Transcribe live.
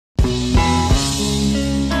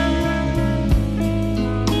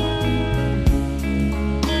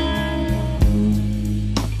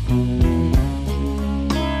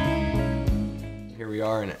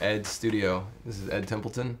Ed's studio. This is Ed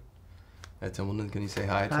Templeton. Ed Templeton, can you say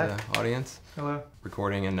hi to the audience? Hello.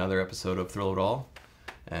 Recording another episode of Thrill It All.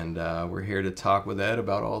 And we're here to talk with Ed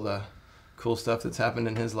about all the cool stuff that's happened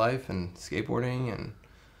in his life and skateboarding and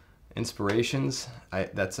inspirations.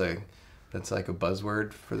 That's like a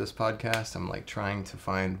buzzword for this podcast. I'm like trying to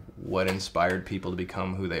find what inspired people to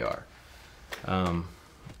become who they are.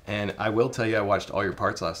 And I will tell you, I watched all your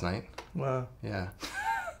parts last night. Wow. Yeah.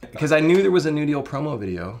 Because I knew there was a New Deal promo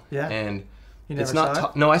video. Yeah. And you never it's not saw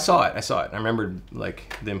it? No, I saw it. I remember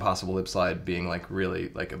like the impossible lip slide being like really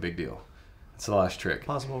like a big deal. It's the last trick.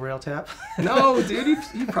 Possible rail tap. No, dude,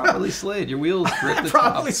 you properly slid. Your wheels gripped the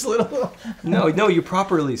Probably top. slid a little. No, you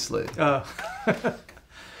properly slid. Oh.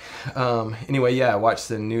 Anyway, yeah, I watched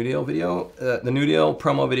the New Deal video, the New Deal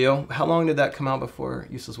promo video. How long did that come out before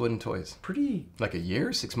Useless Wooden Toys? Pretty. Like a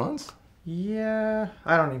year, 6 months? Yeah,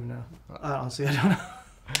 I don't even know. Honestly, I don't know.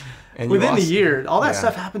 And Within the year, all that yeah.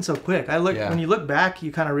 stuff happened so quick. When you look back,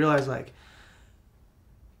 you kind of realize like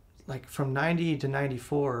from 90 to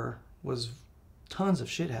 94 was tons of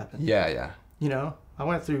shit happened. Yeah, yeah. You know, I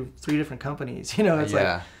went through 3 different companies. You know, it's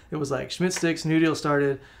Yeah. like it was like Schmidt Sticks, New Deal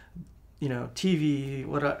started, you know, TV,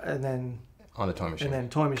 and then On the Toy Machine. and then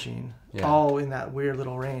Toy Machine, Yeah. all in that weird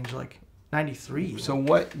little range, like 93. So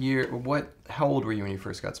how old were you when you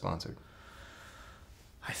first got sponsored?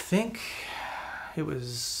 I think it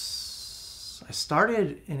was, I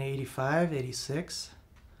started in 85, 86.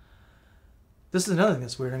 This is another thing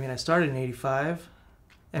that's weird. I mean, I started in 85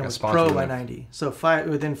 and was pro by 90. So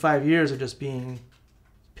within 5 years of just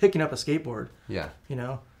picking up a skateboard. Yeah. You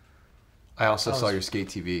know? I also saw your Skate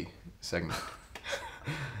TV segment.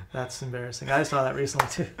 That's embarrassing. I saw that recently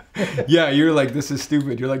too. Yeah, you're like, this is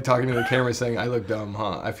stupid. You're like talking to the camera saying, I look dumb,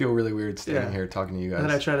 huh? I feel really weird standing here talking to you guys. And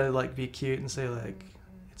then I try to like be cute and say like,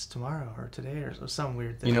 it's tomorrow or today or some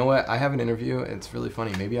weird thing. You know what? I have an interview. It's really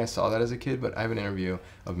funny. Maybe I saw that as a kid, but I have an interview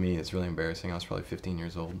of me. It's really embarrassing. I was probably 15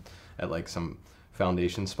 years old at like some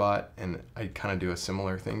foundation spot, and I kind of do a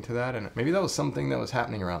similar thing to that. And maybe that was something that was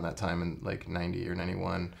happening around that time in like 90 or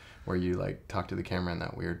 91, where you like talk to the camera in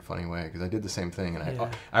that weird, funny way. Because I did the same thing, and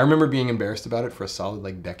I remember being embarrassed about it for a solid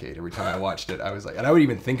like decade. Every time I watched it, I was like, and I would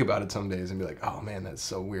even think about it some days and be like, oh man, that's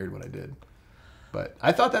so weird what I did. But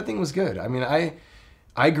I thought that thing was good. I mean,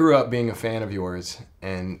 I grew up being a fan of yours,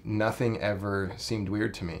 and nothing ever seemed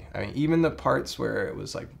weird to me. I mean, even the parts where it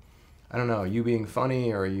was like, I don't know, you being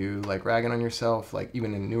funny or you like ragging on yourself, like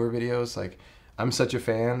even in newer videos, like I'm such a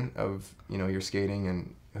fan of, you know, your skating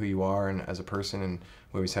and who you are and as a person, and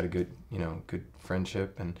we always had a good, you know, good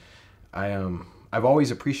friendship, and I've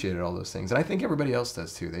always appreciated all those things, and I think everybody else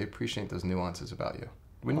does too. They appreciate those nuances about you.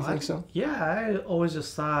 Wouldn't you think so? Yeah, I always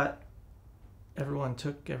just thought everyone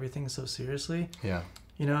took everything so seriously. Yeah.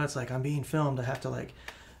 You know, it's like I'm being filmed. I have to like,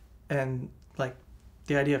 and like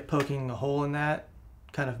the idea of poking a hole in that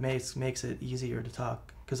kind of makes it easier to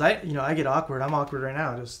talk. Because I get awkward. I'm awkward right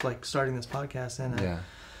now, just like starting this podcast, and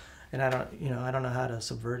I don't know how to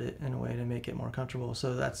subvert it in a way to make it more comfortable.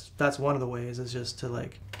 So that's one of the ways, is just to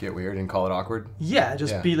like get weird and call it awkward. Yeah,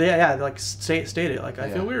 just like state it. Like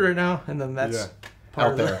I feel weird right now, and then that's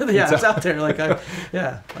part out of there. It's out there. Like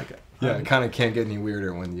Yeah, it kind of can't get any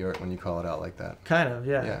weirder when you call it out like that. Kind of,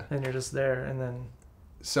 yeah. And you're just there, and then.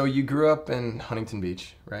 So you grew up in Huntington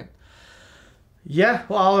Beach, right? Yeah,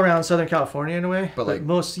 well, all around Southern California in a way. But like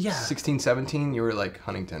 16, 17, you were like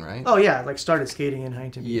Huntington, right? Oh yeah, like started skating in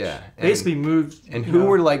Huntington Beach. Yeah. Basically moved. And who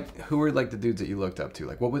were like the dudes that you looked up to?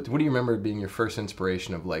 Like what do you remember being your first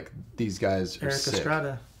inspiration of like these guys are sick?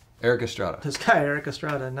 Eric Estrada. This guy, Eric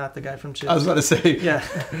Estrada, not the guy from Chips. I was about to say. Yeah.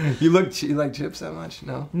 You like Chips that much?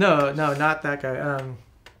 No? No, not that guy.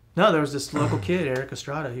 No, there was this local kid, Eric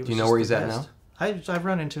Estrada. He was do you know where he's at now? I've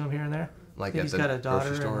run into him here and there. Like he's got a daughter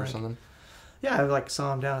grocery store or something? Yeah, I like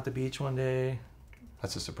saw him down at the beach one day.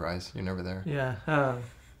 That's a surprise. You're never there. Yeah.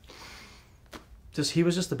 He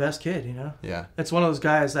was just the best kid, you know? Yeah. It's one of those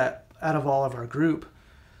guys that out of all of our group,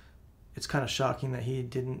 it's kind of shocking that he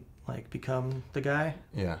didn't like become the guy.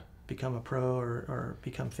 Yeah. Become a pro or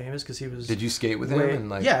become famous, because he was. Did you skate with him? And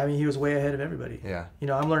like? Yeah, I mean he was way ahead of everybody. Yeah. You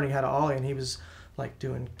know, I'm learning how to ollie, and he was like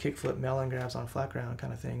doing kickflip melon grabs on flat ground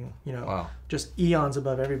kind of thing. You know, wow. Just eons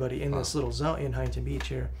above everybody in this little zone in Huntington Beach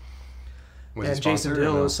here. Was Jason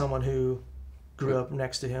Dill was someone who grew up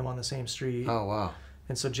next to him on the same street. Oh wow.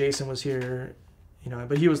 And so Jason was here, you know,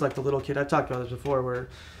 but he was like the little kid. I've talked about this before, where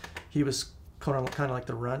he was kind of like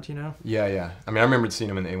the runt, you know? Yeah. I mean, I remember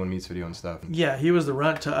seeing him in the A1 Meets video and stuff. Yeah, he was the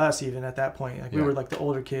runt to us even at that point. Like we were like the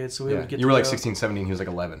older kids, so we would get. You were like 16, 17. He was like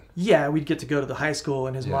 11. Yeah, we'd get to go to the high school,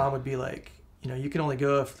 and his mom would be like, you can only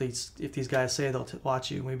go if these guys say they'll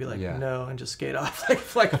watch you. And we'd be like, Yeah. no, and just skate off.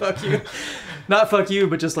 like fuck you. Not fuck you,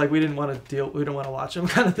 but just like we didn't want to watch them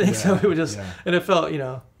kind of thing. Yeah, So we would just, yeah. and it felt,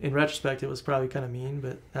 in retrospect, it was probably kind of mean,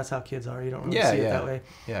 but that's how kids are. You don't really see it that way.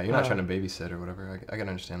 Yeah, you're not trying to babysit or whatever. I can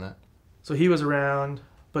understand that. So he was around,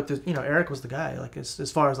 but Eric was the guy. Like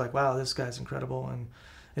as far as like, wow, this guy's incredible, and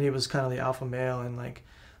he was kind of the alpha male, and like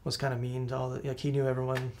was kind of mean to all the, like, he knew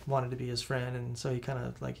everyone wanted to be his friend, and so he kind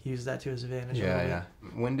of like used that to his advantage. Yeah.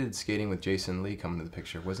 When did skating with Jason Lee come into the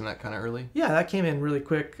picture? Wasn't that kind of early? Yeah, that came in really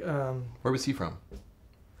quick. Where was he from?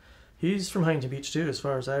 He's from Huntington Beach too, as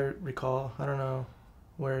far as I recall. I don't know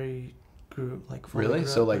where he grew, like. Really?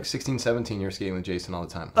 So up, like 16, 17, you're skating with Jason all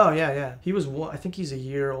the time? Oh yeah. He was, I think he's a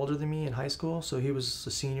year older than me in high school, so he was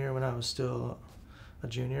a senior when I was still a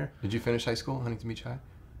junior. Did you finish high school, Huntington Beach High?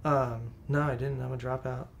 No, I didn't. I'm a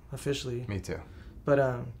dropout officially. Me too. But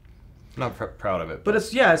I'm not proud of it. But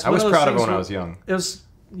it's I was proud of it when I was young. It was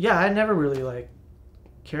I never really like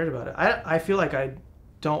cared about it. I feel like I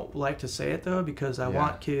don't like to say it though, because I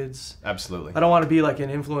want kids. Absolutely. I don't want to be like an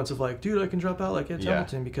influence of like, dude, I can drop out like at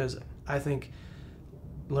Templeton, Yeah. because I think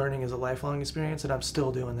learning is a lifelong experience, and I'm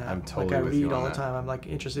still doing that. I'm totally like I with you read on all the that. time. I'm like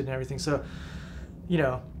interested in everything. So,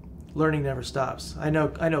 learning never stops. I know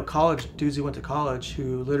college dudes who went to college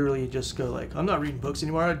who literally just go like, I'm not reading books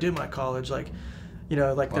anymore. I did my college. Like,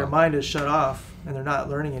 their mind is shut off and they're not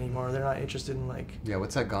learning anymore. They're not interested in like. Yeah,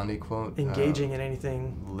 what's that Gandhi quote? Engaging in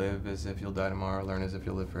anything. Live as if you'll die tomorrow. Learn as if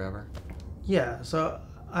you'll live forever. Yeah. So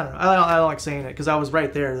I don't know. I don't like saying it because I was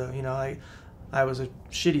right there though. I was a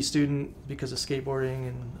shitty student because of skateboarding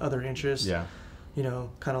and other interests. Yeah.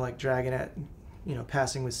 Kind of like dragging at,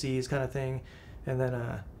 passing with C's kind of thing, and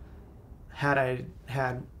then. Had I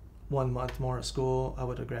had 1 month more at school, I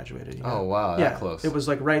would have graduated. Oh wow, that close. It was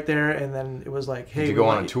like right there, and then it was like, hey, did you go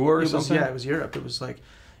on a tour or something? Yeah, it was Europe. It was like.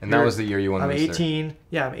 And that was the year you won. I'm 18.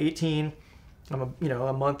 Yeah, I'm 18. I'm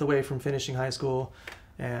a month away from finishing high school,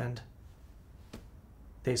 and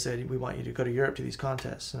they said we want you to go to Europe to these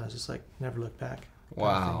contests, and I was just like, never looked back.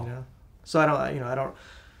 Wow. Thing, So I don't.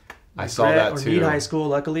 I saw that too. Need high school,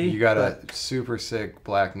 luckily. You got a super sick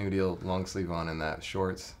black New Deal long sleeve on in that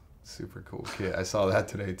shorts. Super cool kid. I saw that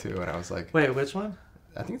today too, and I was like, wait, which one?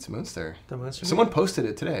 I think it's Moonster. The Moonster. Someone posted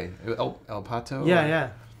it today. El Pato.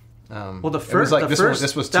 Yeah. Well, the first. It was like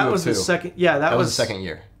this was 2 that of was 2. the second. Yeah, that was the second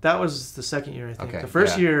year. That was the second year, I think. Okay. The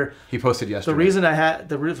first year. He posted yesterday. The reason I had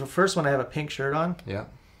the first one, I have a pink shirt on. Yeah.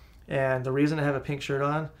 And the reason I have a pink shirt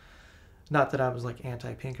on, not that I was like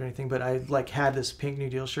anti-pink or anything, but I like had this pink New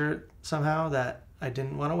Deal shirt somehow that I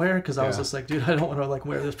didn't want to wear because I was just like, dude, I don't want to like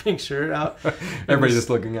wear this pink shirt out. Everybody's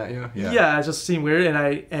just looking at you. Yeah, it just seemed weird,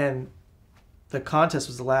 and the contest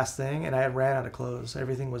was the last thing, and I had ran out of clothes.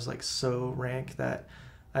 Everything was like so rank that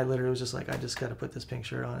I literally was just like, I just got to put this pink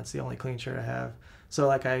shirt on. It's the only clean shirt I have. So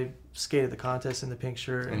like I skated the contest in the pink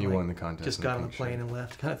shirt, and you won the contest. Just got on the plane and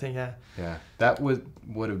left, kind of thing. Yeah. Yeah, that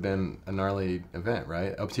would have been a gnarly event,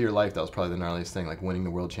 right? Up to your life, that was probably the gnarliest thing, like winning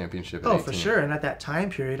the world championship. At 18. For sure. And at that time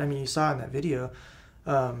period, I mean, you saw in that video.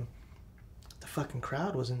 The fucking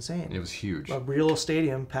crowd was insane. It was huge. A real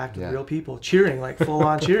stadium packed with real people cheering, like full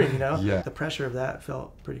on cheering, Yeah. The pressure of that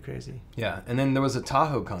felt pretty crazy. Yeah, and then there was a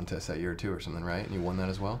Tahoe contest that year too or something, right? And you won that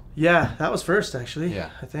as well? Yeah, that was first actually.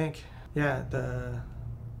 Yeah. I think. Yeah, the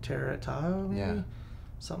Terror at Tahoe maybe? Yeah.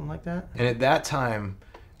 Something like that. And at that time,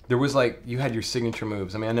 there was like, you had your signature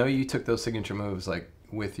moves. I mean, I know you took those signature moves like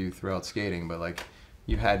with you throughout skating, but like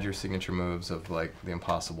you had your signature moves of like the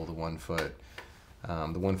impossible, the 1 foot,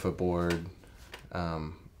 the 1 foot board,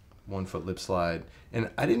 1 foot lip slide. And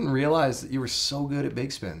I didn't realize that you were so good at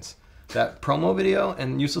big spins. That promo video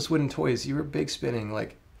and Useless Wooden Toys, you were big spinning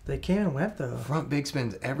like. They came and went though. Front big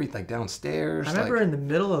spins, everything, like downstairs. I remember in the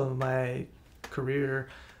middle of my career,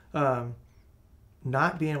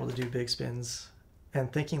 not being able to do big spins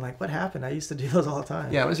and thinking like, what happened? I used to do those all the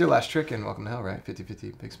time. Yeah, it was your last trick in Welcome to Hell, right?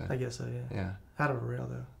 50-50 big spin. I guess so, yeah. Yeah. Out of a rail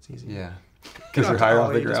though. It's easy. Yeah. Because you're higher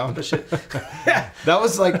off the ground. That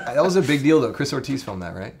was a big deal though. Chris Ortiz filmed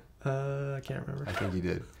that, right? I can't remember. I think he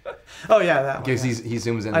did. Oh yeah, that one. Because yeah. he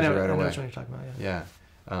zooms in I know right away. which one you're talking about. Yeah.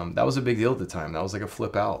 Yeah. That was a big deal at the time. That was like a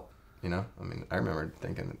flip out. I mean, I remember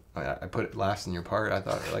thinking, I put it last in your part. I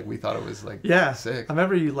thought, like, we thought it was like sick. I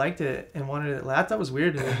remember you liked it and wanted it. That was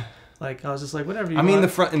weird to me. Like I was just like, whatever. I mean, the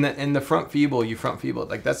front in the front feeble, you front feeble.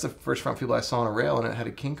 Like that's the first front feeble I saw on a rail, and it had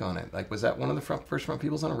a kink on it. Like, was that one of the first front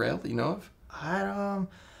feebles on a rail that you know of?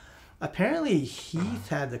 Apparently Heath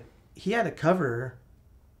had a cover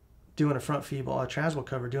doing a front feeble, a Transworld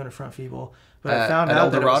cover doing a front feeble, but I found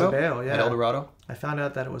out that it was a bail. Yeah. At El Dorado. I found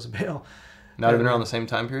out that it was a bail. Not even around the same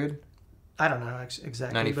time period. I don't know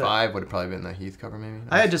exactly. 95 would have probably been the Heath cover, maybe.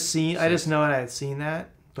 I had just seen. I just know I had seen that,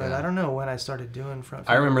 but I don't know when I started doing front.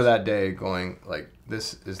 I remember that day going like,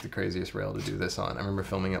 "This is the craziest rail to do this on." I remember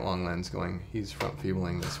filming at long lens, going, "He's front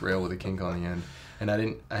feebling this rail with a kink on the end," and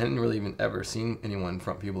I hadn't really even ever seen anyone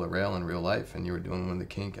front feeble a rail in real life, and you were doing one with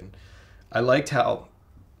the kink, and I liked how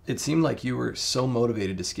it seemed like you were so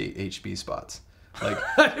motivated to skate HB spots. Like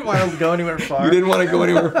I didn't want to go anywhere far. You didn't want to go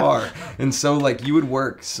anywhere far. And so like you would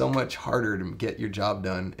work so much harder to get your job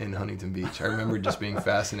done in Huntington Beach. I remember just being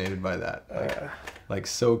fascinated by that. Like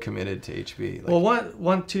so committed to HB. Like,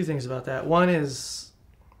 well, two things about that. One is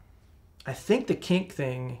I think the kink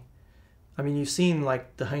thing, I mean, you've seen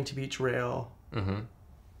like the Huntington Beach rail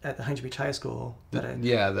at the Huntington Beach High School that had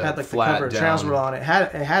like flat the cover of Trans World on it.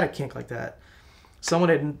 It had a kink like that. Someone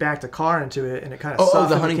had backed a car into it, and it kind of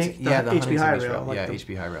softened the kink, the HB high rail. Like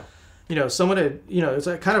HB high rail. You know, someone had, you know, it's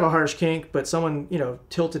like kind of a harsh kink, but someone, you know,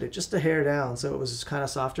 tilted it just a hair down, so it was kind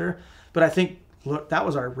of softer. But I think that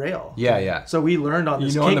was our rail. Yeah. So we learned on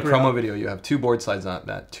this. You know, in the promo video, you have 2 board slides on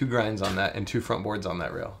that, 2 grinds on that, and 2 front boards on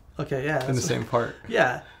that rail. Okay, yeah. In the same part.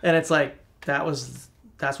 Yeah, and it's like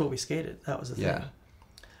that's what we skated. That was the thing. Yeah.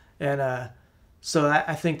 And so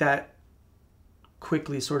I think that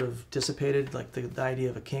quickly sort of dissipated, like the idea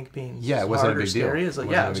of a kink being it wasn't a big deal. It's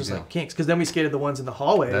like it was just like kinks, because then we skated the ones in the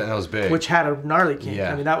hallway, that was big, which had a gnarly kink.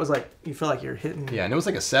 I mean, that was like you feel like you're hitting. Yeah, and it was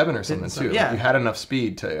like a 7 or something too. Yeah, like you had enough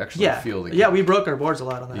speed to actually feel the kink. Yeah, we broke our boards a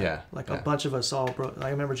lot on that. Yeah, like a bunch of us all broke.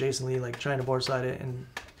 I remember Jason Lee like trying to board slide it and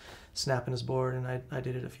snapping his board, and I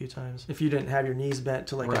did it a few times. If you didn't have your knees bent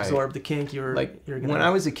to like absorb the kink, you were like gonna... When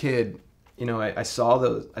I was a kid, you know, I saw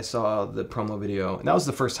the promo video, and that was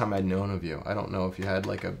the first time I'd known of you. I don't know if you had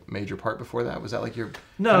like a major part before that. Was that like your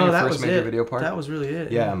first major video part? That was really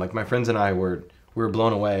it. Yeah, and like my friends and I we were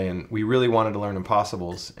blown away, and we really wanted to learn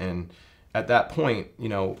Impossibles. And at that point, you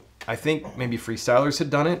know, I think maybe freestylers had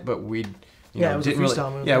done it, but we didn't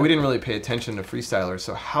really. Yeah, we didn't really pay attention to freestylers.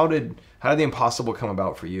 So how did the Impossible come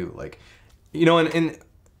about for you? Like, you know, and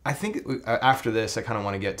I think after this, I kind of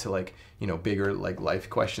want to get to like, you know, bigger like life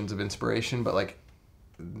questions of inspiration, but like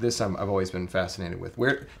this I've always been fascinated with.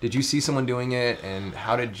 Where did you see someone doing it, and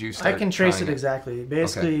how did you start? I can trace it exactly.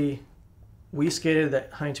 Basically, we skated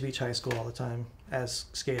at Huntington Beach High School all the time as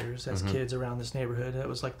skaters, as kids around this neighborhood. It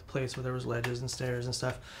was like the place where there was ledges and stairs and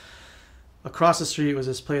stuff. Across the street was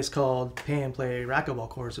this place called Pay and Play Racquetball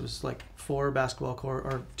Courts. It was like 2 basketball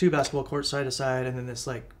courts side to side, and then this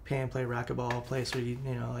like Pay and Play Racquetball place where you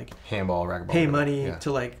know, like handball, racquetball, pay money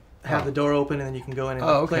to like have the door open, and then you can go in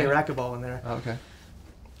and play racquetball in there. Oh, okay.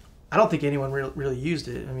 I don't think anyone really used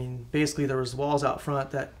it. I mean, basically there was walls out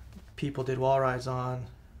front that people did wall rides on,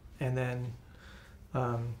 and then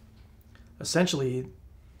essentially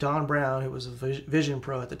Don Brown, who was a Vision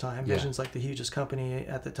Pro at the time, Vision's like the hugest company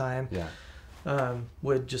at the time, that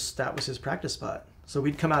was his practice spot. So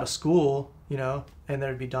we'd come out of school, you know, and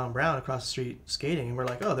there'd be Don Brown across the street skating, and we're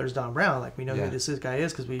like, oh, there's Don Brown. Like, we know who this guy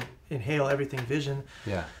is because we inhale everything Vision.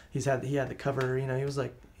 Yeah. He had the cover, you know, he was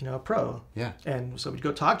like, you know, a pro. Yeah. And so we'd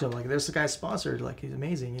go talk to him, like, this guy's sponsored, like, he's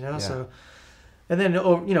amazing, you know. So, and then,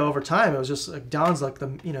 you know, over time, it was just like Don's like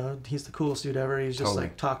you know, he's the coolest dude ever. He's just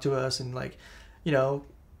like talk to us and like, you know.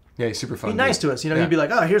 Yeah, he's super fun. Be nice to us, you know. He'd be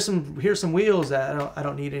like, "Oh, here's some wheels that I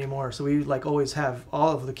don't need anymore." So we like always have all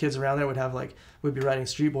of the kids around there would be riding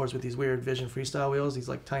street boards with these weird Vision freestyle wheels, these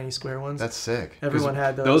like tiny square ones. That's sick. Everyone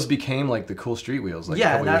had those. Those became like the cool street wheels. Like a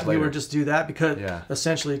couple years later. We would just do that because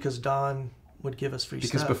essentially because Don would give us free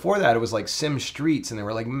stuff. Because before that, it was like sim streets, and they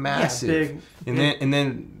were like massive. And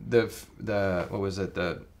then the what was it,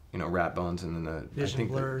 the, you know, Rat Bones, and then the Vision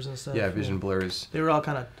Blurs and stuff. Yeah, Vision Blurs. They were all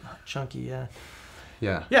kind of chunky. Yeah.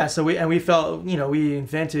 Yeah. Yeah, so we felt, you know, we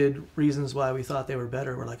invented reasons why we thought they were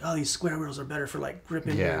better. We're like, oh, these square wheels are better for like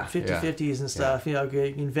gripping your 50-50s and stuff. You know,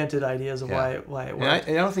 invented ideas of why it worked.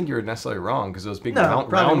 And I don't think you were necessarily wrong, because those big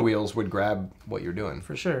round wheels would grab what you're doing.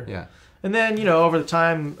 For sure. Yeah. And then, you know, over the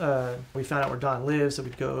time, we found out where Don lives, so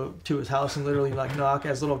we'd go to his house and literally like knock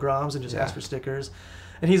as little Groms and just ask for stickers.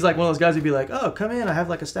 And he's like one of those guys who'd be like, oh, come in, I have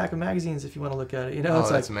like a stack of magazines if you want to look at it. You know,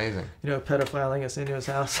 it's that's like, amazing. You know, pedophiling us into his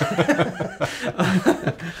house.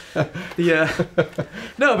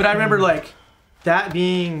 No, but I remember like that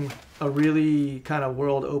being a really kind of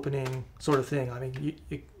world opening sort of thing. I mean,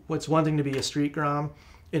 what's one thing to be a street Grom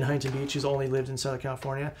in Huntington Beach who's only lived in Southern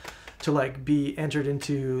California, to like be entered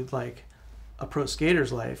into like a pro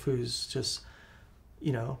skater's life who's just,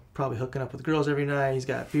 you know, probably hooking up with girls every night. He's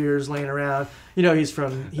got beers laying around. You know, it's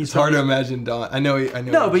hard to imagine Don. I know.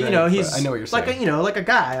 No, but you know, I know what you're saying. Like a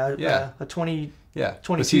guy, a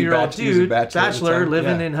 22-year-old dude, bachelor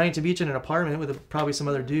living in Huntington Beach in an apartment with probably some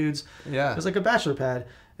other dudes. Yeah. It was like a bachelor pad.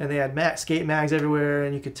 and they had skate mags everywhere,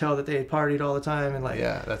 and you could tell that they had partied all the time, and like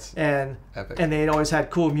that's and epic. And they always had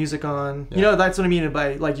cool music on. You know, that's what I mean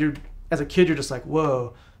by like you're as a kid, you're just like,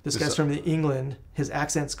 whoa, this guy's from England. His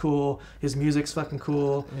accent's cool. His music's fucking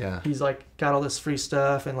cool. Yeah. He's like got all this free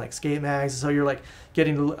stuff and like skate mags. So you're like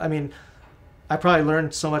getting to. I mean, I probably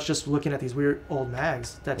learned so much just looking at these weird old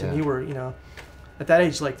mags that to me were, you know, at that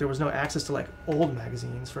age, like there was no access to like old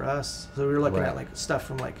magazines for us. So we were looking at like stuff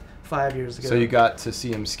from like 5 years ago. So you got to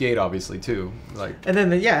see him skate, obviously, too. Like. And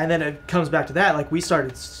then it comes back to that. Like we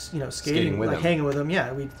started, you know, skating with like him. Hanging with him.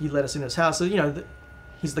 Yeah, he let us in his house. So you know,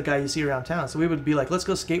 he's the guy you see around town. So we would be like, let's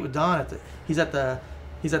go skate with Don he's at the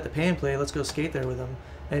pay and play. Let's go skate there with him.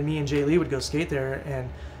 And me and Jay Lee would go skate there and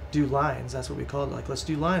do lines. That's what we called it. Like, let's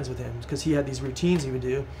do lines with him because he had these routines he would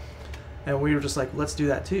do. And we were just like, let's do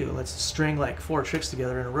that too. Let's string like 4 tricks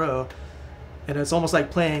together in a row. And it's almost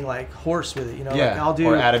like playing like horse with it, you know. Yeah. Like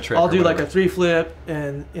I'll do like a 3 flip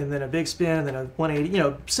and then a big spin and then a 180, you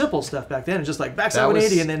know, simple stuff back then. Just like backside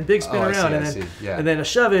 180 and then big spin around and then a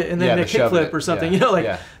shove it and then a kick flip or something, you know,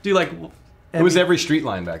 like do like. It was every street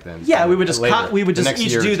line back then. Yeah, we would just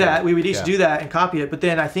each do that. We would each do that and copy it. But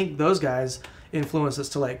then I think those guys influenced us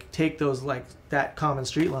to like take those like that common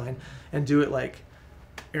street line and do it like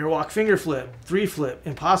airwalk finger flip, 3 flip,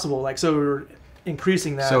 impossible. Like so we were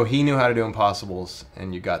increasing that. So he knew how to do impossibles,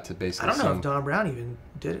 and you got to basically. I don't know if Don Brown even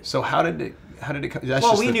did it. So how did it come?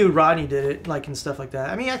 Well, we knew Rodney did it, like and stuff like that.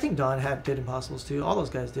 I mean, I think Don did impossibles too. All those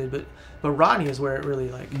guys did, but Rodney is where it really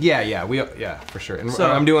like. Yeah, for sure. And so,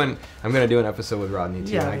 I'm gonna do an episode with Rodney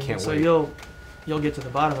too. Yeah, and I can't wait. So you'll get to the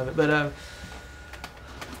bottom of it, but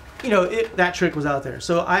you know, that trick was out there.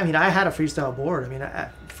 So I mean, I had a freestyle board. I mean,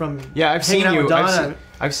 I've seen you.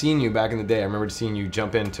 I've seen you back in the day. I remember seeing you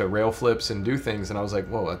jump into rail flips and do things, and I was like,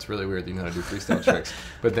 "Whoa, that's really weird. You know how to do freestyle tricks."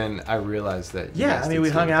 But then I realized that. Yeah, I mean,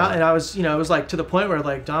 we hung out, and I was, you know, it was like to the point where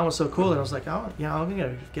like Don was so cool, and I was like, "Oh, you know, I'm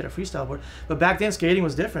gonna get a freestyle board." But back then, skating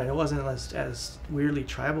was different. It wasn't as weirdly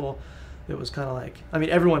tribal. It was kind of like, I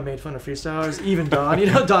mean, everyone made fun of freestylers, even Don. You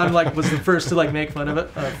know, Don like was the first to like make fun of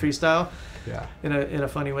it, freestyle. Yeah. In a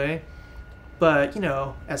funny way. But, you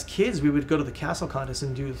know, as kids, we would go to the castle contest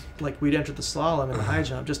and do, like, we'd enter the slalom and the high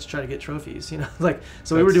jump just to try to get trophies, you know? Like,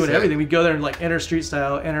 so we were doing everything. We'd go there and, like, enter street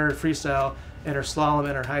style, enter freestyle, enter slalom,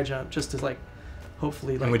 enter high jump, just to, like,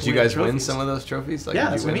 hopefully, like, and would you guys win some of those trophies? Like,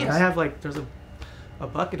 yeah, that's what I mean. I have, like, there's a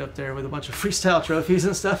bucket up there with a bunch of freestyle trophies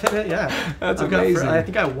and stuff in it, yeah. That's amazing. I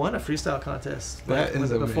think I won a freestyle contest. That is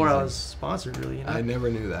amazing. Before I was sponsored, really, you know? I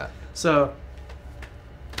never knew that. So...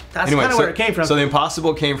 That's kind of where it came from. So the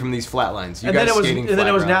impossible came from these flat lines. And then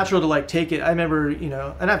it was natural to like take it. I remember, you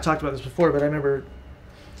know, and I've talked about this before, but I remember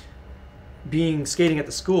skating at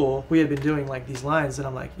the school. We had been doing like these lines, and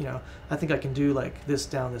I'm like, you know, I think I can do like this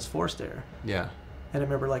down this 4 stair. Yeah. And I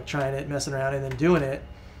remember like trying it, messing around, and then doing it,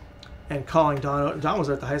 and calling Don. Don was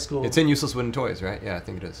at the high school. It's in Useless Wooden Toys, right? Yeah, I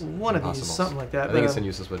think it is. One of these, something like that. I think it's in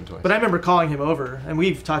Useless Wooden Toys. But I remember calling him over, and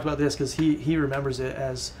we've talked about this because he remembers it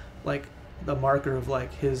as like the marker of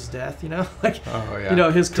like his death, you know, like you know,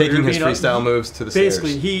 his career, taking his freestyle moves to the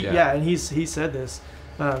basically stairs. And he said this,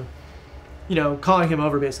 you know, calling him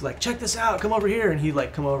over basically like, check this out, come over here, and he'd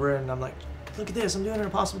like come over, and I'm like, look at this, I'm doing an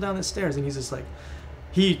impossible down the stairs, and he's just like,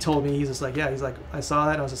 he told me, he's just like, yeah, he's like, I saw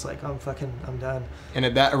that, and I was just like, I'm done.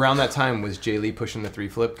 And around that time was Jay Lee pushing the 3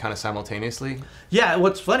 flip kind of simultaneously? Yeah,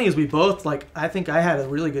 what's funny is we both like, I think I had a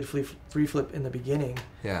really good 3 flip in the beginning.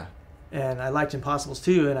 Yeah. And I liked impossibles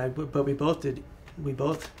too, but we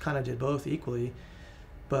both kind of did both equally,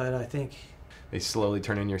 but I think they slowly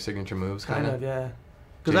turn in your signature moves, kind of, yeah.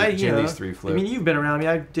 Because you know, 3 flip. I mean, you've been around me.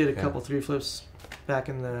 I did a couple 3 flips back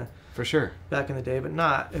in the day, but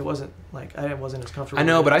it wasn't like I wasn't as comfortable. I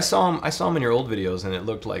know, but I saw them in your old videos, and it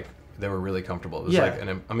looked like they were really comfortable. It was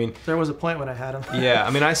I mean, there was a point when I had them. Yeah, I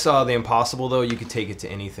mean, I saw the impossible though. You could take it to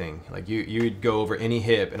anything. Like you'd go over any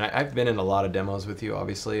hip, and I've been in a lot of demos with you,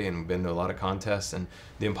 obviously, and been to a lot of contests. And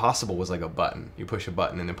the impossible was like a button. You push a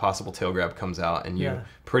button, and the impossible tail grab comes out, and you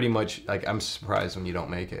pretty much like. I'm surprised when you don't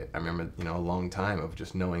make it. I remember, you know, a long time of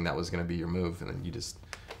just knowing that was going to be your move, and then you just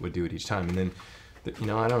would do it each time, and then. You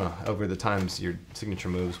know, I don't know. Over the times, your signature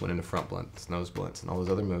moves went into front blunts, nose blunts, and all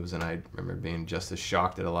those other moves, and I remember being just as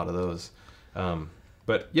shocked at a lot of those.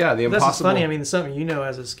 But yeah, the impossible. That's funny. I mean, something you know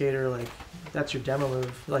as a skater, like that's your demo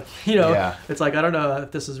move. Like you know, it's like I don't know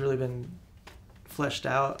if this has really been fleshed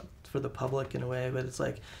out for the public in a way, but it's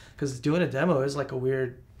like because doing a demo is like a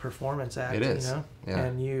weird performance act. It is, you know, yeah.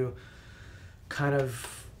 And you kind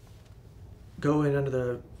of go in under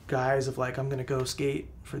the guise of like I'm gonna go skate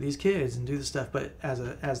for these kids and do this stuff, but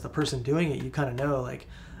as the person doing it, you kind of know like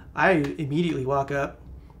I immediately walk up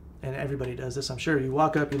and everybody does this, I'm sure. You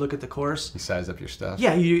walk up, you look at the course. You size up your stuff.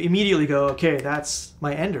 Yeah, you immediately go, okay, that's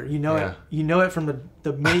my ender. You know it. You know it from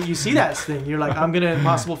the minute you see that thing. You're like, I'm gonna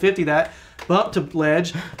impossible 50 that, bump to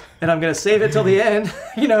ledge, and I'm gonna save it till the end.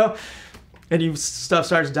 You know. And stuff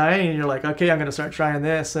starts dying, and you're like, okay, I'm gonna start trying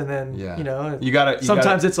this, and then you know,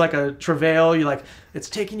 sometimes it's like a travail. You're like, it's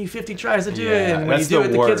taking you 50 tries to do it, and when you do it,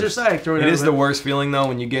 the kids are psyched. Or whatever. It is the worst feeling though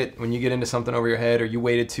when you get into something over your head, or you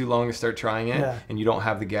waited too long to start trying it, and you don't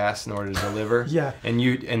have the gas in order to deliver. And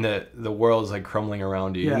the world is like crumbling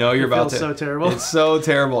around you. You know you're about to. It's so terrible. It's so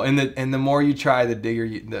terrible, and the more you try,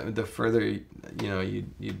 the further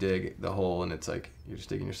you dig the hole, and it's like you're just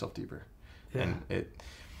digging yourself deeper,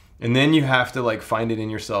 and then you have to like find it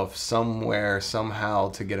in yourself somewhere, somehow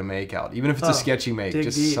to get a make out. Even if it's a sketchy make,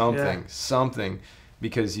 just deep, something,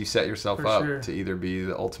 because you set yourself up to either be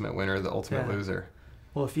the ultimate winner or the ultimate loser.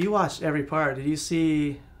 Well, if you watched every part, did you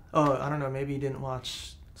see, I don't know, maybe you didn't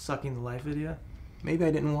watch Sucking the Life video? Maybe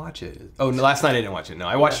I didn't watch it. Oh, no, last night I didn't watch it. No,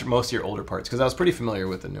 I watched most of your older parts because I was pretty familiar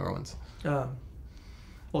with the newer ones.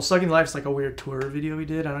 Well, Sucking the Life's like a weird tour video we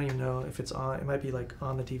did. I don't even know if it's on. It might be like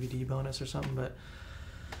on the DVD bonus or something, but...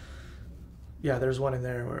 Yeah, there's one in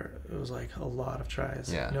there where it was like a lot of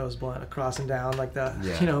tries. Nose blunt, across and down, like the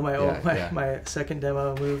my second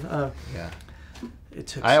demo move. It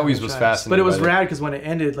took. I always was fascinated. But it was rad because when it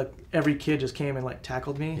ended, like every kid just came and like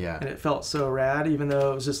tackled me. And it felt so rad, even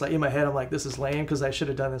though it was just like in my head, I'm like, this is lame because I should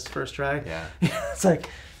have done this first try. It's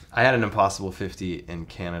like. I had an Impossible 50 in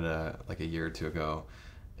Canada like a year or two ago,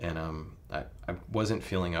 and I wasn't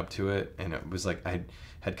feeling up to it, and it was like I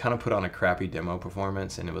had kind of put on a crappy demo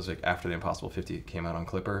performance, and it was like after the Impossible 50 came out on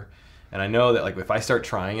Clipper, and I know that like if I start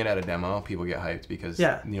trying it at a demo, people get hyped because you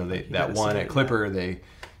know that one at Clipper they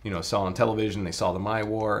saw on television, they saw the My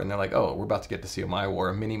War, and they're like, oh, we're about to get to see a My War,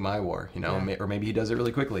 a mini My War, or maybe he does it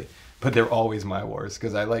really quickly, but they're always My Wars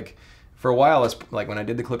because I like. For a while, like when I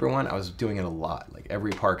did the Clipper one, I was doing it a lot. Like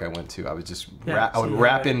every park I went to, I was just I would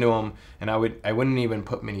wrap into them, and I wouldn't even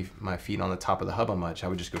put my feet on the top of the hubba much. I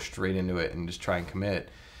would just go straight into it and just try and commit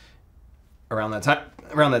around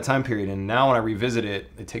that time period. And now when I revisit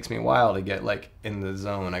it, it takes me a while to get like in the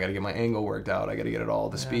zone. I got to get my angle worked out. I got to get it all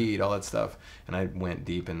the speed, all that stuff. And I went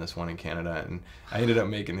deep in this one in Canada, and I ended up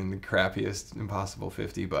making the crappiest Impossible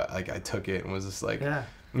 50, but like I took it and was just like.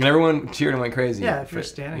 And everyone cheered and went crazy. Yeah, if you're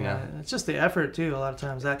standing on it. It's just the effort, too, a lot of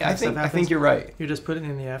times. That kind of stuff happens. I think you're right. You're just putting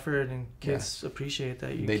in the effort, and kids appreciate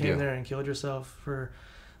that you came there and killed yourself for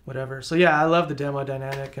whatever. So, yeah, I love the demo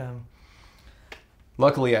dynamic.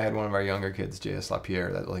 Luckily, I had one of our younger kids, J.S.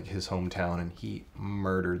 LaPierre, that like his hometown, and he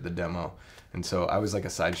murdered the demo. And so I was like a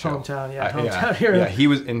sideshow. Hometown hero. Yeah,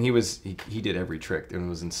 he did every trick, and it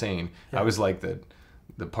was insane. I was like the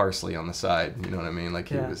parsley on the side, you know what I mean? Like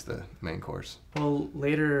he was the main course. Well,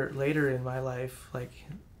 later in my life, like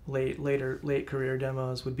late career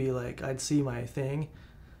demos would be like I'd see my thing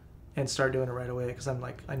and start doing it right away because I'm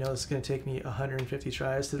like, I know it's going to take me 150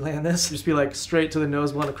 tries to land this. Just be like straight to the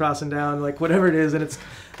nose blunt, across and down, like whatever it is, and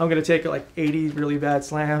I'm going to take like 80 really bad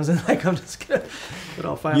slams, and like I'm just going to, but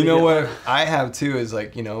I'll finally. You know what I have too is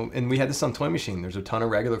like, and we had this on Toy Machine. There's a ton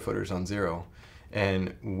of regular footers on Zero,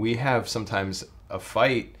 and we have sometimes a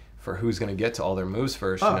fight for who's going to get to all their moves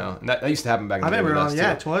first, and that used to happen back in the day. I remember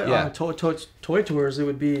on toy tours, it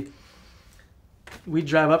would be we'd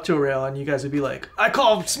drive up to a rail and you guys would be like, I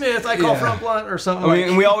call Smith, I call front blunt or something. I mean,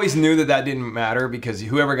 and we always knew that didn't matter because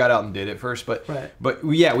whoever got out and did it first. But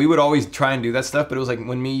we would always try and do that stuff. But it was like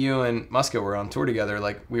when me, you, and Muska were on tour together,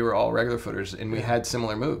 like we were all regular footers and we had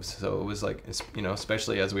similar moves. So it was like,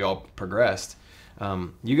 especially as we all progressed.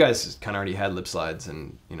 You guys kind of already had lip slides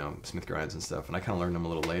and Smith grinds and stuff, and I kind of learned them a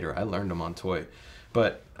little later. I learned them on toy,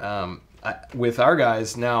 but with our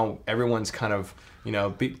guys now, everyone's kind of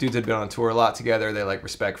dudes had been on tour a lot together. They like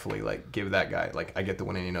respectfully like give that guy like I get the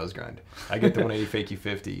 180 nose grind, I get the 180 fakie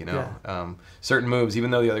 50. Certain moves,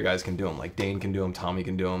 even though the other guys can do them, like Dane can do them, Tommy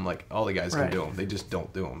can do them, like all the guys can do them. They just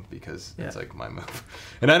don't do them because it's like my move,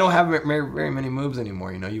 and I don't have very many moves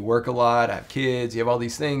anymore. You work a lot, have kids, you have all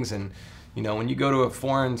these things, and when you go to a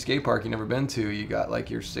foreign skate park you've never been to, you got like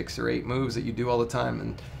your 6 or 8 moves that you do all the time.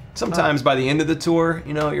 And sometimes by the end of the tour,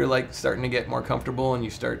 you're like starting to get more comfortable and you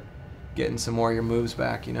start getting some more of your moves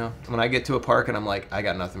back, When I get to a park and I'm like, I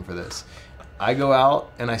got nothing for this, I go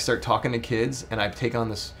out and I start talking to kids and I take on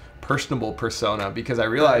this personable persona because I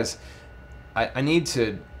realize I need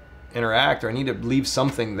to interact, or I need to leave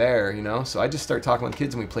something there, so I just start talking with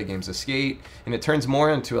kids and we play games of skate, and it turns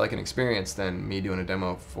more into like an experience than me doing a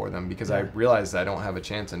demo for them because I realize I don't have a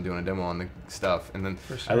chance in doing a demo on the stuff, and then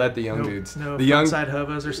I let the young dudes, the young side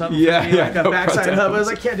hubbas or something, like a backside hubbas.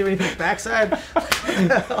 I can't do anything backside.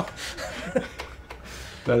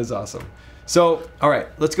 That is awesome. So, all right,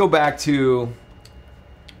 let's go back to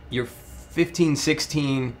your 15,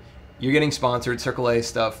 16. You're getting sponsored, Circle A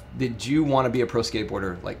stuff. Did you want to be a pro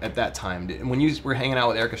skateboarder like at that time? When you were hanging out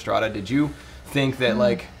with Eric Estrada, did you think that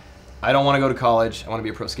like, I don't want to go to college, I want to be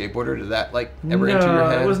a pro skateboarder? Did that like ever enter your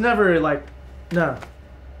head? No, it was never like, no.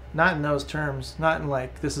 Not in those terms. Not in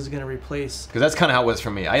like, this is going to replace. Because that's kind of how it was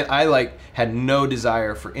for me. I like had no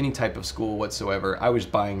desire for any type of school whatsoever. I was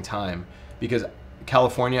buying time because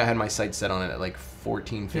California, I had my sights set on it at like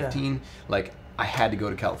 14, 15. Yeah. Like I had to go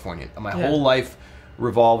to California. My whole life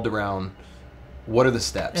revolved around what are the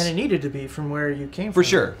steps. And it needed to be from where you came from. For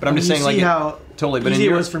sure. But I'm just saying like how totally. But easy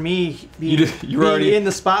it was for me being already in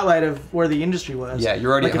the spotlight of where the industry was. Yeah,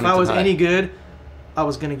 you're already like if I was any good, I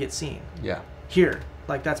was going to get seen. Yeah. Here.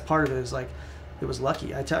 Like that's part of it is like it was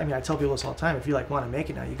lucky. I tell people this all the time. If you like want to make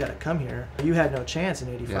it now, you got to come here. You had no chance in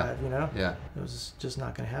 '85. You know. Yeah. It was just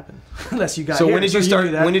not going to happen unless you got. So here. when did you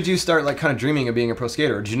start? When did you start like kind of dreaming of being a pro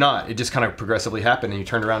skater? Or did you not? It just kind of progressively happened, and you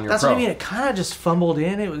turned around. And you're That's pro. what I mean. It kind of just fumbled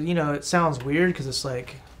in. It was it sounds weird because it's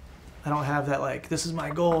like I don't have that like this is my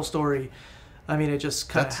goal story. I mean, it just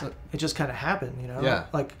kind of happened. Yeah.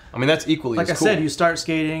 Like I mean, that's equally like as I cool. said, you start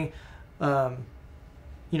skating.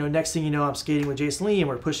 Next thing you know, I'm skating with Jason Lee, and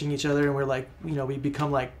we're pushing each other, and we're like, we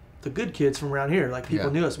become like the good kids from around here. Like people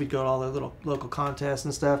knew us. We'd go to all the little local contests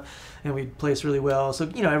and stuff, and we'd place really well. So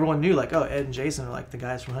everyone knew like, oh, Ed and Jason are like the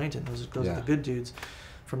guys from Huntington. Those are the good dudes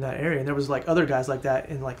from that area. And there was like other guys like that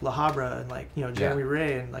in like La Habra and like Jeremy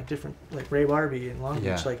Ray and like different like Ray Barbie and Long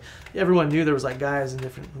Beach. Like everyone knew there was like guys in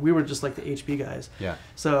different. We were just like the HB guys. Yeah.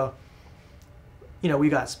 So. We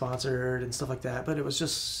got sponsored and stuff like that, but it was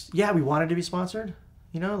just we wanted to be sponsored.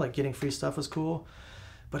 Like getting free stuff was cool.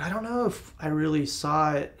 But I don't know if I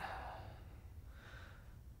saw it.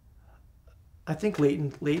 I think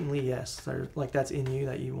latently, yes. Like that's in you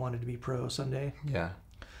that you wanted to be pro someday. Yeah.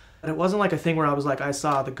 And it wasn't like a thing where I was like, I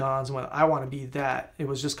saw the Gons and went, I want to be that. It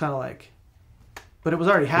was just kind of like, but it was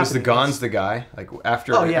already happening. Was the Gons the guy? Like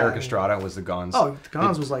after Eric Estrada was the Gons? Oh, the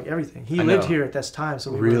Gons was like everything. He lived here at this time.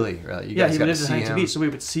 So really? You guys he got lived to in see Huntington him. Beach, so we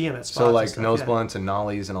would see him at spots. So like nose blunts and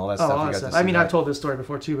nollies and all that stuff. All that stuff. I mean, I've told this story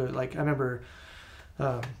before too, but like I remember,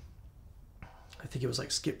 I think it was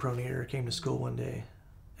like Skip Pronier came to school one day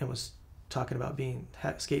and was talking about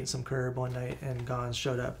skating some curb one night, and Gons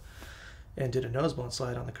showed up and did a nose blunt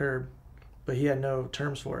slide on the curb, but he had no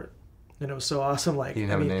terms for it. And it was so awesome. Like he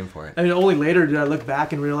didn't have a name for it. I mean, only later did I look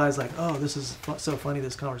back and realize, like, oh, this is so funny,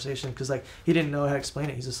 this conversation, because like he didn't know how to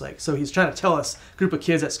explain it. He's just like, so he's trying to tell us, a group of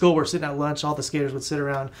kids at school were sitting at lunch. All the skaters would sit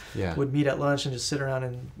around, would meet at lunch and just sit around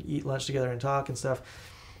and eat lunch together and talk and stuff.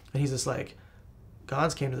 And he's just like,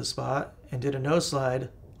 Gons came to the spot and did a nose slide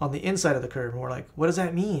on the inside of the curb, and we're like, what does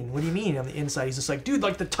that mean? What do you mean on the inside? He's just like, dude,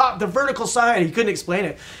 like the vertical side. He couldn't explain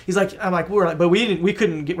it. He's like, but we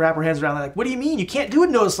couldn't wrap our hands around it. Like, what do you mean? You can't do a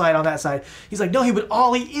nose slide on that side. He's like, no, he would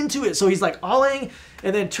ollie into it. So he's like ollieing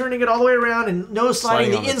and then turning it all the way around and nose sliding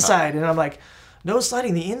the inside. And I'm like, nose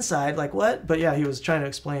sliding the inside? Like what? But yeah, he was trying to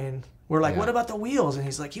explain. We're like, what about the wheels? And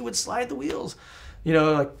he's like, he would slide the wheels.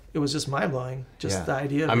 Like it was just mind blowing. Just the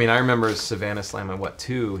idea of I mean, I remember Savannah Slam at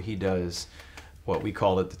 2, he does what we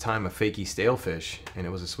called at the time a fakie stalefish, and it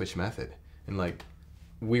was a switch method. And like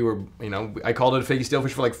we were, I called it a fakie stalefish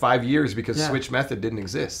for like 5 years because switch method didn't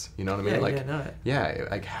exist. You know what I mean? Like, you didn't know it. Yeah,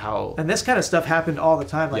 like how. And this kind of stuff happened all the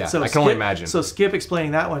time. Like, so I can only imagine. So Skip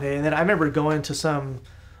explaining that one day, and then I remember going to some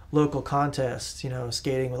local contest,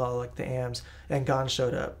 skating with all like the AMs, and Gons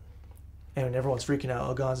showed up, and everyone's freaking out.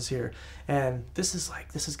 Oh, Gons is here, and this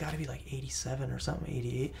has got to be like 87 or something,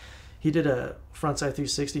 88. He did a frontside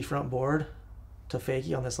 360 front board to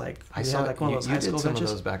fakie on this like I saw like one of those high school did some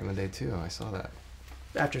benches. of those back in the day too. I saw that.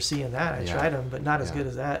 After seeing that, I tried them, but not as good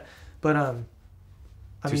as that. But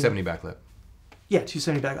 270 backflip. Yeah,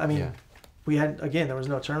 270 back. I mean, we had there was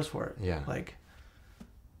no terms for it. Yeah. Like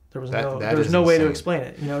there was no way to explain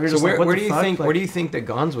it. You're just like, where do you think where do you think that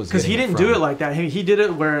Gons was? Because he didn't do it like that. He did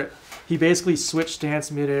it where he basically switched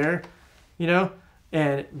stance midair,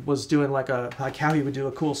 and was doing like how he would do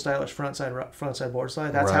a cool stylish frontside board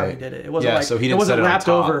slide. That's how he did it. It wasn't like so he it didn't wasn't set it wrapped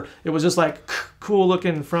on top. over. It was just like cool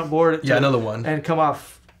looking front board. Another one. And come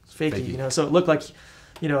off fakie. So it looked like,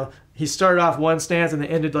 he started off one stance and then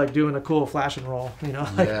ended like doing a cool flash and roll.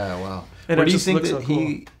 Wow. And where do you think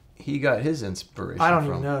that he got his inspiration? I don't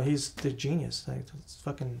even know. He's the genius. Like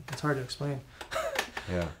it's hard to explain.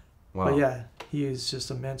 Yeah. Wow. But yeah, he is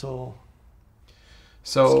just a mental.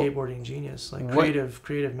 Skateboarding genius, like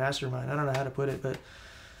creative mastermind. I don't know how to put it, but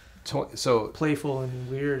playful and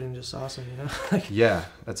weird and just awesome, Yeah,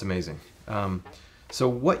 that's amazing. So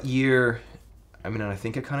what year? I mean, I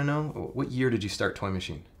think I kind of know. What year did you start Toy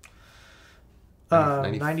Machine?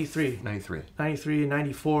 93. 93. 93 and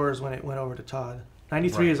 94 is when it went over to Todd.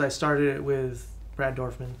 93 Right. is I started it with Brad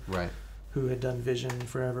Dorfman, Right. who had done Vision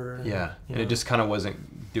forever. And, Yeah. And it just kind of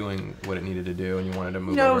wasn't doing what it needed to do, and you wanted to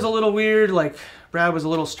move it over. was a little weird. Like, Brad was a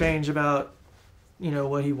little strange about,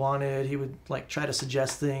 what he wanted. He would, like, try to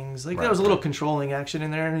suggest things. Like, there was a little controlling action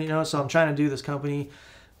in there, so I'm trying to do this company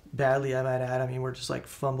badly, I might add. I mean, we're just, like,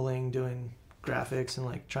 fumbling, doing graphics and,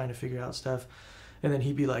 like, trying to figure out stuff. And then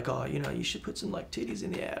he'd be like, oh, you should put some, like, titties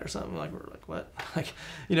in the ad or something. Like, we're like, what? Like,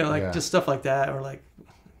 just stuff like that. Or, like,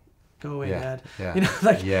 go away, ad. Yeah.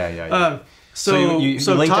 Like, yeah. So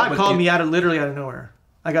Todd called me literally out of nowhere.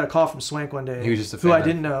 I got a call from Swank one day. He was just a who fan I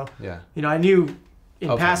didn't know. Yeah. I knew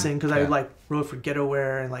in passing because I, Yeah. like, wrote for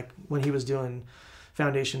Getaware and, like, when he was doing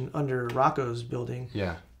Foundation under Rocco's building.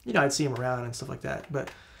 Yeah. I'd see him around and stuff like that.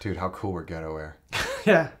 But Dude, how cool were Getaware?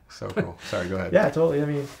 yeah. So cool. Sorry, go ahead. Yeah, totally. I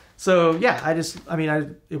mean, so yeah,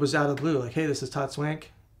 it was out of the blue. Like, hey, this is Todd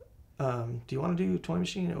Swank. Do you want to do Toy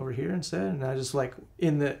Machine over here instead? And I just, like,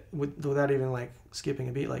 without even, like, skipping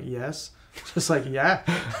a beat, like, yes. Just like, yeah.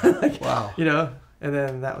 Like, wow. And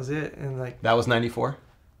then that was it. And, like, that was 94?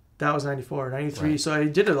 That was 94, 93. Right. So I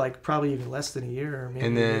did it, like, probably even less than a year or maybe.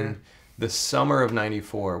 And then the summer of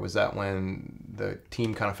 94, was that when the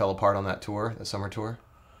team kind of fell apart on that tour, the summer tour?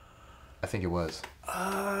 I think it was.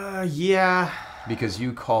 Yeah. Because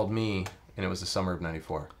you called me, and it was the summer of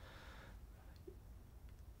 94.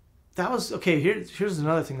 That was, okay, here's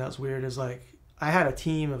another thing that was weird is, like, I had a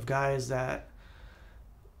team of guys that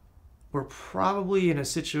were probably in a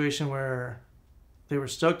situation where they were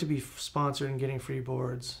stoked to be sponsored and getting free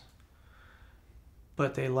boards,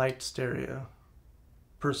 but they liked stereo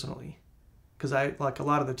personally. Because I, like, a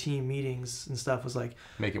lot of the team meetings and stuff was like,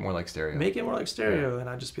 make it more like stereo. Make it more like stereo. Yeah. And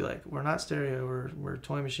I'd just be like, we're not stereo, we're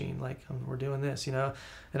Toy Machine. Like, we're doing this, And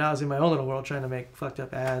I was in my own little world trying to make fucked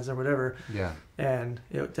up ads or whatever. Yeah. And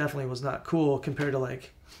it definitely was not cool compared to,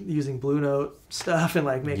 like, using Blue Note stuff and,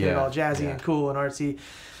 like, making it all jazzy and cool and artsy.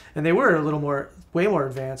 And they were way more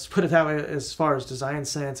advanced, put it that way, as far as design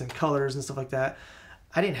sense and colors and stuff like that.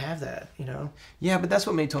 I didn't have that, Yeah, but that's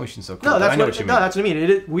what made Toy Machine so cool. No, that's what I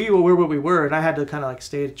mean. We were what we were, and I had to kind of, like,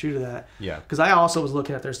 stay true to that. Yeah. Because I also was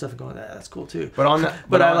looking at their stuff and going, that's cool too. But on that,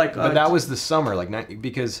 but that was the summer, like,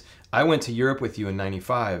 because I went to Europe with you in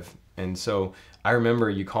 '95, and so I remember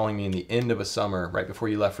you calling me in the end of a summer, right before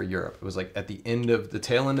you left for Europe. It was like at the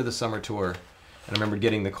tail end of the summer tour, and I remember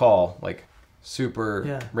getting the call, like,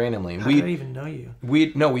 super randomly. And How did I even know you?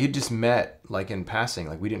 We had just met, like, in passing.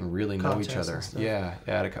 Like, we didn't really know each other. Yeah,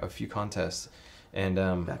 at a few contests. And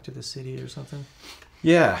Back to the City or something.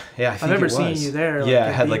 Yeah, I think I remember seeing you there. Like,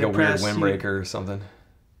 I had, like, a weird windbreaker or something.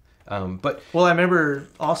 But I remember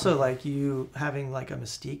also, like, you having, like, a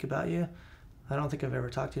mystique about you. I don't think I've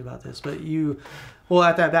ever talked to you about this, but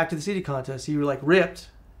at that Back to the City contest, you were, like, ripped,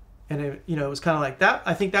 and it was kind of like that.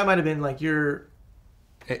 I think that might have been, like, your.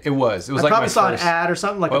 It was. It was, I like, probably saw an ad or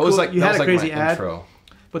something, like, you had a crazy ad. Intro.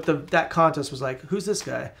 But that contest was like, who's this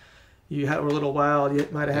guy? You were a little wild. You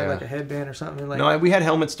might have had, like, a headband or something. Like, no, we had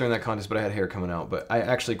helmets during that contest, but I had hair coming out. But I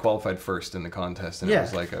actually qualified first in the contest, and it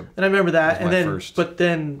was like And I remember that. And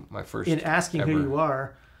then, my first in asking ever. who you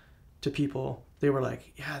are to people, they were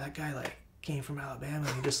like, yeah, that guy, like, came from Alabama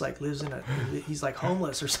and he just, like, lives he's, like,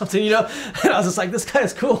 homeless or something, And I was just like, this guy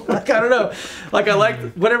is cool. Like, I don't know. Like, I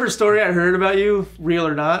liked whatever story I heard about you, real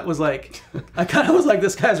or not, was like, I kind of was like,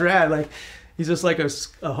 this guy's rad. Like, he's just like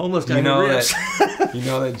a homeless guy.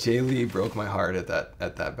 That Jay Lee broke my heart at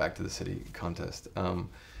that Back to the City contest.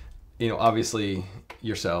 Obviously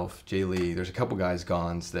yourself, Jay Lee, there's a couple guys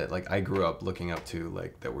Gons that, like, I grew up looking up to,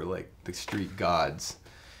 like, that were, like, the street gods.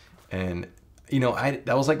 And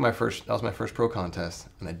that was my first pro contest,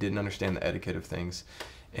 and I didn't understand the etiquette of things,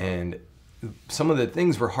 and some of the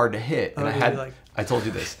things were hard to hit. And I told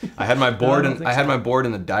you this. I had my board, my board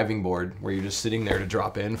in the diving board where you're just sitting there to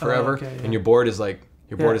drop in forever, and your board is like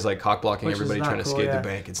cock blocking everybody trying to skate the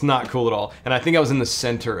bank. It's not cool at all. And I think I was in the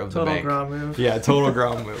center of the bank. Total ground move. Yeah, total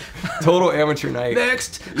ground move. Total amateur night.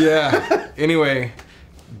 Next. Yeah. Anyway,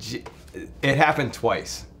 it happened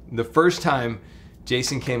twice. The first time,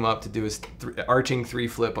 Jason came up to do his arching 3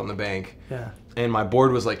 flip on the bank. Yeah. And my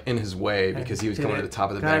board was, like, in his way because he was coming to the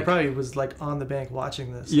top of the bank. I probably was, like, on the bank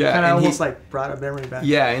watching this. Yeah. Kind of almost, like, brought a memory back.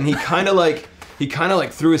 Yeah, and he kind of like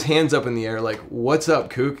threw his hands up in the air like, "What's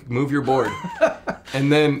up, kook? Move your board."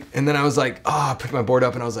 and then I was like, I picked my board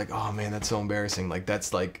up and I was like, "Oh man, that's so embarrassing. Like,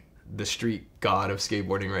 that's, like, the street god of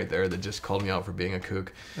skateboarding right there that just called me out for being a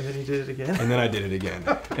kook." And then he did it again. And then I did it again.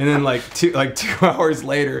 And then, like, 2 hours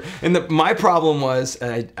later, and my problem was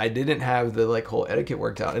I didn't have the, like, whole etiquette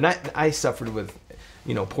worked out. And I suffered with,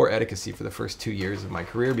 poor etiquette for the first 2 years of my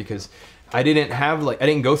career because I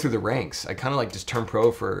didn't go through the ranks. I kind of like just turned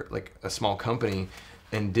pro for like a small company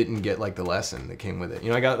and didn't get like the lesson that came with it.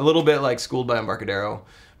 I got a little bit like schooled by Embarcadero,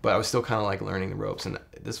 but I was still kind of like learning the ropes. And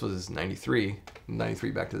this was 93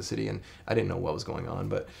 back to the city, and I didn't know what was going on.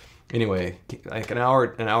 But anyway, like an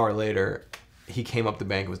hour later, he came up the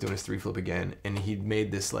bank and was doing his 3-flip again, and he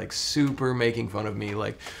made this like super making fun of me,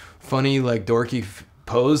 like funny, like dorky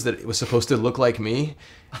pose that it was supposed to look like me,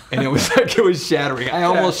 and it was like it was shattering. I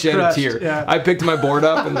almost shed a tear. Yeah. I picked my board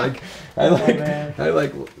up and like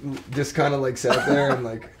I just kind of like sat there and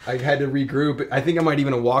like I had to regroup. I think I might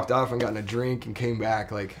even have walked off and gotten a drink and came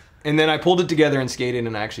back like, and then I pulled it together and skated,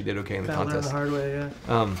 and I actually did okay in the contest. The hard way,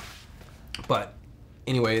 yeah. But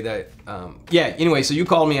anyway, anyway, so you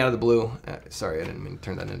called me out of the blue. Sorry, I didn't mean to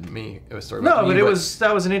turn that into me. It was a story about me, but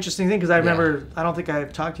that was an interesting thing because I remember, I don't think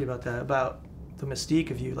I've talked to you about that, about the mystique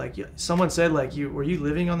of you. Like someone said, like were you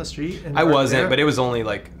living on the street? I wasn't, but it was only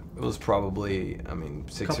like, it was probably, I mean,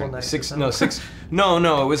 it was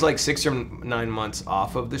like 6 or 9 months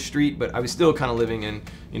off of the street, but I was still kind of living in,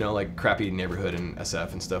 like crappy neighborhood in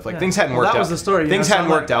SF and stuff. Like things hadn't worked out. That was the story. Things hadn't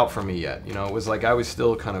worked out for me yet. It was like I was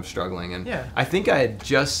still kind of struggling. And I think I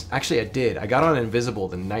did. I got on Invisible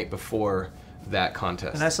the night before that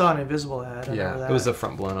contest. And I saw an Invisible ad. It was the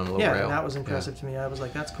front blown on a little rail. Yeah, that was impressive to me. I was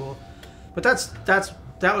like, that's cool. But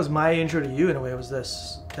that was my intro to you in a way. Was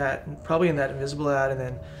that probably in that Invisible ad, and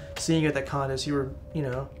then seeing you at that contest, you were pretty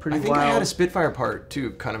wild. I think I had a Spitfire part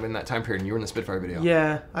too, kind of in that time period, and you were in the Spitfire video.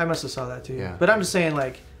 Yeah, I must have saw that too. Yeah. But I'm just saying,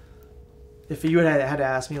 like, if you had to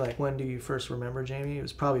ask me, like, when do you first remember Jamie? It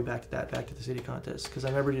was probably back to the city contest, because I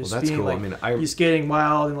remember just being cool. Like, you skating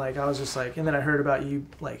wild, and like I was just like, and then I heard about you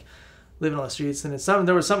like living on the streets, and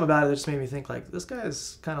there was something about it that just made me think, like, this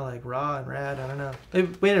guy's kind of like raw and rad. I don't know.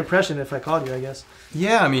 It made an impression if I called you, I guess.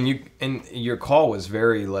 Yeah, I mean, your call was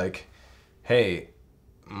very like, hey,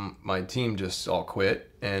 my team just all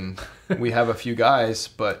quit, and we have a few guys,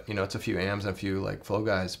 but it's a few AMs and a few like flow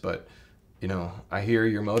guys, but I hear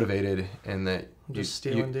you're motivated, and that just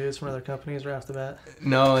stealing dudes from other companies right off the bat.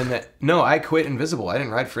 No, I quit Invisible. I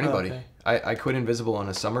didn't ride for anybody. Oh, okay. I quit Invisible on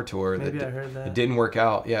a summer tour. Maybe I heard that. It didn't work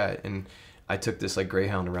out. Yeah, and I took this like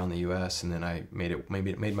Greyhound around the U.S. and then I made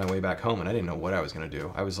my way back home, and I didn't know what I was gonna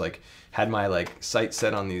do. I was like had my like sights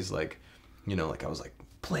set on these like, like I was like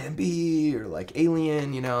Plan B or like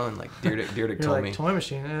Alien, and like Deerdick told me. Toy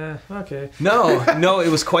Machine, okay. No, it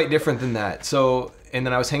was quite different than that. So, and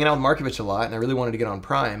then I was hanging out with Markovich a lot, and I really wanted to get on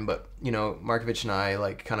Prime, but Markovich and I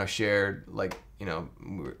like kind of shared like, we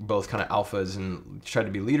were both kind of alphas and tried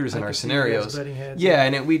to be leaders in our scenarios. Yeah,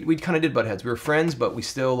 and we kind of did butt heads. We were friends, but we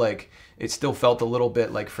still like, it still felt a little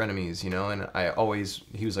bit like frenemies, and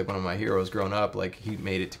he was like one of my heroes growing up. Like he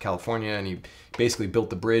made it to California, and he basically built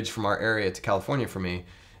the bridge from our area to California for me.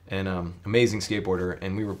 And amazing skateboarder,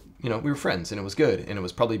 and we were friends, and it was good, and it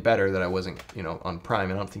was probably better that I wasn't on Prime,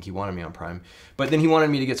 and I don't think he wanted me on Prime, but then he wanted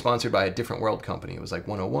me to get sponsored by a different world company. It was like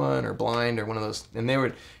 101 or Blind or one of those, and they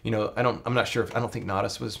would I'm not sure, I don't think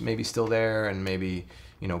Nadas was maybe still there, and maybe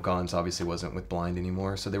Gons obviously wasn't with Blind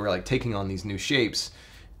anymore, so they were like taking on these new shapes.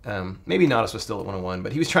 Maybe Nadas was still at 101,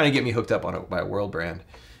 but he was trying to get me hooked up by a world brand.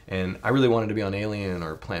 And I really wanted to be on Alien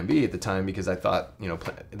or Plan B at the time because I thought,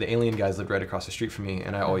 the Alien guys lived right across the street from me,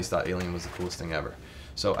 and I always thought Alien was the coolest thing ever.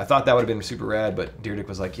 So I thought that would have been super rad, but Deerdick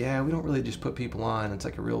was like, yeah, we don't really just put people on. It's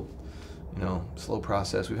like a real, slow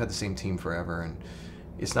process. We've had the same team forever, and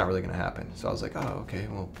it's not really going to happen. So I was like, oh, okay,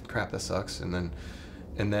 well, crap, that sucks. And then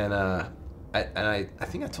I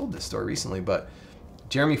think I told this story recently, but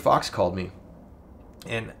Jeremy Fox called me.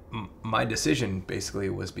 And my decision basically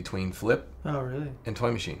was between Flip and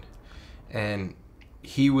Toy Machine. And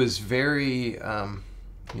he was very,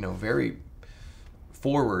 very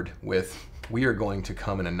forward with, we are going to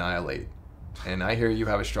come and annihilate. And I hear you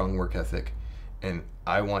have a strong work ethic, and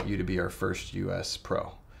I want you to be our first U.S.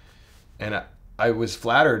 pro. And I was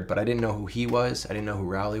flattered, but I didn't know who he was. I didn't know who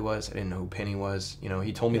Rowley was. I didn't know who Penny was.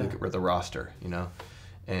 He told me the roster,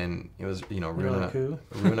 and it was,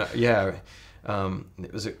 Runa, yeah.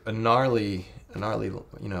 It was a gnarly,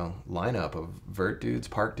 lineup of vert dudes,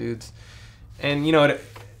 park dudes, and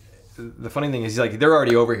the funny thing is, he's like, they're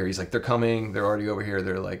already over here. He's like, they're coming, they're already over here.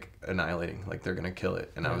 They're like annihilating, like they're gonna kill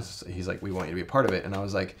it. And he's like, we want you to be a part of it. And I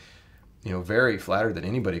was like, very flattered that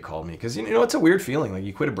anybody called me, because it's a weird feeling. Like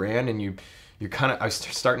you quit a brand, and you're kind of, I was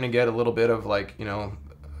starting to get a little bit of like,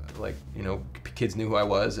 kids knew who I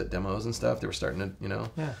was at demos and stuff. They were starting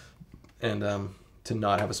to, and to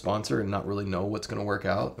not have a sponsor and not really know what's going to work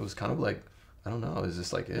out. It was kind of like, I don't know. It was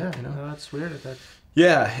just like, no, that's weird.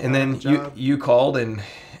 Yeah. And then you called, and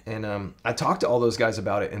And I talked to all those guys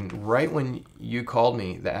about it. And right when you called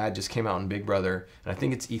me, the ad just came out in Big Brother. And I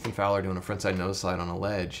think it's Ethan Fowler doing a frontside nose slide on a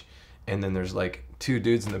ledge. And then there's like two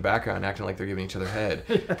dudes in the background acting like they're giving each other head.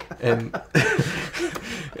 And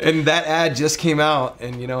and that ad just came out.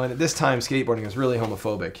 And, you know, and at this time, skateboarding was really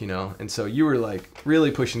homophobic, you know. And so you were like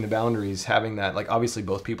really pushing the boundaries, having that, like, obviously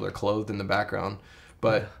both people are clothed in the background.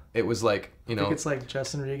 But it was like, you know, I think it's like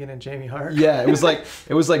Justin Regan and Jamie Hart. Yeah, it was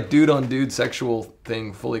like dude on dude sexual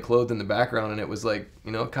thing, fully clothed in the background, and it was like,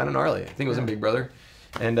 you know, kind of gnarly. I think it was in Big Brother,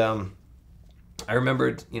 and I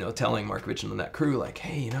remembered, you know, telling Markovich and that crew, like,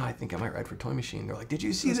 hey, you know, I think I might ride for Toy Machine. They're like, did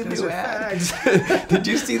you see the new ad? Did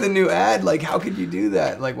you see the new ad? Like, how could you do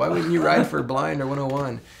that? Like, why wouldn't you ride for Blind or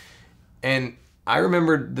 101? And I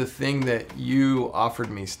remembered the thing that you offered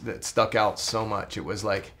me that stuck out so much. It was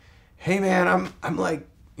like, hey man, I'm like,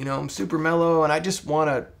 you know, I'm super mellow and I just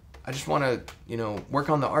wanna, you know, work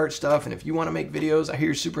on the art stuff. And if you want to make videos, I hear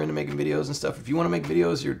you're super into making videos and stuff. If you want to make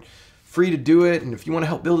videos, you're free to do it. And if you want to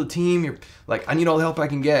help build a team, you're like, I need all the help I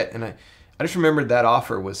can get. And I just remembered that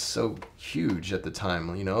offer was so huge at the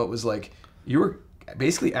time. You know, it was like, you were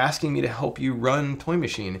basically asking me to help you run Toy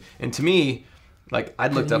Machine. And to me, like,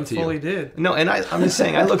 I'd looked up to you. You fully did. No, and I'm just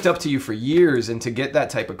saying, I looked up to you for years, and to get that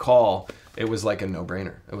type of call, it was like a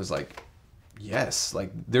no-brainer. It was like, yes,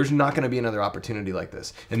 like there's not going to be another opportunity like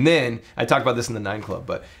this. And then I talked about this in the 9 Club,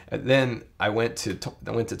 but then I went to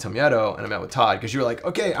Tomieto and I met with Todd, because you were like,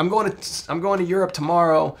 okay, I'm going to Europe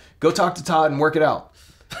tomorrow. Go talk to Todd and work it out.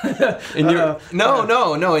 And you're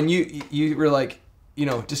no, and you were like, you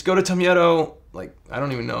know, just go to Tomieto. Like, I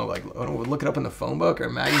don't even know, like, I don't look it up in the phone book or a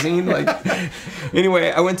magazine. Like, anyway,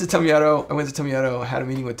 I went to Tomieto, had a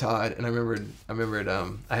meeting with Todd, and I remembered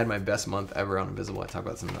I had my best month ever on Invisible. I talked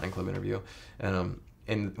about this in the 9 Club interview.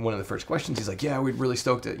 And one of the first questions, he's like, yeah, we're really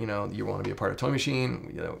stoked that, you know, you want to be a part of Toy Machine.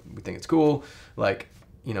 You know, we think it's cool. Like,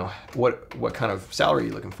 you know, what kind of salary are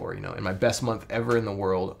you looking for? You know, and my best month ever in the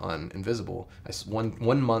world on Invisible,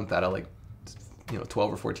 one month out of like, you know,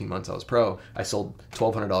 12 or 14 months I was pro, I sold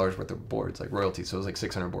 $1,200 worth of boards, like royalties. So it was like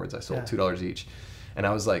 600 boards. I sold $2 each. And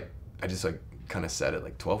I was like, I just like kind of said it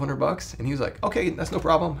like $1,200. And he was like, okay, that's no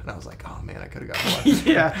problem. And I was like, oh man, I could have got more.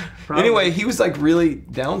 Yeah. Probably. Anyway, he was like really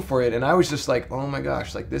down for it. And I was just like, oh my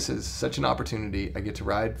gosh, like this is such an opportunity. I get to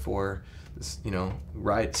ride for this, you know,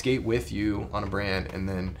 skate with you on a brand. And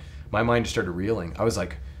then my mind just started reeling. I was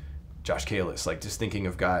like, Josh Kalis, like just thinking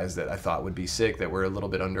of guys that I thought would be sick, that were a little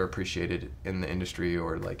bit underappreciated in the industry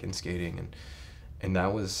or like in skating, and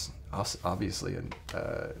that was obviously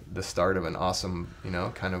the start of an awesome, you know,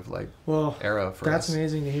 kind of like era for us. That's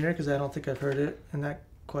amazing to hear, because I don't think I've heard it in that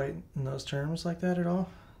quite in those terms like that at all.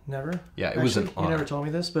 Never. Yeah, it was an honor. You never told me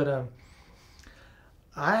this, but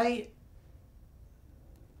I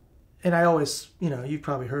always, you know, you've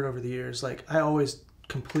probably heard over the years, like I always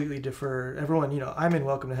completely defer. Everyone, you know, I'm in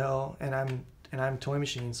Welcome to Hell and I'm Toy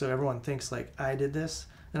Machine, so everyone thinks like I did this,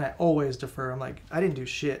 and I always defer. I'm like, I didn't do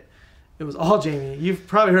shit. It was all Jamie. You've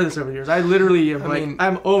probably heard this over the years. I literally am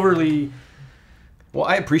I'm overly. Well,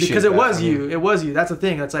 I appreciate because it was you. It was you. That's the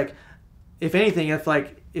thing. That's like, if anything,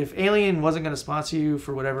 if Alien wasn't going to sponsor you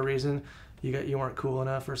for whatever reason, you weren't cool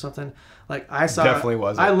enough or something. Like I saw. Definitely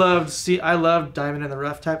wasn't. I loved Diamond in the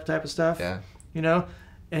Rough type of stuff. Yeah. You know.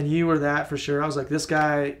 And you were that for sure. I was like, this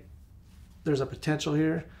guy, there's a potential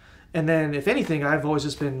here. And then, if anything, I've always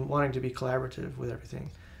just been wanting to be collaborative with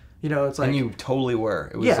everything. You know, it's like... And you totally were.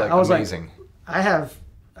 It was like amazing. Like,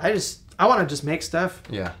 I want to just make stuff.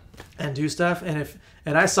 Yeah. And do stuff. And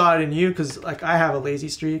I saw it in you, because like I have a lazy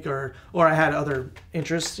streak, or I had other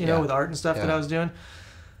interests, you know, with art and stuff that I was doing.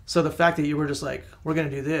 So the fact that you were just like, we're going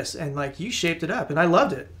to do this, and like you shaped it up, and I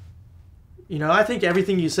loved it. You know, I think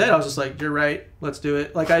everything you said, I was just like, you're right, let's do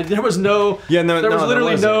it. Like, there was no, there was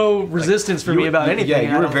literally no resistance for me about anything. Yeah,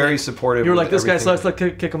 you were very supportive. You were like, this guy sucks, let's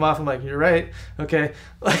kick him off. I'm like, you're right, okay.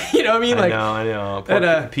 You know what I mean? Like, I know.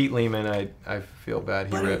 Poor Pete Lehman, I feel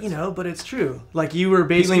bad, he ripped. You know, but it's true. Like, you were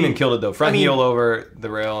basically... Pete Lehman killed it, though. Front heel over the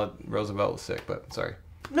rail at Roosevelt was sick, but sorry.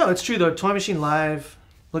 No, it's true, though. Toy Machine Live,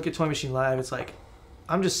 look at Toy Machine Live, it's like,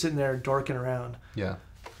 I'm just sitting there dorking around. Yeah.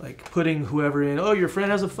 Like, putting whoever in, oh, your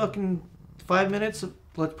friend has a fucking 5 minutes,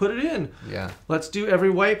 let's put it in. Yeah. Let's do every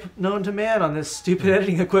wipe known to man on this stupid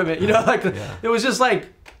editing equipment. You know, like it was just like,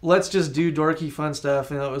 let's just do dorky fun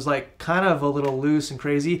stuff. And it was like kind of a little loose and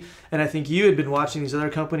crazy. And I think you had been watching these other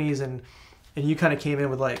companies, and you kind of came in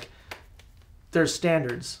with like, there's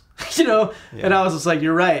standards, you know? Yeah. And I was just like,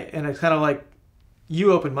 you're right. And it's kind of like,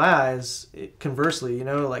 you opened my eyes conversely, you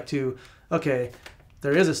know, like to, okay,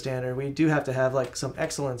 there is a standard. We do have to have like some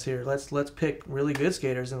excellence here. Let's pick really good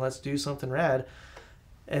skaters and let's do something rad.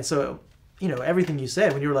 And so you know, everything you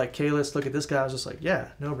said when you were like, "Okay, let's look at this guy," I was just like, "Yeah,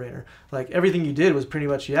 no brainer." Like everything you did was pretty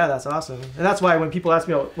much, "Yeah, that's awesome." And that's why when people ask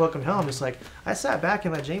me about Welcome to Hell, I'm just like, I sat back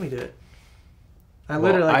and let Jamie do it. I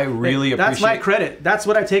literally, I really appreciate. That's my credit. That's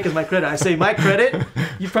what I take as my credit. I say my credit.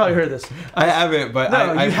 You've probably heard this. I haven't, but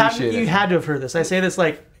I appreciate it. You had to have heard this. I say this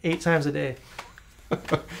like 8 times a day.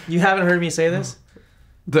 You haven't heard me say this?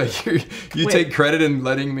 You take credit in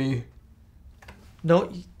letting me.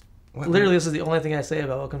 No, literally, this is the only thing I say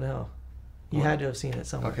about Welcome to Hell. You had to have seen it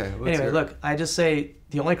somewhere. Okay. Anyway, look, I just say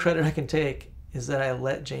the only credit I can take is that I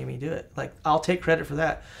let Jamie do it. Like, I'll take credit for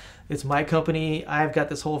that. It's my company. I've got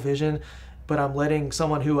this whole vision, but I'm letting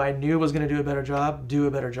someone who I knew was going to do a better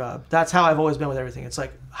job. That's how I've always been with everything. It's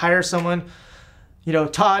like, hire someone. You know,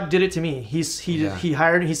 Todd did it to me. He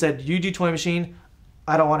hired. He said, "You do Toy Machine.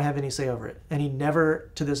 I don't want to have any say over it." And he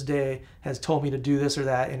never, to this day, has told me to do this or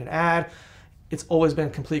that in an ad. It's always been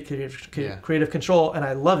complete creative control, and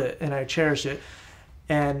I love it, and I cherish it.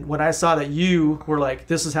 And when I saw that you were like,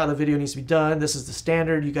 "This is how the video needs to be done. This is the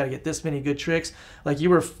standard. You got to get this many good tricks." Like, you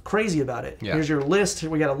were crazy about it. Yeah. Here's your list. Here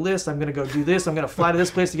we got a list. I'm going to go do this. I'm going to fly to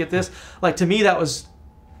this place to get this. Like, to me, that was,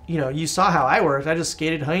 you know, you saw how I worked. I just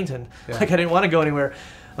skated Huntington. Yeah. Like, I didn't want to go anywhere.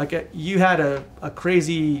 Like, you had a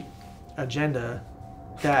crazy agenda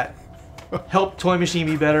that helped Toy Machine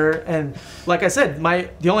be better. And like I said,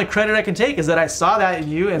 the only credit I can take is that I saw that in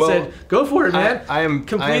you and said, "Go for it, man." I am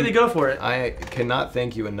completely go for it. I cannot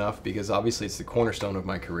thank you enough, because obviously it's the cornerstone of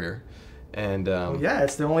my career. And yeah,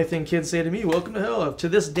 it's the only thing kids say to me, "Welcome to Hell." To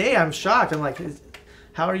this day, I'm shocked. I'm like,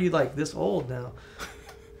 how are you like this old now?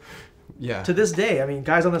 Yeah. To this day, I mean,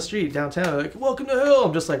 guys on the street downtown are like, "Welcome to Hell."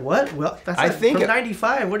 I'm just like, what? Well, that's from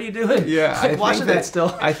 '95. What are you doing? Yeah, like, watching that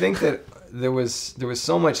still. I think that there was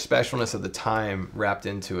so much specialness of the time wrapped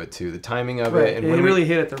into it too. The timing of it, and it really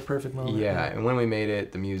hit at the perfect moment. Yeah, and when we made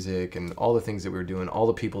it, the music and all the things that we were doing, all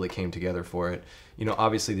the people that came together for it. You know,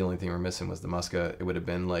 obviously the only thing we're missing was the Muska. It would have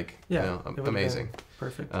been like, amazing.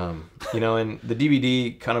 Perfect. You know, and the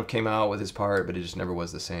DVD kind of came out with his part, but it just never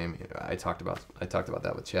was the same. You know, I talked about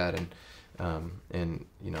that with Chad and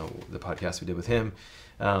you know, the podcast we did with him,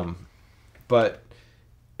 but.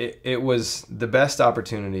 It was the best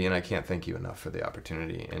opportunity, and I can't thank you enough for the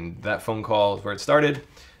opportunity. And that phone call is where it started.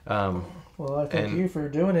 Well, I thank you for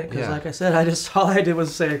doing it, because like I said, all I did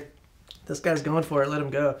was say, "This guy's going for it, let him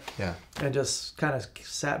go." Yeah. And just kind of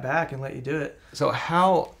sat back and let you do it. So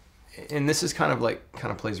how, and this is kind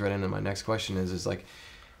of plays right into my next question is like,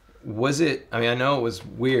 was it, I mean, I know it was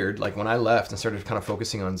weird, like when I left and started kind of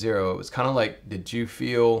focusing on Zero, it was kind of like, did you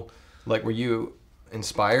feel like, were you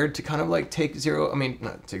inspired to kind of like take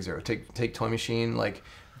Toy Machine like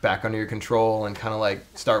back under your control and kind of like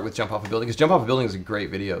start with Jump Off a Building? Because Jump Off a Building is a great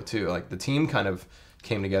video too. Like, the team kind of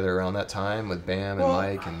came together around that time with Bam and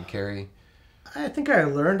Mike and Carrie. I think I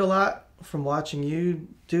learned a lot from watching you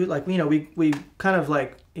do. Like, you know, we kind of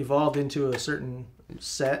like evolved into a certain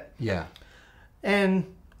set. Yeah. And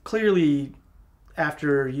clearly,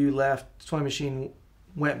 after you left, Toy Machine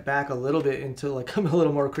went back a little bit into like a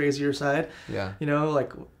little more crazier side. Yeah. You know,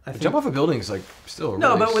 like I think Jump Off a Building is like still a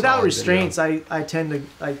really but without restraints, video. I tend to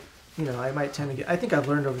I might tend to get. I think I've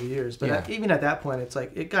learned over the years, but even at that point, it's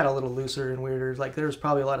like it got a little looser and weirder. Like, there was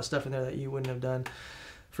probably a lot of stuff in there that you wouldn't have done,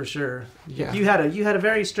 for sure. Yeah. You had a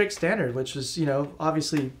very strict standard, which was, you know,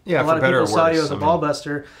 obviously a lot of people saw you as a ball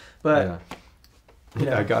buster, but you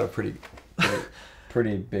know, I got a pretty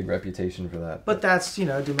big reputation for that. But that's, you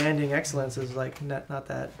know, demanding excellence is like not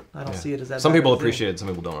that. I don't see it as that. Some people appreciate it, some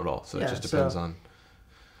people don't at all. So it just depends on.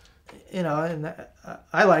 You know, and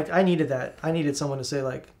I needed that. I needed someone to say,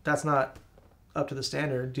 like, that's not up to the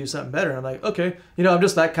standard, do something better. And I'm like, okay. You know, I'm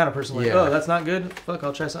just that kind of person. Like, oh, that's not good. Fuck,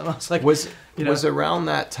 I'll try something else. Like, was around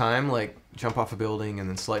that time, like Jump Off a Building and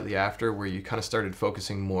then slightly after, where you kind of started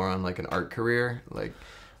focusing more on like an art career? Like,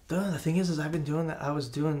 the thing is I've been doing that.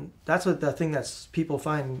 That's what the thing that's people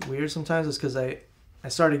find weird sometimes is because I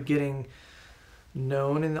started getting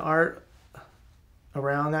known in the art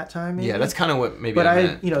around that time. Maybe. Yeah, that's kind of what maybe.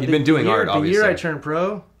 But you've been doing art. Obviously, the year I turned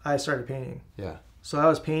pro, I started painting. Yeah. So I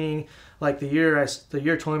was painting like the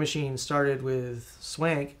year Toy Machine started with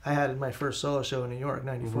Swank. I had my first solo show in New York,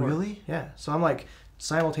 '94. Really? Yeah. So I'm like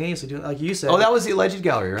simultaneously doing, like you said. Oh, that was the Alleged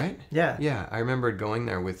Gallery, right? Yeah. Yeah, I remember going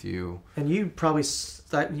there with you. And you probably,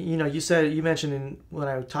 you know, you mentioned when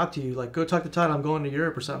I talked to you, like, go talk to Todd, I'm going to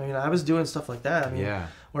Europe or something. You know, I was doing stuff like that. I mean,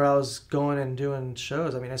 where I was going and doing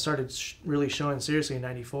shows. I mean, I started really showing seriously in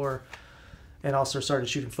 '94, and also started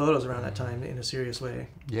shooting photos around that time in a serious way.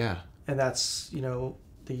 Yeah. And that's, you know,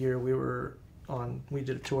 the year we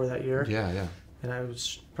did a tour that year. Yeah, yeah. And I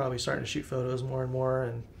was probably starting to shoot photos more and more,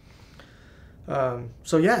 and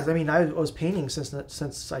So yeah, I mean, I was painting since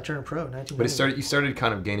I turned pro, 1990. But you started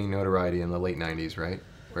kind of gaining notoriety in the late 90s, right?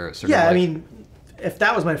 Where it yeah, like, I mean, if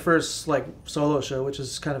that was my first like solo show, which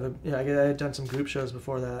is kind of a, you know, I had done some group shows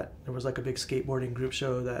before that. There was like a big skateboarding group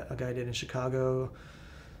show that a guy did in Chicago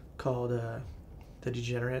called The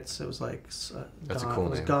Degenerates. It was like that's a cool name. It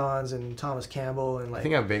was Gons and Thomas Campbell and like, I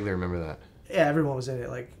think I vaguely remember that. Yeah, everyone was in it.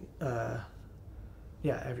 Like,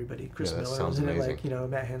 yeah, everybody. Chris Miller was in amazing. it. Like, you know,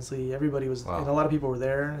 Matt Hensley. Everybody was, wow. And a lot of people were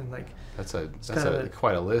there. And like, that's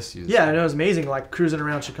quite a list. Yeah, I know, it was amazing. Like cruising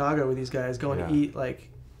around Chicago with these guys, going yeah. to eat like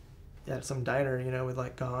at some diner, you know, with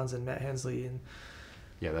like Gons and Matt Hensley and.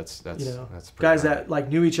 Yeah, that's you know, that's guys hard. that like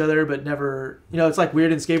knew each other but never, you know, it's like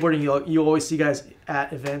weird in skateboarding. You always see guys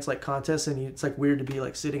at events like contests, and it's like weird to be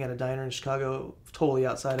like sitting at a diner in Chicago, totally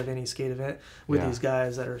outside of any skate event with these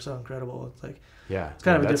guys that are so incredible. It's like it's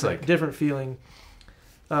kind of a different feeling.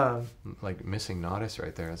 Like missing Nodis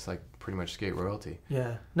right there. It's like pretty much skate royalty.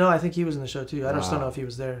 Yeah, no, I think he was in the show too. I just don't know if he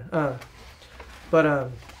was there.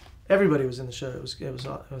 But everybody was in the show. It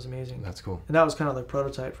was amazing. That's cool. And that was kind of the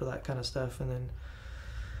prototype for that kind of stuff, and then.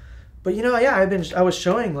 But you know, yeah, I was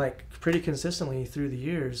showing like pretty consistently through the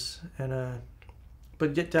years, and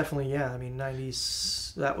but definitely, yeah. I mean,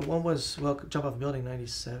 90s. That one was Jump Off a Building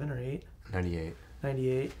 97 or 8. 98.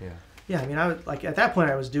 98. Yeah. Yeah, I mean, I was like at that point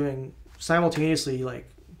I was doing simultaneously like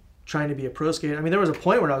trying to be a pro skater. I mean, there was a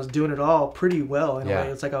point where I was doing it all pretty well in a way.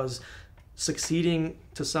 It's like I was succeeding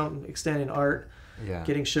to some extent in art. Yeah.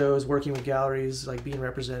 Getting shows, working with galleries, like being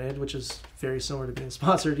represented, which is very similar to being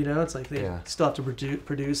sponsored, you know? It's like they still have to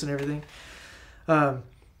produce and everything.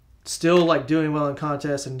 Still like doing well in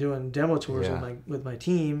contests and doing demo tours with my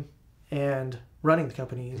team and running the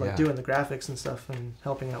company, like doing the graphics and stuff and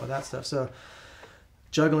helping out with that stuff. So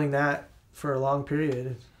juggling that for a long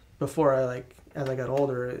period before as I got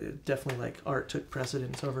older, it definitely like art took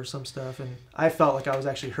precedence over some stuff. And I felt like I was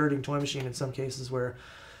actually hurting Toy Machine in some cases where,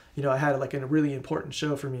 you know, I had like a really important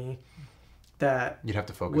show for me that you'd have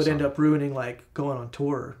to focus would on. End up ruining like going on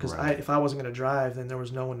tour because if I wasn't going to drive, then there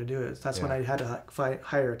was no one to do it. That's when I had to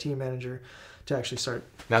hire a team manager to actually start.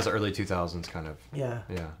 That was the early 2000s kind of. Yeah.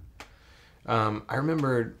 Yeah. I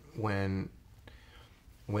remember when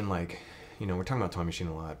like, you know, we're talking about Toy Machine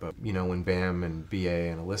a lot, but you know, when Bam and BA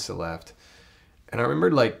and Alyssa left, and I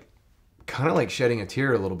remember like kind of like shedding a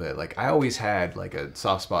tear a little bit. Like I always had like a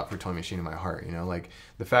soft spot for Toy Machine in my heart, you know, like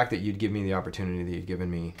the fact that you'd give me the opportunity that you'd given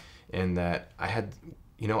me, and that I had,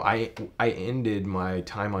 you know, I ended my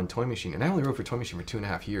time on Toy Machine, and I only wrote for Toy Machine for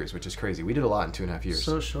 2.5 years, which is crazy. We did a lot in 2.5 years.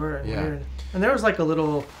 So short. Yeah. Weird. And there was like a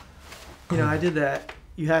little, you know, I did that.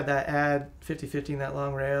 You had that ad 50/50 in that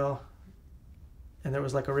long rail. And there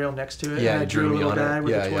was like a rail next to it. Yeah, and I drew a little guy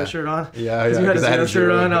with a toy shirt on. Yeah, yeah. You had a zero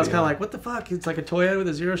shirt on. I was yeah. kind of like, what the fuck? It's like a toy ad with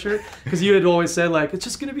a zero shirt. Because you had always said like, it's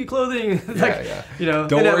just gonna be clothing. Like, you know.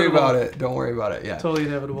 Don't worry about it. Don't worry about it. Yeah. Totally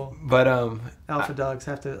inevitable. But alpha dogs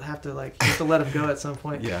have to let them go at some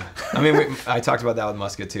point. Yeah. I mean, I talked about that with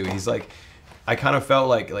Musket too. He's like, I kind of felt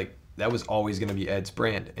like that was always gonna be Ed's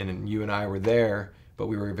brand, and you and I were there. But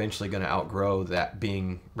we were eventually going to outgrow that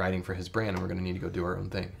being writing for his brand, and we're going to need to go do our own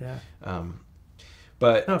thing. Yeah.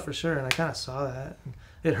 But no, for sure, and I kind of saw that.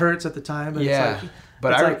 It hurts at the time, but yeah. It's like,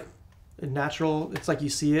 but it's like natural. It's like you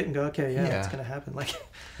see it and go, okay, yeah, it's going to happen. Like,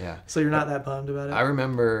 yeah. So you're not that bummed about it. I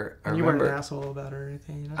remember. You weren't an asshole about it or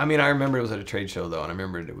anything. You know? I mean, I remember it was at a trade show though, and I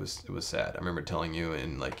remember it was sad. I remember telling you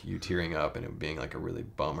and like you tearing up and it being like a really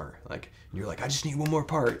bummer. Like you're like, I just need one more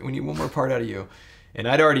part. We need one more part out of you. And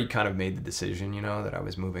I'd already kind of made the decision, you know, that I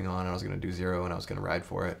was moving on. I was going to do Zero and I was going to ride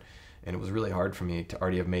for it. And it was really hard for me to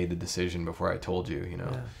already have made the decision before I told you, you know.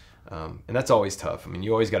 Yeah. And that's always tough. I mean,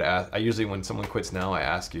 you always got to ask. I usually, when someone quits now, I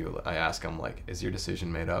ask them, like, is your decision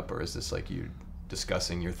made up? Or is this like you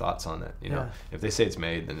discussing your thoughts on it? You know, if they say it's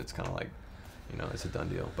made, then it's kind of like, you know, it's a done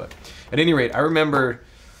deal. But at any rate, I remember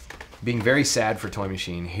being very sad for Toy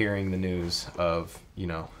Machine, hearing the news of, you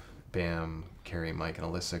know, Bam, Carrie, Mike, and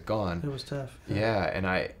Alyssa gone. It was tough. Yeah, and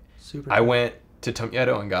I tough. went to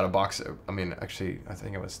Tomiedo and got a box. I mean, actually, I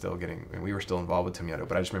think I was still we were still involved with Tomiedo,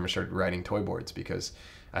 but I just remember started writing toy boards because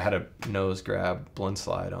I had a nose grab blend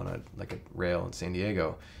slide on a rail in San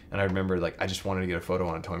Diego, and I remember like I just wanted to get a photo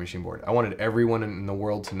on a Toy Machine board. I wanted everyone in the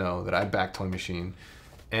world to know that I backed Toy Machine,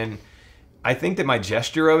 and I think that my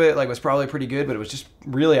gesture of it like was probably pretty good, but it was just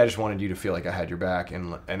really I just wanted you to feel like I had your back,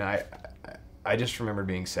 and I just remember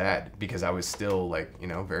being sad because I was still like, you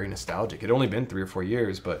know, very nostalgic. It had only been 3 or 4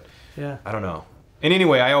 years, but yeah, I don't know. And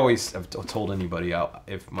anyway, I always have told anybody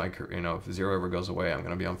if Zero ever goes away, I'm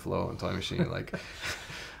gonna be on Flow and Toy Machine. Like,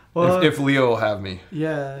 if Leo will have me.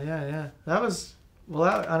 Yeah. That was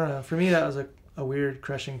I don't know. For me, that was a a weird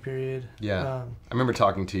crushing period. Yeah. I remember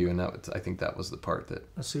talking to you, and I think that was the part that...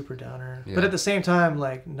 A super downer. Yeah. But at the same time,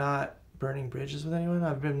 like, not burning bridges with anyone.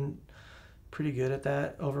 I've been pretty good at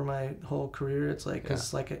that over my whole career. It's like,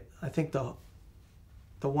 because, like, I think the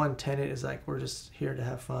one tenet is, like, we're just here to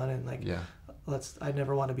have fun, and, like, I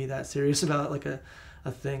never want to be that serious about, like, a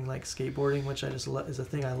thing like skateboarding, which I just is a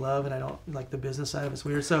thing I love, and I don't like the business side of it's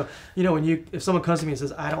weird. So, you know, if someone comes to me and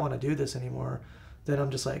says, I don't want to do this anymore, then I'm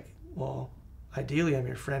just like, well, ideally I'm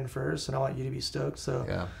your friend first, and I want you to be stoked.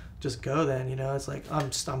 So just go then, you know. It's like, I'm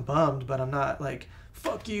bummed, but I'm not like,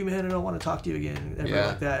 fuck you, man, I don't want to talk to you again. Everything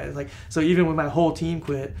like that. It's like, so even when my whole team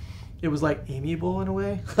quit, it was like amiable in a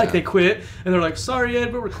way. Like they quit and they're like, sorry,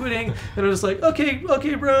 Ed, but we're quitting. And I'm just like,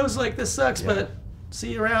 okay, bros, like this sucks, but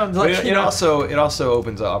see you around. Like, it also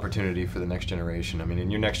opens an opportunity for the next generation. I mean, and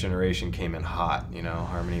your next generation came in hot, you know,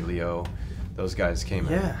 Harmony, Leo, those guys came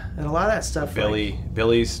in. Yeah, and a lot of that stuff.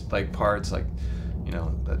 Billy's like parts, like, you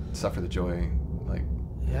know, that Suffer the Joy, like,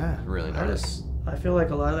 really nice. I feel like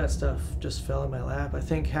a lot of that stuff just fell in my lap. I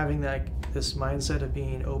think having this mindset of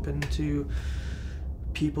being open to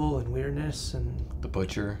people and weirdness and the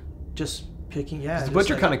Butcher, just picking, the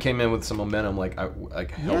Butcher kind of came in with some momentum, lead.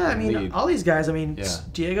 All these guys. I mean,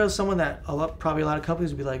 Diego's someone that probably a lot of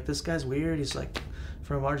companies would be like, this guy's weird. He's like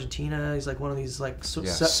from Argentina. He's like one of these like so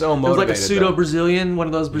motivated. It was like a pseudo Brazilian, one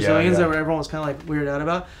of those Brazilians that everyone was kind of like weirded out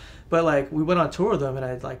about. But like we went on tour with them, and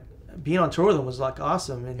I like being on tour with him was like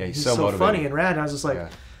awesome, and he's so funny and rad. And I was just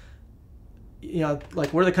like. You know,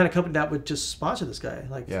 like we're the kind of company that would just sponsor this guy.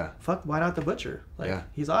 Like, fuck, why not the Butcher? Like,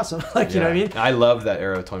 he's awesome. Like, you know what I mean? I love that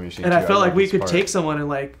era of Toy Machine. And I felt like we could take someone and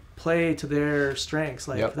like play to their strengths.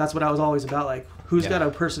 Like, that's what I was always about. Like, who's got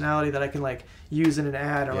a personality that I can like use in an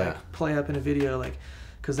ad or like play up in a video? Like,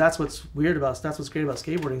 because that's what's great about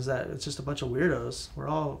skateboarding is that it's just a bunch of weirdos. We're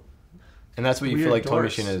all. And that's what you feel like Toy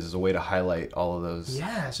Machine is a way to highlight all of those.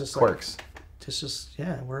 It's just quirks. It's just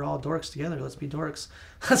we're all dorks together. Let's be dorks.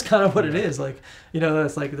 That's kind of what it is. Like, you know,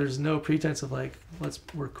 it's like there's no pretense of like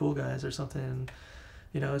we're cool guys or something. And,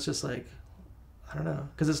 you know, it's just like I don't know,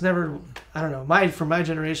 because it's never for my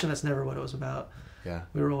generation that's never what it was about. Yeah,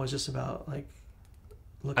 we were always just about like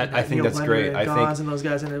looking at think that's great. I think and those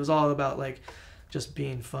guys, and it was all about like just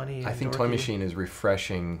being funny. I think dorky. Toy Machine is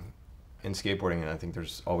refreshing in skateboarding, and I think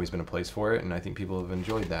there's always been a place for it, and I think people have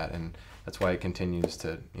enjoyed that, and that's why it continues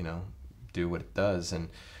to do what it does.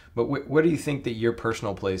 But what do you think that your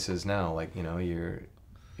personal place is now? Like, you know,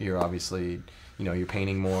 you're obviously, you know, you're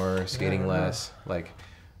painting more, skating less. Like,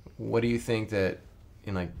 what do you think that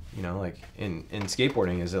in like, you know, like in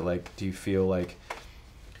skateboarding, is it like, do you feel like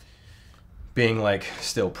being like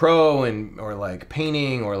still pro or like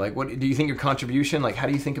painting, or like, what do you think your contribution, like, how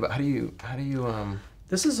do you think about, how do you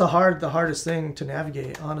This is the hardest thing to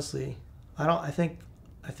navigate, honestly. I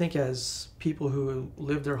think as people who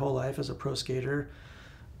live their whole life as a pro skater,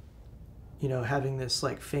 you know, having this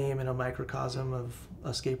like fame in a microcosm of a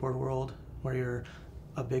skateboard world where you're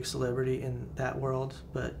a big celebrity in that world,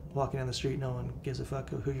 but walking down the street, no one gives a fuck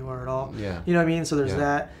who you are at all. Yeah. You know what I mean? So there's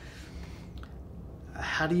that.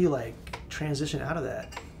 How do you like transition out of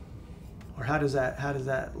that? Or how does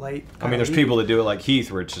that light? I mean, there's people that do it like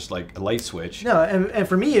Heath, where it's just like a light switch. No, and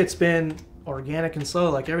for me, it's been organic and slow,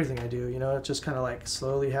 like everything I do. You know, it just kind of like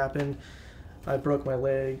slowly happened. I broke my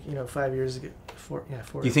leg, you know, 5 years ago.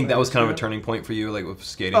 Do you think that was kind of a turning point for you, like with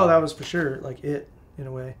skating? Oh, that was for sure, like it, in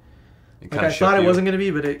a way. Like I thought it wasn't going to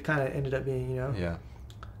be, but it kind of ended up being, you know? Yeah.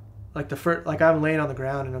 Like like I'm laying on the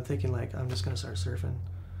ground and I'm thinking like, I'm just going to start surfing.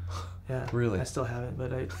 Yeah. Really? I still haven't, but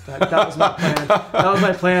that was my plan. That was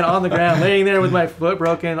my plan, on the ground, laying there with my foot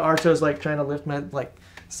broken. Arto's like trying to lift my, like,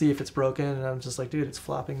 see if it's broken. And I'm just like, dude, it's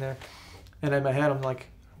flopping there. And in my head, I'm like,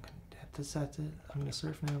 that's it. I'm going to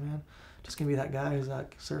surf now, man. Just going to be that guy who's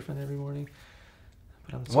like surfing every morning.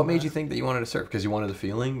 But what made you think that you wanted to surf? Because you wanted the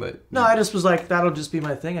feeling, but... No, I just was like, that'll just be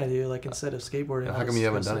my thing I do, like, instead of skateboarding. How come you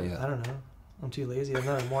haven't done it yet? I don't know. I'm too lazy. I'm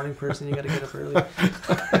not a morning person. You got to get up early.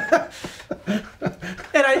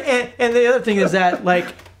 and the other thing is that,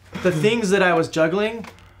 like, the things that I was juggling,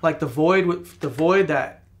 like the void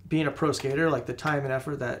that being a pro skater, like the time and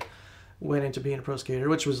effort that went into being a pro skater,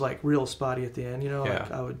 which was like real spotty at the end, you know,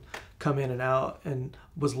 like I would come in and out, and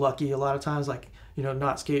was lucky a lot of times, like, you know,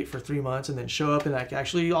 not skate for 3 months and then show up and like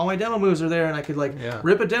actually all my demo moves are there, and I could like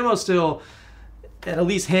rip a demo still and at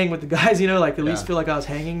least hang with the guys, you know, like at least feel like I was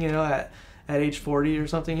hanging, you know, at age 40 or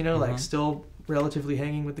something, you know, like still relatively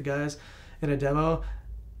hanging with the guys in a demo.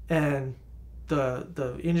 And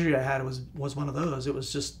the injury I had was one of those. It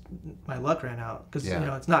was just my luck ran out, because you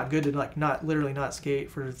know, it's not good to like not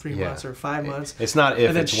skate for 3 months or 5 months. It's not if,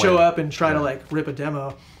 and then it's show when. up and try to like rip a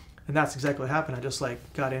demo. And that's exactly what happened. I just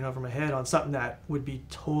like got in over my head on something that would be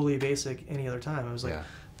totally basic any other time. I was like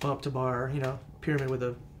bump to bar, you know, pyramid with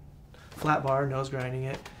a flat bar, nose grinding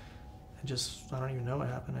it. And just, I don't even know what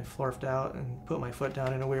happened. I florfed out and put my foot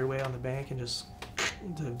down in a weird way on the bank, and just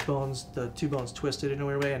the two bones twisted in a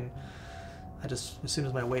weird way. And I just, as soon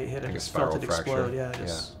as my weight hit, I just felt it explode. Yeah,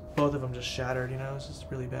 both of them just shattered, you know, it was just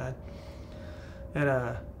really bad.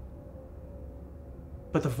 And,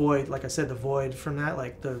 but the void, like I said, the void from that,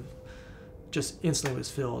 like just instantly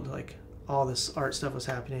was filled. Like all this art stuff was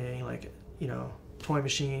happening, like, you know, toy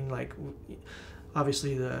machine, like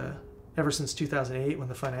obviously ever since 2008 when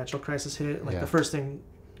the financial crisis hit, like the first thing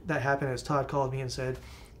that happened is Todd called me and said,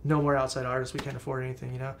 no more outside artists, we can't afford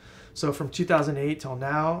anything, you know? So from 2008 till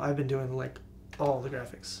now, I've been doing like all the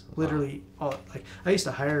graphics, literally all. Like I used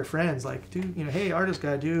to hire friends, like, dude, you know, hey, artist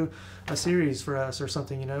guy, do a series for us or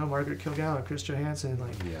something, you know, Margaret Kilgallen, Chris Johansson,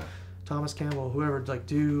 like Thomas Campbell, whoever, like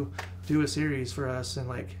do a series for us. And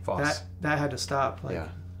like that had to stop, like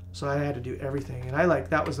so I had to do everything. And I like,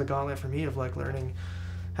 that was the gauntlet for me of like learning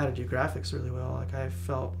how to do graphics really well. Like I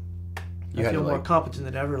felt I feel more competent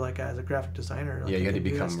than ever, like as a graphic designer. Like, you had to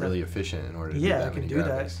become really efficient in order to do that many graphics.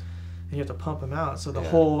 That. And you have to pump them out. So the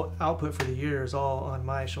whole output for the year is all on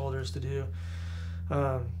my shoulders to do.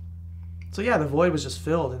 So yeah, the void was just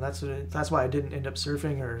filled, and that's why I didn't end up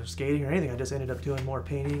surfing or skating or anything. I just ended up doing more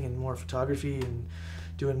painting and more photography and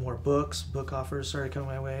doing more books. Book offers started coming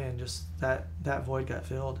my way, and just that void got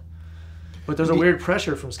filled. But there's a weird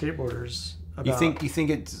pressure from skateboarders. You think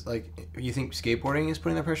it's like, you think skateboarding is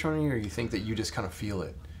putting that pressure on you, or you think that you just kind of feel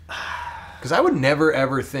it? Because I would never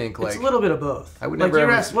ever think like, it's a little bit of both. I would never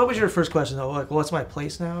ever asked, what was your first question though? Like, what's my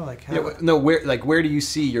place now? Like, where do you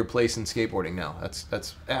see your place in skateboarding now?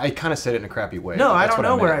 That's I kind of said it in a crappy way. No, I don't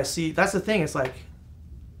know where I see. That's the thing. It's like,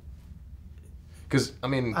 because I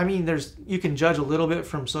mean, you can judge a little bit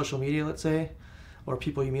from social media, let's say, or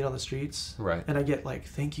people you meet on the streets, right? And I get like,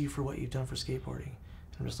 thank you for what you've done for skateboarding.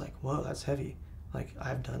 I'm just like, whoa, that's heavy. Like,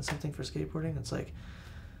 I've done something for skateboarding. It's like,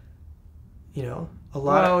 you know, a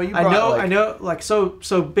lot. Well, I know. Like, so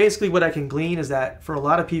basically, what I can glean is that for a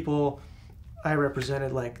lot of people, I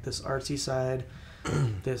represented like this artsy side,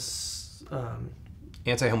 this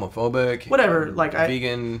anti-homophobic, whatever. Like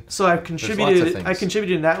vegan. So I've contributed. I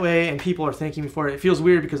contributed in that way, and people are thanking me for it. It feels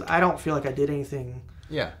weird because I don't feel like I did anything.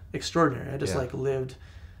 Extraordinary. I just like lived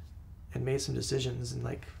and made some decisions and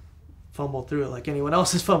like fumbled through it like anyone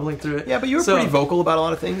else is fumbling through it. Yeah, but you were pretty vocal about a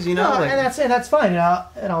lot of things, you know. No, and that's fine.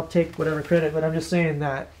 And I'll take whatever credit. But I'm just saying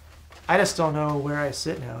that I just don't know where I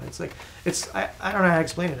sit now. It's like I don't know how to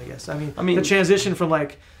explain it. I guess. I mean, the transition from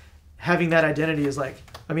like having that identity is like,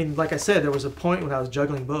 I mean, like I said, there was a point when I was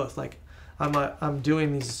juggling both. Like I'm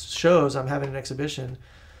doing these shows. I'm having an exhibition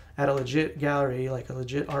at a legit gallery, like a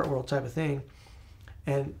legit art world type of thing.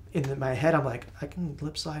 And in my head, I'm like, I can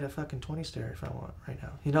lip slide a fucking 20 stair if I want right now.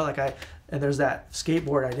 You know, like and there's that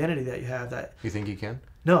skateboard identity that you have that. You think you can?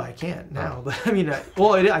 No, I can't now. Oh. But I mean,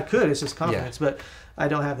 I could. It's just confidence. But I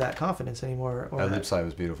don't have that confidence anymore. That lip slide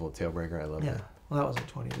was beautiful. Tailbreaker, I love it. Yeah. Well, that wasn't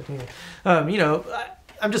 20, but anyway. You know,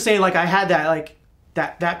 I'm just saying, like, I had that, like,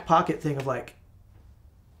 that back pocket thing of, like,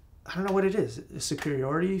 I don't know what it is. A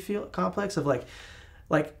superiority complex of, like,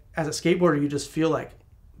 as a skateboarder, you just feel, like,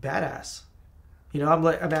 badass. You know, I'm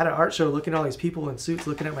at an art show looking at all these people in suits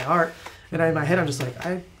looking at my art, and in my head I'm just like,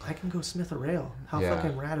 I can go smith a rail. How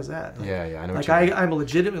fucking rad is that? Like, I know. Like I'm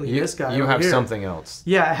legitimately this guy. You have here. Something else.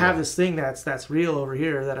 Yeah, I have this thing that's real over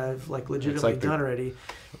here that I've like legitimately done already,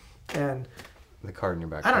 and the card in your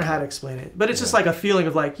back. I don't know how to explain it, but it's just like a feeling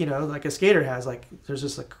of like, you know, like a skater has, like there's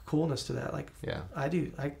just like coolness to that. Like I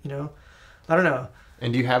do. You know, I don't know.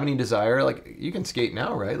 And do you have any desire? Like, you can skate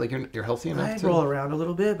now, right? Like, you're healthy enough to roll around a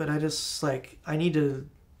little bit, but I just like I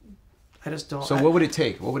just don't. So what would it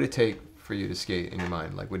take? What would it take for you to skate in your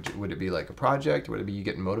mind? Like, would it be like a project? Would it be you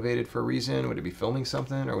getting motivated for a reason? Would it be filming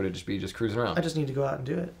something, or would it just be cruising around? I just need to go out and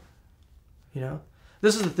do it. You know,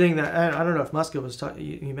 this is the thing that I don't know if Muska was talking.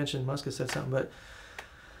 You mentioned Muska said something, but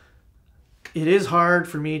it is hard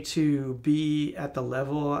for me to be at the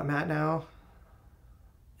level I'm at now.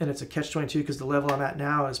 And it's a catch-22 because the level I'm at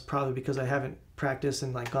now is probably because I haven't practiced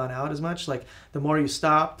and like gone out as much. Like the more you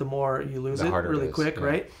stop, the more you lose it really quick,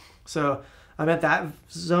 right? So I'm at that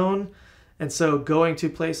zone, and so going to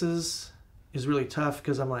places is really tough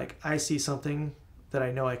because I'm like, I see something that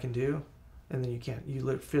I know I can do, and then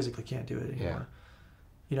you physically can't do it anymore.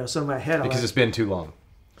 Yeah. You know, so in my head, because it's been too long.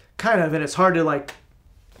 Kind of, and it's hard to like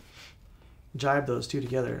jibe those two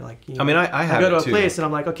together. Like, you know, I mean, I have go to it a too. place and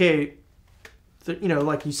I'm like, okay, you know,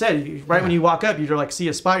 like you said, right when you walk up, you're like, see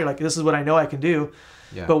a spot, you're like, this is what I know I can do.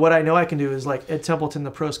 Yeah. But what I know I can do is like Ed Templeton,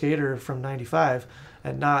 the pro skater from '95,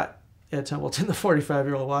 and not Ed Templeton, the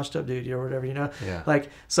 45-year-old washed up dude or whatever, you know? Yeah. Like,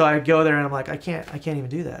 so I go there and I'm like, I can't even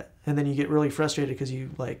do that. And then you get really frustrated because you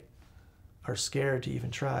like are scared to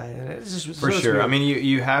even try. And it's just for sure. weird. I mean,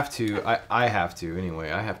 you have to. I have to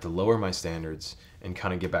anyway. I have to lower my standards and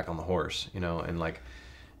kind of get back on the horse, you know, and like,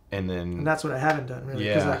 and then. And that's what I haven't done really,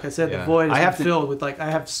 because Yeah, like I said, yeah. the void I is filled with like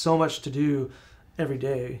I have so much to do every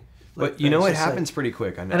day. Like, But you know, it's it just, happens like, pretty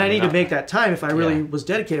quick. I know, and I need to make that time if I really Yeah. was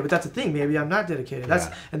dedicated. But that's the thing. Maybe I'm not dedicated.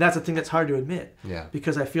 And that's the thing that's hard to admit. Yeah.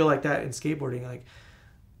 Because I feel like that in skateboarding, like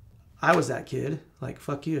I was that kid. Like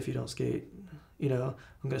fuck you if you don't skate. You know,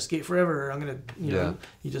 I'm gonna skate forever. I'm gonna, you know,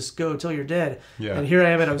 you just go until you're dead. Yeah. And here I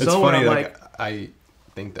am at a It's zone where funny. I'm Like, like, I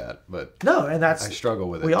think that, but no, and that's I struggle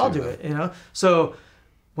with it. we all too, do though. it, you know. So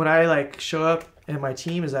when I like show up and my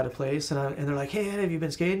team is at a place and they're like, hey, have you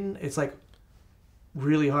been skating? It's like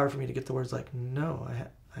really hard for me to get the words like, no,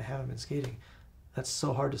 I haven't been skating. That's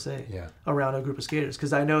so hard to say around a group of skaters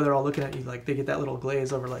because I know they're all looking at you like they get that little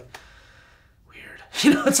glaze over like weird.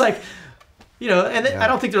 You know, it's like, you know, and I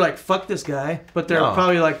don't think they're like fuck this guy, but they're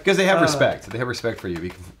probably like because they have respect. They have respect for you.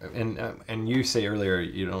 And you say earlier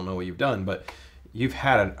you don't know what you've done, but you've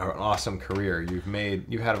had an awesome career.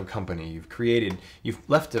 You've had a company. You've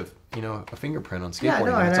left a fingerprint on skateboarding. Yeah,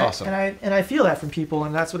 no, That's awesome. And I feel that from people,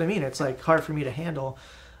 and that's what I mean. It's like hard for me to handle.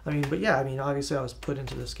 I mean, but yeah, I mean, obviously I was put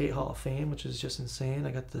into the Skate Hall of Fame, which is just insane.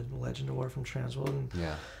 I got the Legend Award from Transworld. And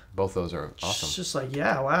yeah, both those are awesome. It's just like,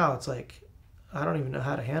 yeah, wow. It's like, I don't even know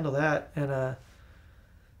how to handle that. And,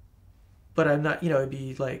 but I'm not, you know, it'd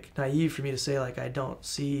be like naive for me to say like, I don't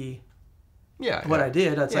see what I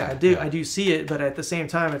did. That's like, I do see it, but at the same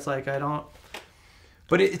time, it's like, I don't.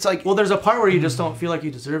 But it's like, well, there's a part where you just don't feel like you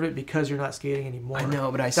deserve it because you're not skating anymore. I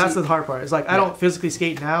know, but that's the hard part. It's like, I don't physically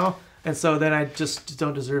skate now. And so then I just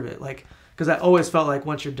don't deserve it. Like, because I always felt like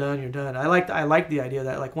once you're done, you're done. I like the idea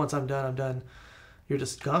that like once I'm done. You're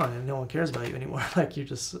just gone and no one cares about you anymore. Like you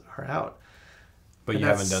just are out. But you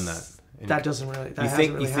haven't done that. That doesn't really.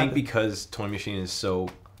 That you think because Toy Machine is so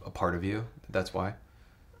a part of you, that's why?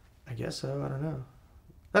 I guess so. I don't know.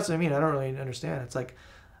 That's what I mean. I don't really understand. It's like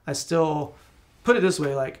I still put it this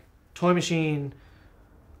way. Like Toy Machine.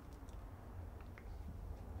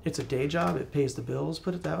 It's a day job. It pays the bills.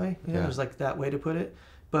 Put it that way. You know, there's like that way to put it.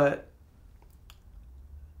 But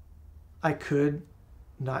I could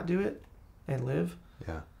not do it and live.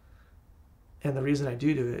 Yeah. And the reason I do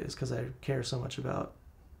it is because I care so much about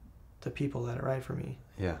the people that ride for me.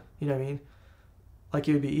 Yeah. You know what I mean? Like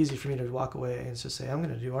it would be easy for me to walk away and just say, I'm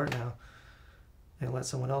going to do art now and let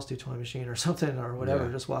someone else do Toy Machine or something or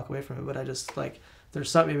whatever. Just walk away from it. But I just like, there's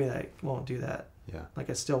something maybe that I won't do that. Yeah. Like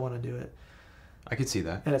I still want to do it. I could see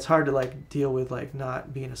that. And it's hard to like deal with like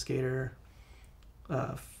not being a skater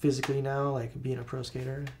physically now, like being a pro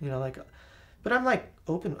skater, you know, like, but I'm like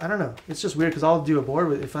open. I don't know. It's just weird because I'll do a board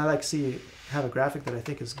with, if I like have a graphic that I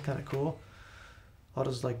think is kind of cool, I'll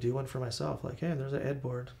just like do one for myself. Like, hey, there's an Ed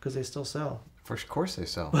board because they still sell. Of course they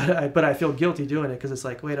sell. But I feel guilty doing it because it's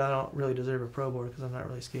like, wait, I don't really deserve a pro board because I'm not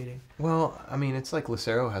really skating. Well, I mean, it's like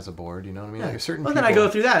Lucero has a board, you know what I mean? Yeah. Like certain well, people... then I go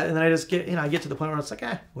through that and then I just get, I get to the point where it's like,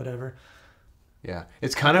 whatever. Yeah,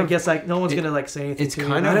 it's kind of. I guess like no one's gonna like say anything. It's to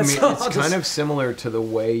kind me of. about it, It's kind of similar to the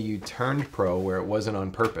way you turned pro, where it wasn't on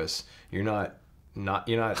purpose. You're not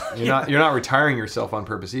retiring yourself on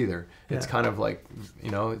purpose either. It's kind of like,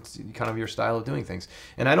 it's kind of your style of doing things.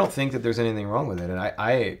 And I don't think that there's anything wrong with it. And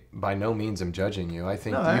I by no means am judging you. I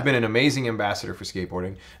think you've been an amazing ambassador for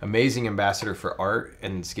skateboarding, amazing ambassador for art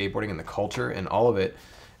and skateboarding and the culture and all of it.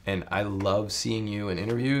 And I love seeing you in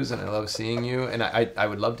interviews, and I love seeing you, and I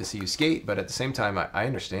would love to see you skate, but at the same time, I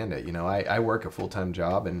understand it. I work a full-time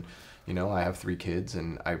job, and I have 3 kids,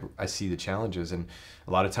 and I see the challenges. And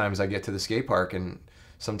a lot of times I get to the skate park, and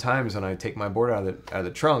sometimes when I take my board out of the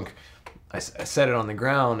trunk, I set it on the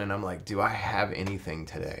ground, and I'm like, do I have anything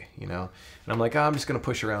today? And I'm like, I'm just gonna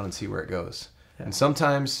push around and see where it goes. Yeah. And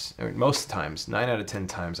sometimes, or most times, 9 out of 10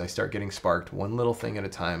 times, I start getting sparked one little thing at a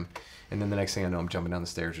time. And then the next thing I know, I'm jumping down the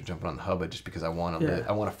stairs or jumping on the hubba just because I want to.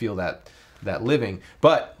 I want to feel that living.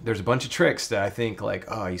 But there's a bunch of tricks that I think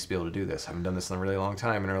like, oh, I used to be able to do this. I haven't done this in a really long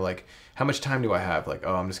time. And are like, how much time do I have? Like,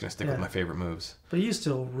 oh, I'm just gonna stick with my favorite moves. But you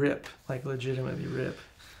still rip, like legitimately rip.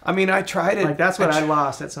 I mean, I tried it. Like that's what I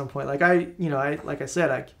lost at some point. Like like I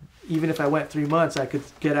said, even if I went 3 months, I could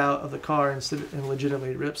get out of the car and sit and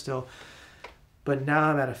legitimately rip still. But now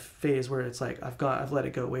I'm at a phase where it's like I've let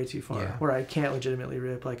it go way too far, where I can't legitimately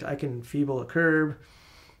rip. Like I can feeble a curb,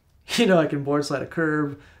 I can board slide a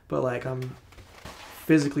curb, but like I'm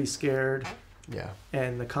physically scared Yeah.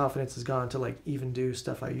 And the confidence has gone to like even do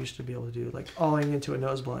stuff I used to be able to do. Like alling into a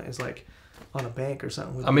nose blunt is like on a bank or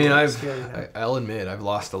something. I mean, I'll admit I've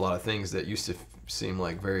lost a lot of things that used to seem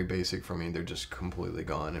like very basic for me. They're just completely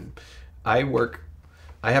gone. And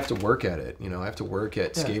I have to work at it. You know, I have to work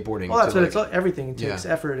at skateboarding. Well, that's what it's like. Everything takes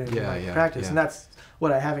effort and practice, yeah. and that's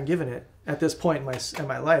what I haven't given it at this point in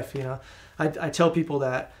my life. You know, I tell people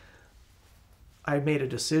that I made a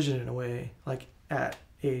decision in a way, like at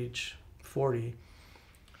age 40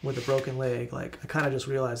 with a broken leg. Like I kind of just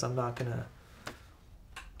realized I'm not gonna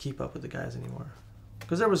keep up with the guys anymore,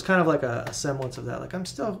 because there was kind of like a semblance of that. Like I'm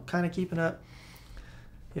still kind of keeping up.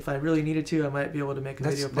 If I really needed to, I might be able to make a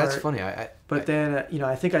video part. That's funny. But then, you know,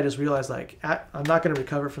 I think I just realized, like, I'm not going to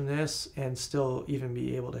recover from this and still even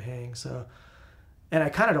be able to hang. So, and I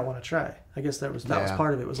kind of don't want to try. I guess that was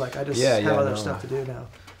part of it. Was like, I just have other stuff to do now.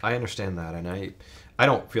 I understand that. And I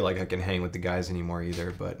don't feel like I can hang with the guys anymore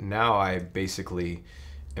either. But now I basically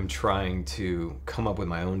am trying to come up with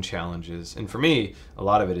my own challenges. And for me, a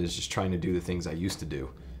lot of it is just trying to do the things I used to do.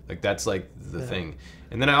 Like that's like the thing.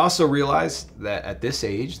 And then I also realized that at this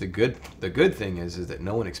age, the good thing is that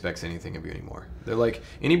no one expects anything of you anymore. They're like,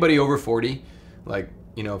 anybody over 40, like,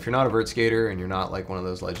 you know, if you're not a vert skater and you're not like one of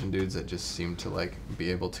those legend dudes that just seem to like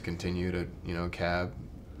be able to continue to, you know, Cab,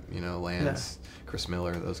 you know, Lance, Chris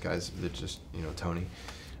Miller, those guys that just, you know, Tony.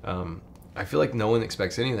 I feel like no one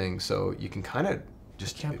expects anything, so you can kind of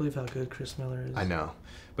just... I can't believe how good Chris Miller is. I know.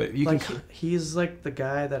 But you like, can... He's like the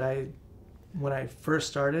guy that when I first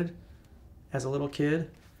started as a little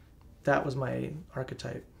kid, that was my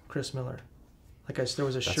archetype, Chris Miller. Like there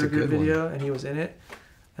was a Sugar video and he was in it,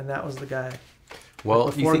 and that was the guy. Well,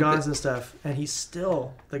 like before Gons and stuff, and he's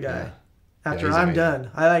still the guy. After I'm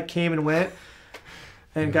done, I like came and went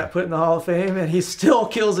and got put in the Hall of Fame, and he still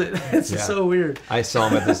kills it. It's so weird. I saw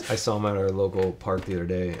him at our local park the other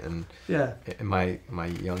day, and my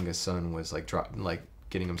youngest son was like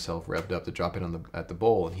getting himself revved up to drop it at the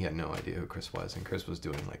bowl, and he had no idea who Chris was, and Chris was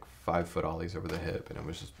doing like 5-foot ollies over the hip, and it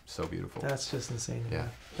was just so beautiful. That's just insane. Yeah,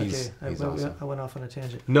 he's awesome. I went off on a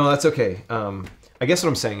tangent. No, that's okay. I guess what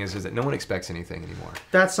I'm saying is that no one expects anything anymore.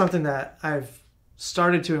 That's something that I've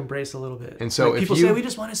started to embrace a little bit. And so like people say, we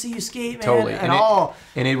just want to see you skate, man. Totally.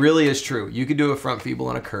 And it really is true. You could do a front feeble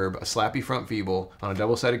on a curb, a slappy front feeble on a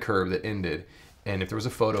double-sided curb that ended, and if there was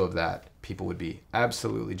a photo of that, people would be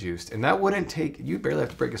absolutely juiced. And that wouldn't take... You barely have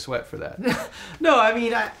to break a sweat for that. No, I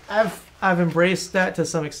mean, I've embraced that to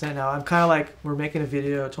some extent now. I'm kind of like, we're making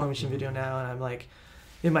a toy machine video now, and I'm like,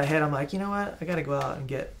 in my head, I'm like, you know what? I got to go out and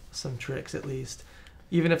get some tricks at least.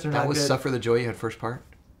 Even if they're not good. That was Suffer the Joy you had first part?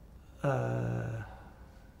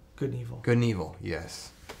 Good and Evil. Good and Evil,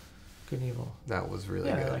 yes. Good and Evil. That was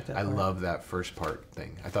really good. I like that I part. love that first part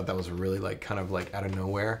thing. I thought that was really like kind of like out of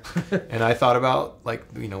nowhere. And I thought about like,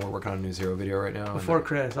 you know, we're working on a new Zero video right now. Before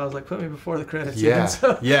credits. I was like, put me before the credits. Yeah.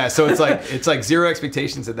 So. Yeah. So it's like zero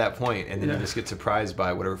expectations at that point, and then you just get surprised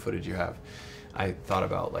by whatever footage you have. I thought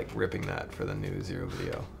about like ripping that for the new Zero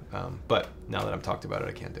video. But now that I've talked about it,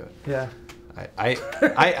 I can't do it. Yeah.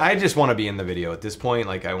 I just want to be in the video at this point.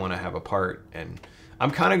 Like I want to have a part, and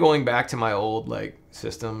I'm kind of going back to my old like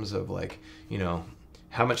systems of like, you know,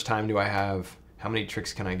 how much time do I have? How many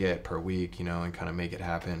tricks can I get per week? You know, and kind of make it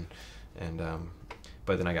happen. And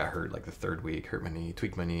but then I got hurt like the third week, hurt my knee,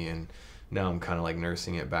 tweaked my knee, and now I'm kind of like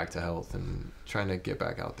nursing it back to health and trying to get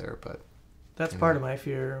back out there. But that's part of my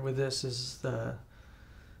fear with this is the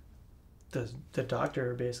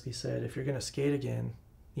doctor basically said, if you're gonna skate again,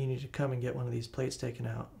 you need to come and get one of these plates taken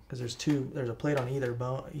out, because there's a plate on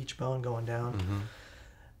each bone going down. Mm-hmm.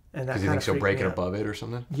 And that because you think she'll break it above it or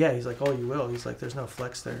something? Yeah, he's like, oh, you will. He's like, there's no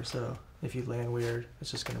flex there, so if you land weird,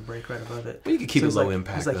 it's just gonna break right above it. Well, you can keep it low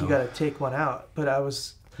impact. He's like, you gotta take one out. But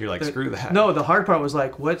you're like, screw that. No, the hard part was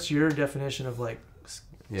like, what's your definition of like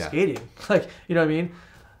skating? Like, you know what I mean?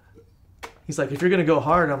 He's like, if you're gonna go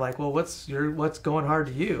hard, I'm like, well, what's going hard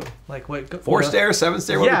to you? Like, what? 4 stair, 7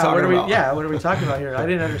 stair? What are we talking about? Yeah, what are we talking about here? I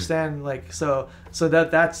didn't understand. Like, so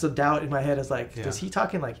that's the doubt in my head is like, is he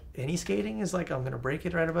talking like any skating is like I'm gonna break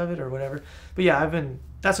it right above it or whatever? But yeah,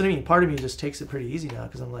 that's what I mean. Part of me just takes it pretty easy now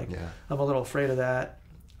because I'm like, I'm a little afraid of that.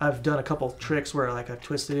 I've done a couple tricks where like I've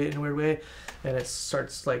twisted it in a weird way, and it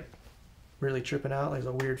starts like really tripping out. Like,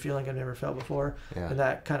 there's a weird feeling I've never felt before, and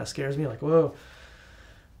that kind of scares me. Like, whoa.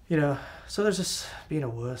 You know, so there's just being a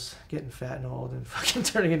wuss, getting fat and old, and fucking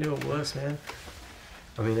turning into a wuss, man.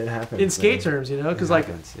 I mean, it happens. In skate terms, you know, because like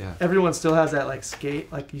yeah. Everyone still has that like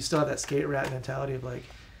you still have that skate rat mentality of like,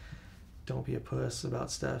 don't be a puss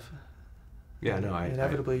about stuff. Yeah, no,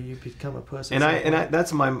 inevitably you become a puss. And I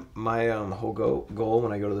that's my whole goal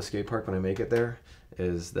when I go to the skate park, when I make it there,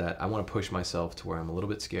 is that I want to push myself to where I'm a little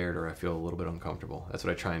bit scared or I feel a little bit uncomfortable. That's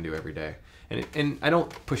what I try and do every day. And I don't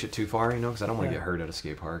push it too far, because I don't want to get hurt at a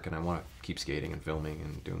skate park, and I want to keep skating and filming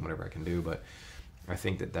and doing whatever I can do. But I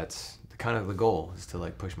think that's kind of the goal, is to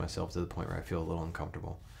like push myself to the point where I feel a little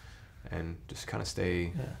uncomfortable, and just kind of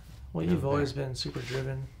stay. Yeah. Well, you've always been super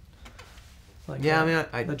driven. Like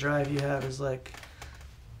the drive you have is like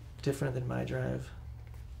different than my drive.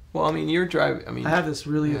 Well, I mean, your drive. I have this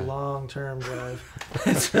really long-term drive.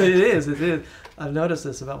 It is. I've noticed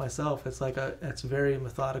this about myself. It's like it's very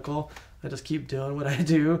methodical. I just keep doing what I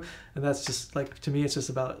do, and that's just like, to me, it's just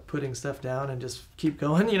about putting stuff down and just keep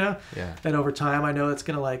going, Yeah. And over time, I know it's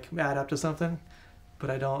gonna like add up to something,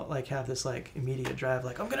 but I don't like have this like immediate drive,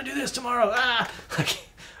 like I'm gonna do this tomorrow. Like,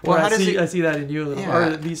 well, I see that in you a little, or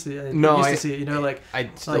at least I used to see it. Like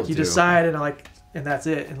you decide and that's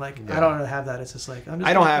it. And like I don't really have that. It's just like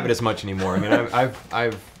I don't have it as much anymore. I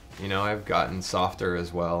mean, I've gotten softer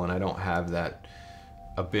as well, and I don't have that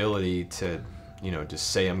ability to just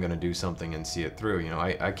say I'm going to do something and see it through.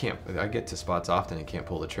 I can't. I get to spots often and can't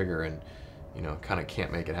pull the trigger, and kind of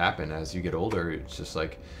can't make it happen. As you get older, it's just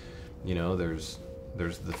like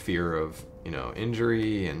there's the fear of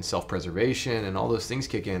injury and self-preservation, and all those things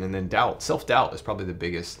kick in, and then self-doubt is probably the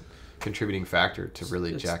biggest contributing factor to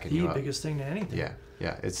really jacking you up. It's the biggest thing to anything.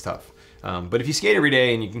 Yeah, it's tough. But if you skate every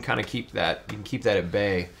day and you can kind of keep that at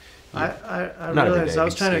bay. I realized, I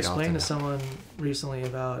was trying to explain to someone recently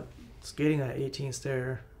about skating that 18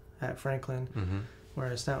 stair at Franklin,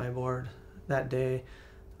 where I snapped my board that day.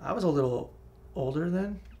 I was a little older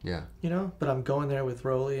then. Yeah. But I'm going there with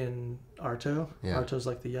Rolly and Arto. Yeah. Arto's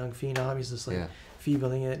like the young phenom. He's just like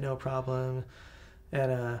feebling it, no problem.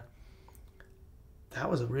 And that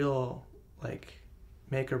was a real like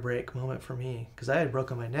make or break moment for me, because I had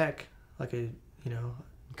broken my neck like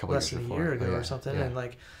less than a year ago or something, and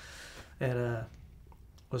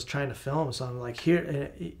was trying to film. So I'm like, here,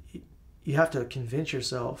 and you have to convince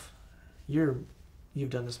yourself you've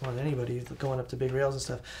done this more than anybody, going up to big rails and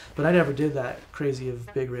stuff. But I never did that crazy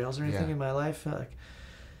of big rails or anything in my life.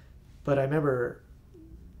 But I remember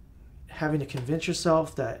having to convince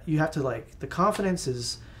yourself that you have to, like, the confidence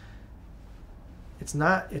is, it's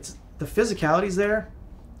the physicality's there,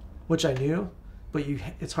 which I knew, but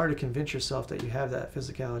it's hard to convince yourself that you have that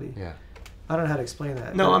physicality. Yeah. I don't know how to explain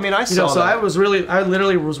that. No, I mean, I saw so that. I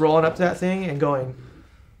literally was rolling up to that thing and going,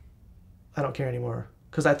 I don't care anymore.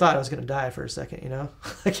 Because I thought I was going to die for a second,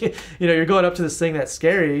 like, you're going up to this thing that's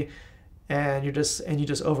scary, and you just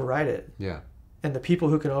override it. Yeah. And the people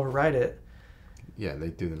who can override it. Yeah, they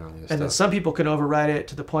do the gnarliest stuff. And then some people can override it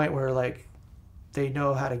to the point where, like, they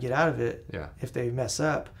know how to get out of it. Yeah. If they mess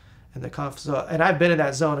up, and and I've been in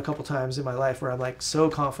that zone a couple times in my life where I'm like so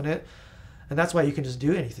confident, and that's why you can just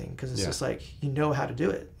do anything, because it's just like you know how to do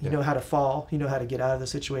it. You know how to fall. You know how to get out of the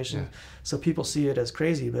situation. Yeah. So people see it as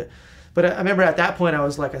crazy, But I remember at that point, I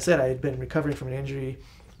was, like I said, I had been recovering from an injury,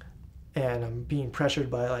 and I'm being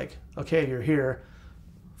pressured by, like, okay, you're here,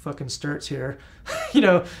 fucking Sturt's here,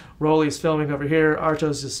 Rolly's filming over here,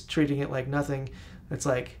 Arto's just treating it like nothing. It's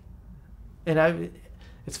like,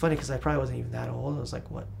 it's funny because I probably wasn't even that old. I was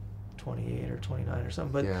like, what, 28 or 29 or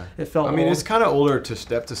something, but it felt I mean, old. It's kind of older to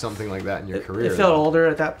step to something like that in your career. It felt older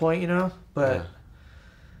at that point, but...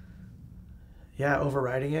 Yeah,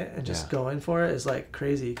 overriding it and just going for it is like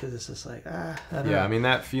crazy, because it's just like, I don't know. I mean,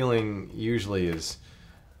 that feeling usually is,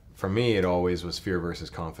 for me, it always was fear versus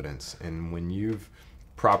confidence. And when you've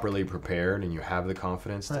properly prepared and you have the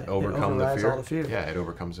confidence to overcome the fear, all the fear, it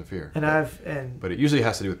overcomes the fear. But it usually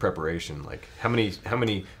has to do with preparation. Like how many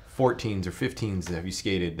 14s or 15s have you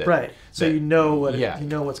skated? So you know what's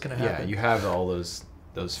going to happen. Yeah, you have all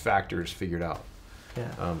those factors figured out.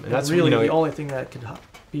 Yeah, and that's really the only thing that could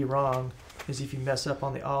be wrong is if you mess up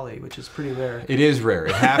on the ollie, which is pretty rare. It is rare.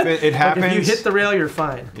 It happens. Like if you hit the rail, you're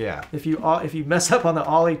fine. Yeah. If you mess up on the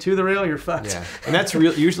ollie to the rail, you're fucked. Yeah. And that's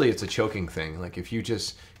usually it's a choking thing. Like if you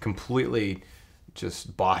just completely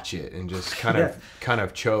just botch it and just kind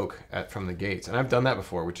of choke from the gates. And I've done that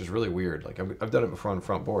before, which is really weird. Like I've done it before on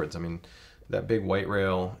front boards. I mean, that big white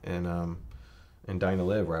rail in Dying to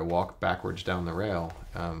Live, where I walk backwards down the rail,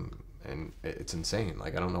 and it's insane.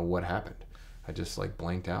 Like I don't know what happened. I just like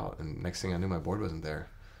blanked out, and next thing I knew, my board wasn't there.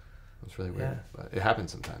 It was really weird, but it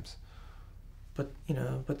happens sometimes. But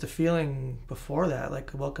the feeling before that,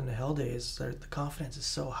 like Welcome to Hell days, the confidence is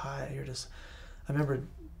so high. I remember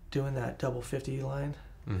doing that double 50 line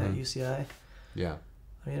at UCI. Yeah.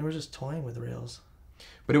 I mean, we're just toying with rails.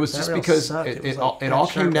 But it was just because it all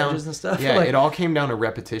came down. It all came down to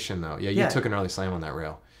repetition, though. Yeah, you took an early slam on that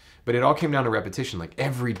rail. but it all came down to repetition. Like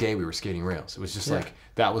every day we were skating rails. It was just like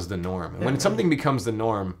that was the norm. And when something becomes the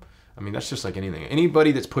norm, I mean, that's just like anything.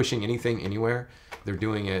 Anybody that's pushing anything anywhere, they're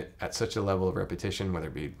doing it at such a level of repetition, whether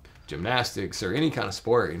it be gymnastics or any kind of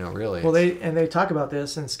sport, you know, really. Well, they talk about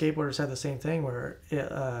this, and skateboarders have the same thing where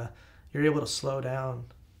you're able to slow down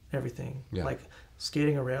everything. Yeah. Like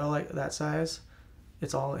skating a rail like that size,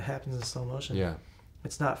 it happens in slow motion. Yeah.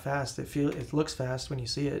 It's not fast. It looks fast when you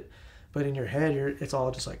see it, but in your head, it's all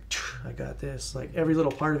just like, I got this. Like every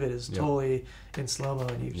little part of it is totally in slow mo,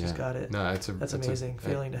 and you've just got it. No, that's amazing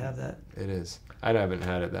feeling to have that. It is. I haven't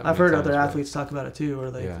had it that. I've heard other times, athletes talk about it too,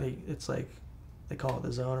 where it's like they call it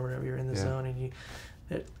the zone or whatever. You're in the zone, and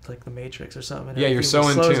it's like the Matrix or something. And you're so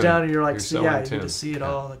in slows tune. down, and you're like, you need to see it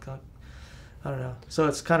all. Like, I don't know. So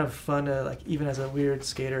it's kind of fun to, like, even as a weird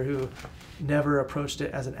skater who never approached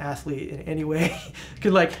it as an athlete in any way,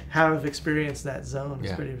 could like have experienced that zone.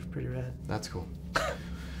 It's pretty rad. That's cool.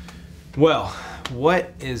 Well,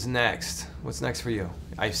 what is next? What's next for you?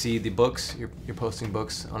 I see the books. You're posting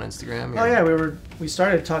books on Instagram. Oh yeah, we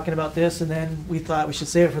started talking about this, and then we thought we should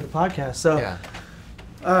save it for the podcast. So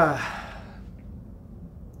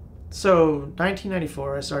so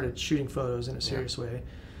 1994, I started shooting photos in a serious way.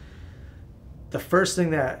 The first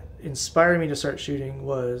thing that inspired me to start shooting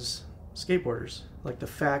was skateboarders. Like the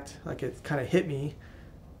fact, like it kind of hit me.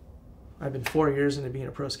 I've been 4 years into being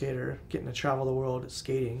a pro skater, getting to travel the world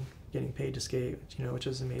skating, getting paid to skate, you know, which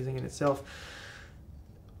is amazing in itself.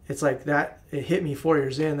 It's like that, it hit me 4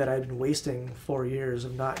 years in that I'd been wasting 4 years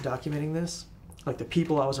of not documenting this. Like the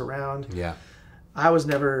people I was around. Yeah. I was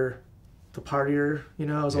never the partier, you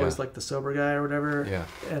know, I was always like the sober guy or whatever. Yeah.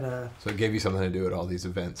 And so it gave you something to do at all these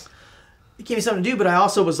events. It gave me something to do, but I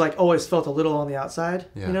also was like always felt a little on the outside.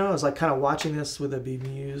 You know, I was like kind of watching this with a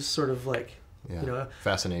bemused sort of like, you know,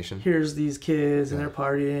 fascination. Here's these kids and they're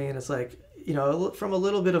partying, and it's like, you know, from a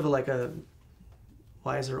little bit of like a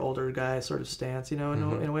wiser older guy sort of stance, you know,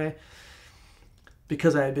 in a way,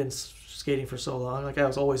 because I had been skating for so long. Like I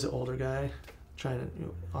was always the older guy, trying to, you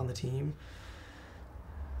know, on the team,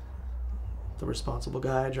 the responsible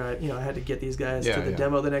guy. You know, I had to get these guys to the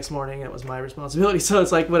demo the next morning. It was my responsibility. So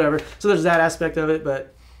it's like whatever. So there's that aspect of it,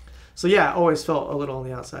 but so yeah, I always felt a little on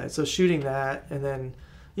the outside. So shooting that, and then,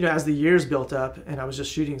 you know, as the years built up, and I was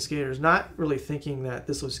just shooting skaters, not really thinking that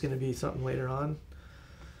this was going to be something later on.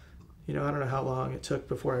 You know, I don't know how long it took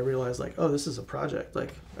before I realized, like, oh, this is a project.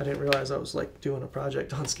 Like, I didn't realize I was, like, doing a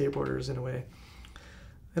project on skateboarders in a way.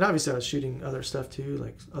 And obviously I was shooting other stuff too,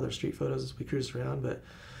 like other street photos as we cruised around, but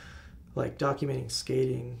like documenting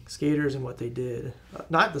skaters and what they did.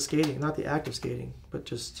 Not the skating, not the act of skating, but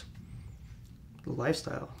just the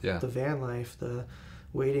lifestyle. Yeah. The van life, the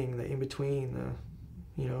waiting, the in-between,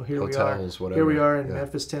 the, you know, here hotels, we are. Whatever. Here we are in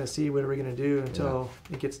Memphis, Tennessee. What are we going to do until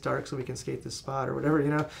it gets dark so we can skate this spot or whatever, you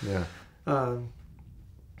know? Yeah.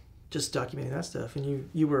 Just documenting that stuff. And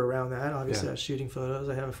you were around that. Obviously, I was shooting photos.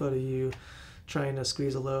 I have a photo of you trying to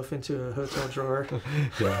squeeze a loaf into a hotel drawer.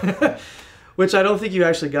 Yeah. Which I don't think you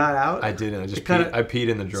actually got out. I didn't. I peed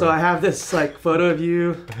in the drawer. So I have this like photo of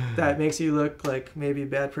you that makes you look like maybe a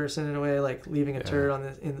bad person in a way, like leaving a turd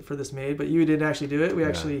on for this maid, but you didn't actually do it. We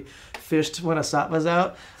actually fished one of Satma's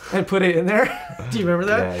out and put it in there. Do you remember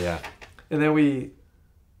that? Yeah. And then we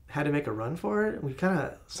had to make a run for it. We kind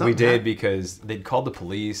of... We did because they'd called the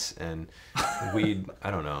police and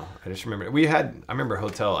I don't know. I just remember I remember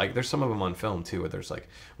hotel, like there's some of them on film too, where there's like,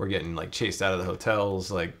 we're getting like chased out of the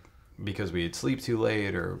hotels, like because we had sleep too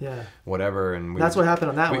late or whatever. And that's what happened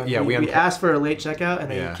on that one. Yeah, we asked for a late checkout and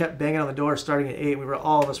they kept banging on the door starting at 8.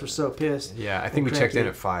 All of us were so pissed. Yeah, I think we checked in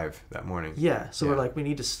at 5 that morning. Yeah, so we're like, we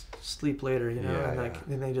need to sleep later, you know? And like,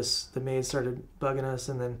 then the maids started bugging us,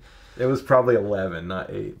 and then... It was probably 11, not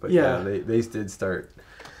 8, but they did start.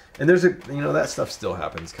 And there's that stuff still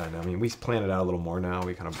happens kind of. I mean, we plan it out a little more now.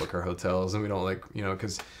 We kind of book our hotels, and we don't like,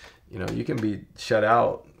 because, you can be shut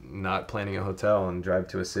out not planning a hotel and drive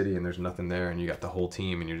to a city and there's nothing there and you got the whole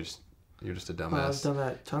team and you're just a dumbass. I've done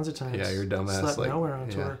that tons of times. Yeah, you're a dumbass. Slept nowhere on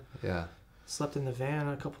tour. Yeah. Slept in the van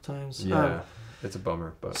a couple times. Yeah, it's a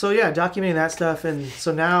bummer. But so yeah, documenting that stuff, and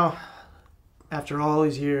so now, after all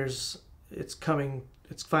these years, it's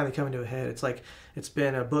finally coming to a head. It's like it's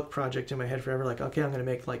been a book project in my head forever. Like, okay, I'm gonna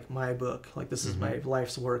make like my book. Like this is my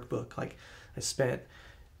life's work book. Like I spent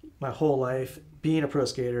my whole life being a pro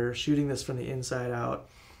skater, shooting this from the inside out.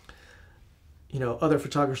 Other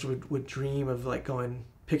photographers would dream of like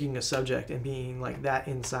picking a subject and being like that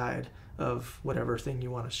inside of whatever thing you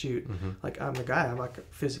want to shoot. Like I'm the guy. I'm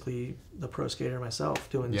like physically the pro skater myself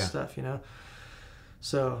doing this stuff,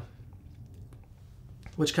 So,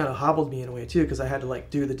 which kind of hobbled me in a way too, because I had to like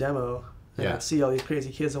do the demo and I'd see all these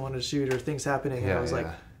crazy kids I wanted to shoot or things happening, and I was like,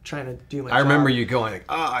 trying to do my I job. remember you going like,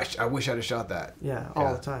 oh, I wish I'd have shot that. Yeah,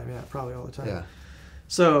 all the time. Yeah, probably all the time. Yeah.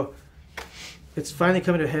 So it's finally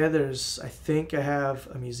coming to a head. I think I have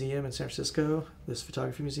a museum in San Francisco, this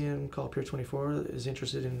photography museum called Pier 24 that is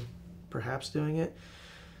interested in perhaps doing it.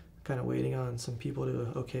 Kind of waiting on some people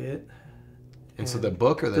to okay it. And so the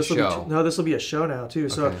book or the show? No, this will be a show now too.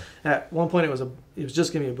 Okay. So at one point it was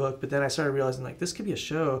just gonna be a book, but then I started realizing like this could be a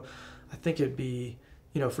show. I think it'd be,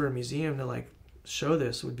 for a museum to like show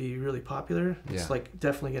this would be really popular. It's like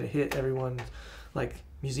definitely gonna hit everyone. Like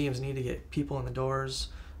museums need to get people in the doors.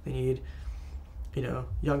 They need,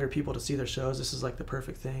 younger people to see their shows. This is like the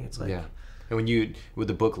perfect thing. It's like And would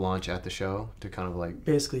the book launch at the show to kind of like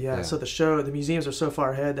basically So the museums are so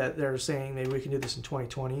far ahead that they're saying maybe we can do this in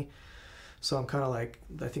 2020. So I'm kind of like,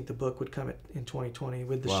 I think the book would come in 2020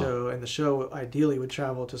 with the show, and the show ideally would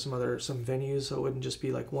travel to some venues, so it wouldn't just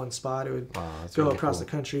be like one spot. It would go really across the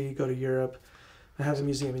country, go to Europe. I have a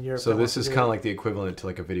museum in Europe. So this is kind of like the equivalent to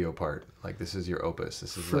like a video part. Like this is your opus.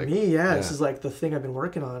 This is for like, me, this is like the thing I've been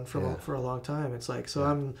working on for a long time. It's like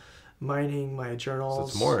I'm mining my journals. So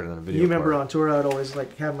it's more than a video. You remember on tour, I'd always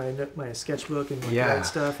like have my sketchbook and write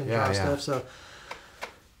stuff and draw stuff. So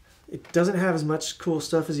it doesn't have as much cool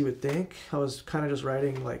stuff as you would think. I was kind of just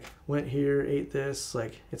writing like went here, ate this.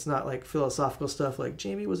 Like it's not like philosophical stuff like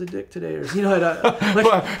Jamie was a dick today or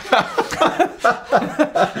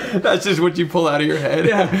That's just what you pull out of your head.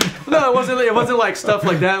 No, it wasn't like stuff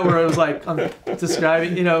like that where it was like I'm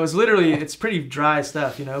describing. It was literally it's pretty dry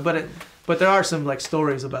stuff. But there are some like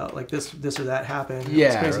stories about like this or that happened.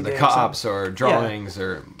 Yeah, or the cops or drawings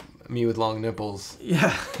or me with long nipples.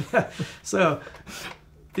 Yeah. So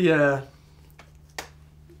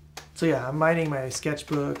I'm mining my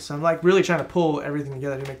sketchbooks. I'm like really trying to pull everything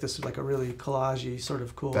together to make this like a really collage-y sort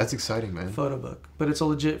of cool. That's exciting, man. Photo book, but it's a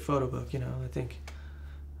legit photo book. I think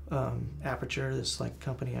Aperture, this like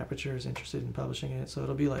company Aperture, is interested in publishing it. So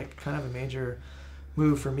it'll be like kind of a major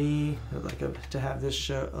move for me, like to have this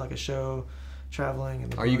show, like a show, traveling.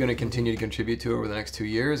 And are you going to continue to contribute to it over the next 2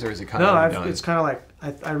 years, or is it kind of done? It's kind of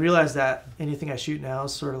like I realize that anything I shoot now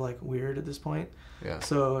is sort of like weird at this point. Yeah.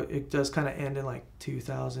 So it does kind of end in like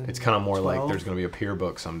 2000. It's kind of more like there's going to be a peer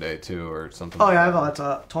book someday too, or something. Oh yeah, I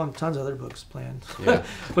have tons of other books planned. Yeah.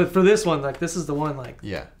 But for this one, like this is the one, like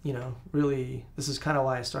really, this is kind of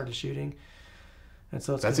why I started shooting. And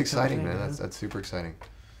so that's exciting, man. That's super exciting.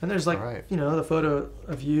 And there's like the photo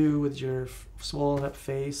of you with your swollen up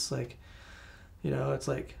face, like it's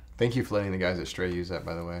like. Thank you for letting the guys at Stray use that,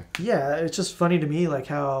 by the way. Yeah, it's just funny to me, like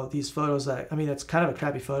how these photos it's kind of a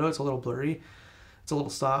crappy photo. It's a little blurry. It's a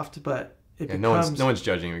little soft, but it becomes... No one's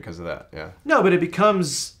judging because of that, yeah. No, but it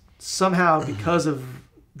becomes somehow because of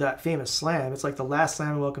that famous slam. It's like the last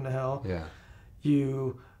slam in Welcome to Hell. Yeah.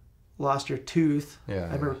 You lost your tooth. Yeah.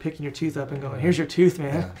 I remember picking your tooth up and going, here's your tooth,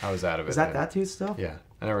 man. Yeah, I was out of it. Is that tooth still? Yeah.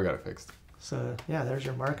 I never got it fixed. So, yeah, there's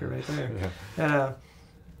your marker right there. Yeah.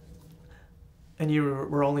 And you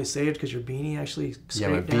were only saved because your beanie actually scraped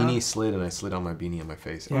down? Yeah, my beanie slid, and I slid on my beanie on my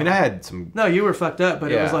face. Yeah. I mean, I had some... No, you were fucked up,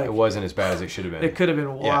 but it was like... it wasn't as bad as it should have been. It could have been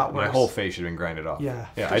a lot worse. My whole face should have been grinded off. Yeah,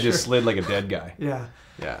 I just slid like a dead guy. Yeah.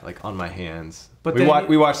 Yeah, like on my hands. But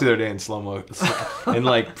we watched the other day in slow-mo, in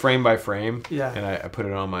like frame by frame. Yeah. And I put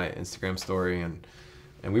it on my Instagram story, and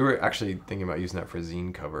we were actually thinking about using that for a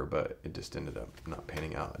zine cover, but it just ended up not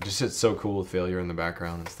panning out. It's so cool with failure in the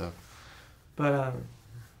background and stuff. But...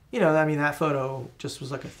 that photo just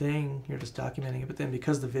was like a thing. You're just documenting it, but then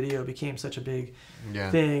because the video became such a big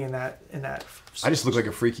thing, and that I just look like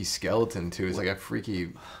a freaky skeleton too. It's like a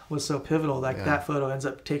freaky was so pivotal. Like that photo ends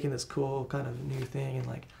up taking this cool kind of new thing,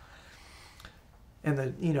 and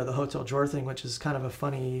the hotel drawer thing, which is kind of a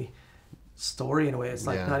funny story in a way. It's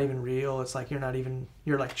like not even real. It's like you're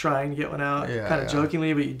like trying to get one out, kind of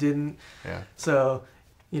jokingly, but you didn't. Yeah. So.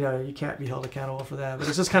 You can't be held accountable for that, but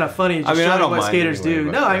it's just kind of funny. Just I don't what mind skaters anyway,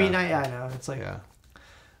 do. No, I mean, I know. It's like, I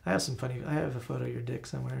have some funny. I have a photo of your dick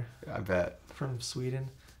somewhere. I bet. From Sweden,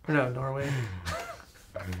 or no, Norway.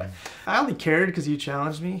 I only cared because you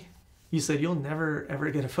challenged me. You said you'll never ever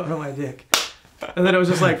get a photo of my dick, and then it was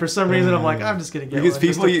just like for some reason I'm like I'm just gonna get one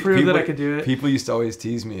just to prove that I could do it. People used to always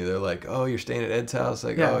tease me. They're like, "Oh, you're staying at Ed's house.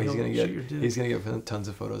 Like, oh, he's gonna get tons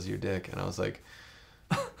of photos of your dick," and I was like.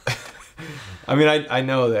 I mean, I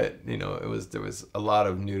know that there was a lot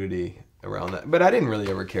of nudity around that, but I didn't really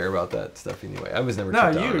ever care about that stuff anyway. I was never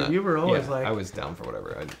tripped on that. You were always like I was down for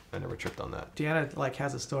whatever. I never tripped on that. Deanna like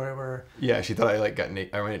has a story where she thought I like got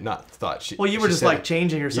naked. I mean, not thought she. Well, you were just like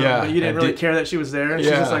changing or something, but you didn't really care that she was there, and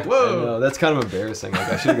she was just like, whoa. I know. That's kind of embarrassing. Like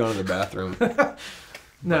I should have gone to the bathroom.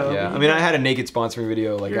 No. Yeah, I mean, I had a naked sponsoring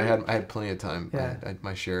video. Like I had plenty of time. Yeah. I had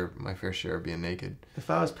my fair share of being naked. If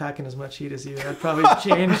I was packing as much heat as you, I'd probably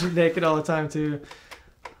change naked all the time too.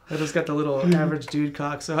 I just got the little average dude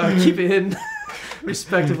cock, so I keep it hidden,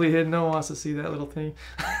 respectively hidden. No one wants to see that little thing.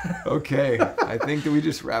 Okay, I think that we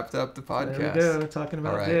just wrapped up the podcast. There we go, talking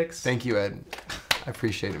about dicks. Thank you, Ed. I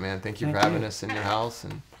appreciate it, man. Thank you for having us in your house.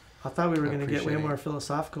 And I thought we were going to get way more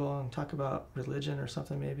philosophical and talk about religion or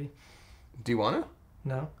something, maybe. Do you want to?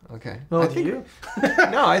 No. Okay. Well, do you?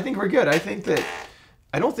 No, I think we're good. I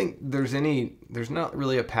don't think there's not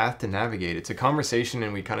really a path to navigate. It's a conversation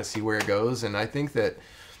and we kind of see where it goes. And I think that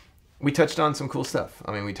we touched on some cool stuff.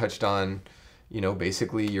 I mean, we touched on,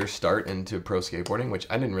 basically your start into pro skateboarding, which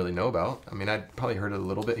I didn't really know about. I mean, I'd probably heard it a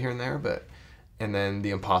little bit here and there, and then the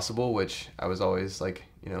impossible, which I was always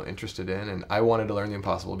interested in. And I wanted to learn the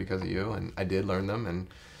impossible because of you. And I did learn them. And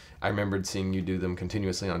I remembered seeing you do them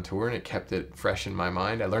continuously on tour, and it kept it fresh in my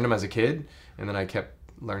mind. I learned them as a kid, and then I kept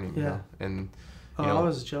learning. And I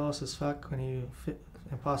was jealous as fuck when you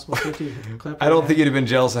Impossible 50 clip. I don't think you'd have been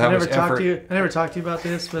jealous of how much effort. I never talked to you about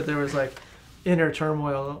this, but there was inner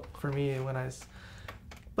turmoil for me when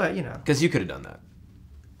but because you could have done that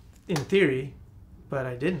in theory, but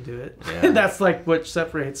I didn't do it. Yeah. And that's what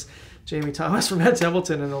separates Jamie Thomas from Ed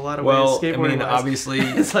Templeton in a lot of ways. I mean, obviously,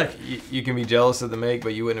 it's you can be jealous of the make,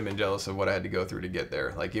 but you wouldn't have been jealous of what I had to go through to get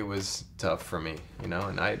there. It was tough for me, And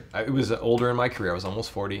it was older in my career. I was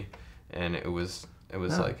almost 40, and it was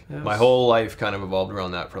my whole life kind of evolved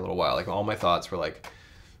around that for a little while. All my thoughts were I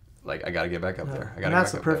got to get back up there. And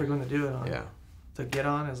that's the perfect one to do it on. Yeah. To get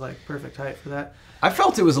on is perfect height for that. I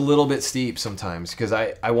felt it was a little bit steep sometimes because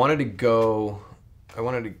I wanted to go. I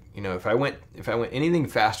wanted to, if I went anything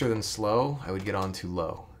faster than slow, I would get on too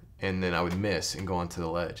low, and then I would miss and go onto the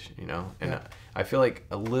ledge, And yeah. I feel like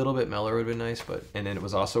a little bit mellower would have been nice, and then it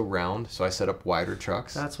was also round, so I set up wider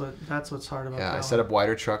trucks. That's what's hard about. Yeah, I set up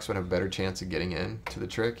wider trucks, so I'd have a better chance of getting in to the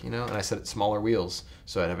trick, And I set smaller wheels,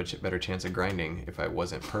 so I'd have a better chance of grinding if I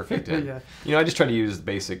wasn't perfect. And, yeah. I just try to use the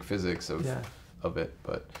basic physics of it,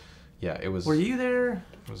 but yeah, it was. Were you there?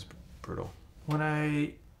 It was brutal. When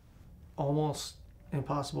I almost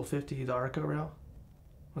Impossible 50 the Arco rail,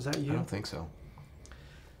 was that you? I don't think so.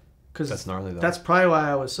 Because that's gnarly though. That's probably why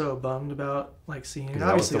I was so bummed about seeing it.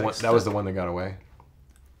 That was the one that got away.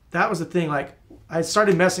 That was the thing. I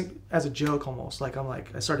started messing as a joke almost.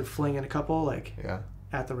 I started flinging a couple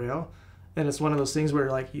at the rail, and it's one of those things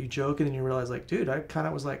where you joke and then you realize dude, I kind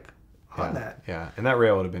of was on that. Yeah, and that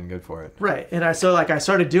rail would have been good for it. Right, and I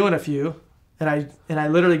started doing a few, and I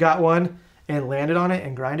literally got one and landed on it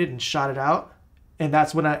and grinded and shot it out. And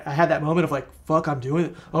that's when I had that moment of fuck, I'm doing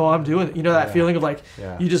it. Oh, I'm doing it. That feeling of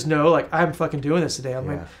you just know, I'm fucking doing this today.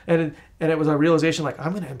 And it was a realization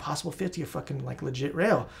I'm going to Impossible 50 a fucking legit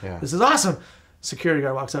rail. Yeah. This is awesome. Security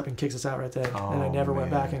guard walks up and kicks us out right there. Oh, and I never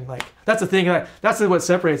went back. And that's the thing. That's what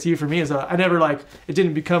separates you from me is I never it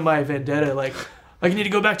didn't become my vendetta. You need to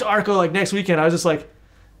go back to Arco next weekend. I was just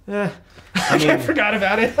I forgot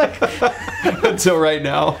about it. Until right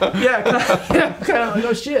now. kind of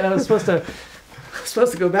oh shit. I was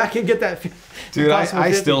supposed to go back and get that. Dude,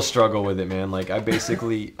 I still struggle with it, man.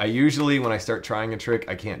 I usually when I start trying a trick,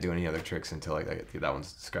 I can't do any other tricks until I get that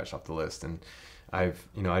one's scratched off the list. And I've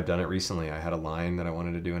done it recently. I had a line that I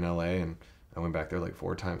wanted to do in LA, and I went back there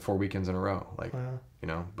 4 weekends in a row.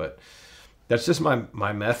 Wow. But that's just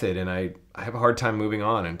my method, and I have a hard time moving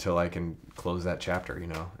on until I can close that chapter,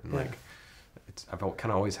 and I've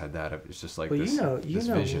kind of always had that. It's just this. This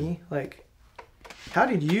vision. Me. How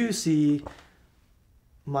did you see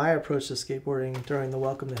my approach to skateboarding during the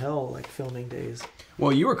Welcome to Hell filming days?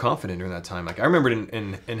 Well, you were confident during that time. I remember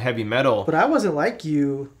in heavy metal. But I wasn't like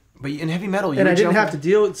you. But in heavy metal, and I didn't have to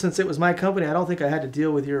deal since it was my company. I don't think I had to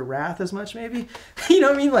deal with your wrath as much. Maybe you know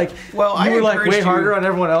what I mean? You were way harder on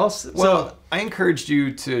everyone else. Well, I encouraged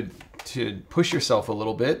you to push yourself a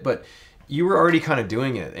little bit, but you were already kind of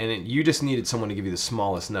doing it, and you just needed someone to give you the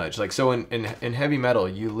smallest nudge. So in heavy metal,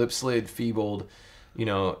 you lip slid, feebled,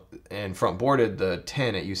 and front boarded the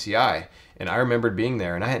 10 at UCI. And I remembered being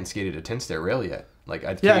there, and I hadn't skated a 10-stair rail yet. I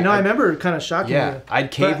remember kind of shocking you.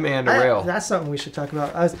 I'd caveman a rail. That's something we should talk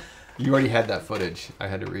about. You already had that footage. I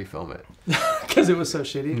had to refilm it. Because it was so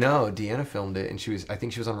shitty? No, Deanna filmed it, and I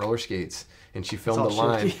think she was on roller skates, and she filmed a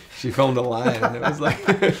line. Shitty. She filmed a line, and it was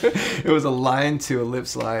it was a line to a lip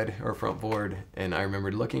slide or front board, and I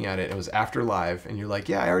remembered looking at it. It was after live, and you're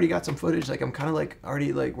yeah, I already got some footage. I'm kind of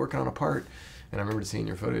already working on a part. And I remember seeing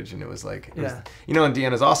your footage, and it was and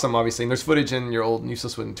Deanna's awesome, obviously. And there's footage in your old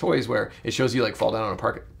Useless Wooden Toys where it shows you fall down on a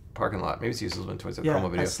parking lot. Maybe Cecil's been towards that Yeah, promo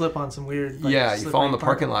video. I slip on some weird. Like, Yeah, you fall in the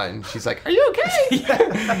parking lot, and she's like, "Are you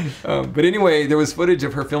okay?" But anyway, there was footage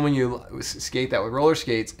of her filming you skate that with roller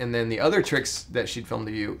skates, and then the other tricks that she'd filmed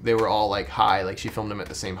of you, they were all like high, like she filmed them at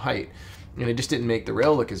the same height, and it just didn't make the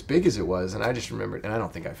rail look as big as it was. And I just remembered, and I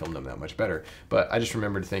don't think I filmed them that much better, but I just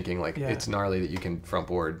remembered thinking like, it's gnarly that you can front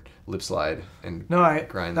board, lip slide, and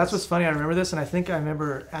grind. That's what's funny. I remember this, and I think I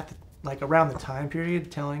remember at the, like around the time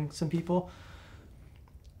period telling some people.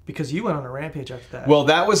 Because you went on a rampage after that. Well,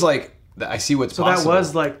 that was like, I see what's possible. So that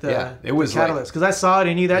was like it was the catalyst. Because I saw it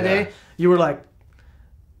in you that day. You were like,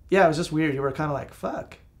 it was just weird. You were kind of like,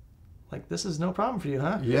 fuck. Like, this is no problem for you,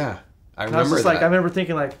 huh? Yeah. I remember I was just that. I remember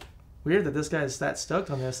thinking like, weird that this guy's that stoked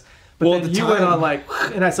on this. But then you went on like,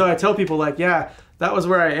 and so I tell people like, that was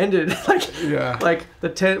where I ended. Like the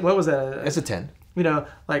 10, what was that? It's a 10. You know,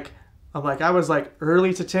 like, I'm like, I was like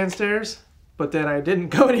early to 10 stairs. But then I didn't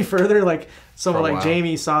go any further. Like someone like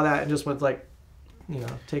Jamie saw that and just went like,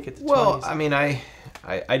 take it to 20s. Well, I mean, I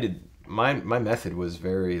did my method was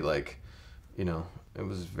very like, it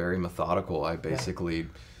was very methodical. I basically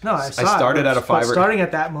I started at a 5. Starting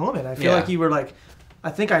at that moment, I feel like you were like,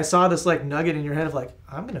 I think I saw this like nugget in your head of like,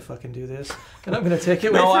 I'm gonna fucking do this and I'm gonna take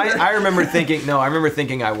it. I remember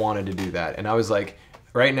thinking I wanted to do that, and I was like.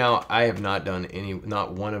 Right now, I have not done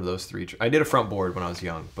not one of those 3. I did a front board when I was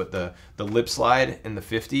young, but the lip slide and the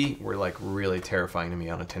 50 were like really terrifying to me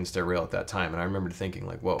on a 10-stair rail at that time. And I remember thinking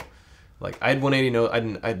like, whoa, like I had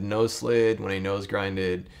 180 I'd nose slid, 180 nose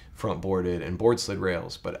grinded, front boarded, and board slid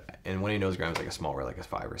rails. And 180 nose grind was like a small rail, like a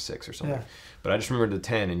 5 or 6 or something. Yeah. But I just remember the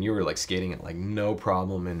 10, and you were like skating it like no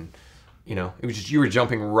problem, and it was just you were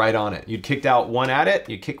jumping right on it. You'd kicked out one at it,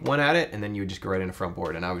 you'd kick one at it, and then you would just go right into front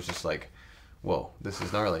board. And I was just like. Whoa, this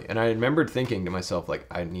is gnarly. And I remembered thinking to myself, like,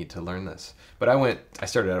 I need to learn this. But I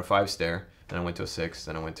started at a 5-stair, then I went to a 6,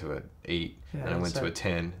 then I went to an 8, then I went to a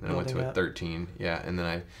 10, then I went to a 13. Yeah, and then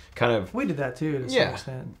I kind of... We did that too, to some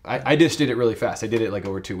extent. I just did it really fast. I did it like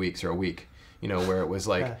over 2 weeks or a week, where it was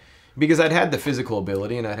like... Because I'd had the physical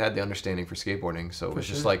ability and I'd had the understanding for skateboarding, so it was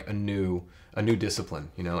just like a new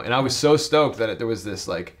discipline, And I was so stoked that there was this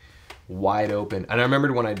like wide open... And I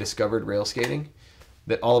remembered when I discovered rail skating...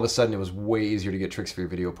 that all of a sudden it was way easier to get tricks for your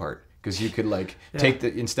video part because you could like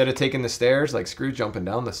instead of taking the stairs, like screw jumping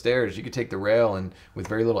down the stairs, you could take the rail and with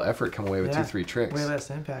very little effort come away with 2-3 tricks. Way less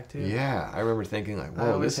impact too. Yeah, I remember thinking like,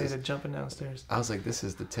 whoa, this is jumping downstairs. I was like, this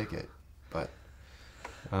is the ticket, but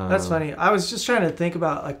that's funny. I was just trying to think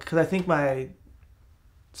about like because I think my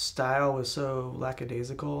style was so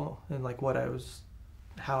lackadaisical and like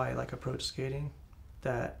how I like approached skating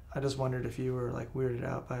that I just wondered if you were like weirded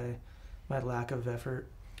out by my lack of effort.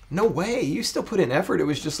 No way. You still put in effort. It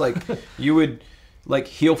was just like you would like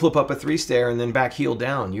heel flip up a 3-stair and then back heel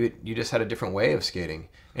down. You just had a different way of skating.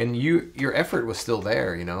 And your effort was still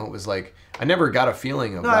there, It was like I never got a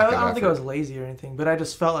feeling of lack of effort. I don't think I was lazy or anything, but I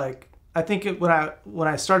just felt like I think when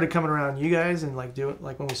I started coming around you guys and like doing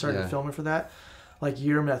like when we started filming for that, like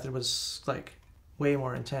your method was like way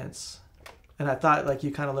more intense. And I thought like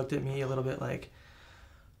you kind of looked at me a little bit like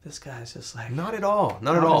this guy's just like not at all.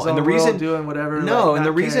 And the reason doing whatever. No, and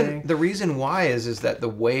the reason why is that the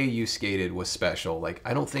way you skated was special. Like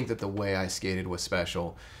I don't think that the way I skated was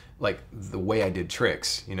special, like the way I did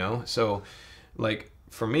tricks. So, like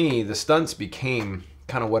for me, the stunts became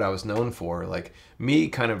kind of what I was known for. Like me,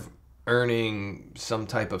 kind of earning some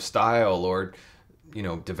type of style or.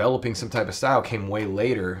 Developing some type of style came way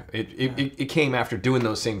later. It came after doing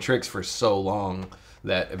those same tricks for so long.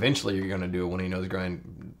 That eventually you're going to do a 180 nose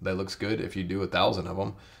grind that looks good if you do 1,000 of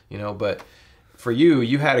them, but for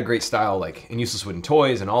you had a great style, like in Useless Wooden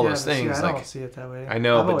Toys and all those things. I like, don't see it that way. I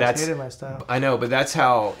know, but that's hated my style. I know, but that's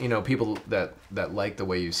how people that like the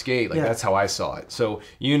way you skate. Like that's how I saw it. So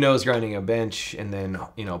nose grinding a bench and then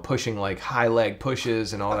pushing like high leg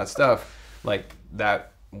pushes and all that stuff. Like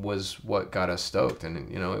that was what got us stoked,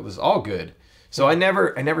 and it was all good. So I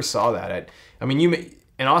never saw that. I mean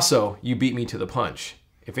and also, you beat me to the punch.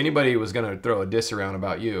 If anybody was going to throw a diss around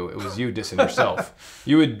about you, it was you dissing yourself.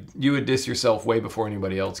 You would diss yourself way before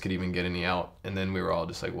anybody else could even get any out. And then we were all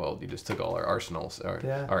just like, well, you just took all our arsenals,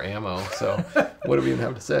 our ammo. So what do we even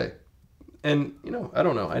have to say? And, I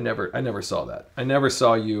don't know. I never saw that. I never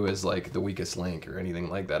saw you as like the weakest link or anything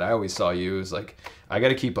like that. I always saw you as like, I got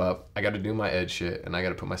to keep up. I got to do my edge shit and I got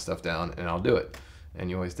to put my stuff down and I'll do it.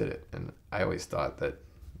 And you always did it. And I always thought that,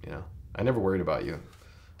 I never worried about you.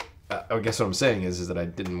 I guess what I'm saying is that I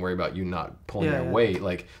didn't worry about you not pulling your weight.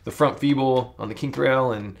 Like the front feeble on the kink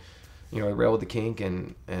rail and, rail with the kink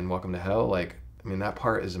and Welcome to Hell. Like, I mean, that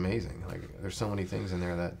part is amazing. Like there's so many things in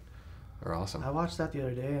there that are awesome. I watched that the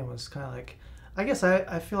other day and was kind of like, I guess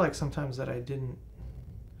I feel like sometimes that I didn't,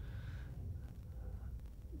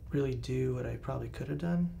 really do what I probably could have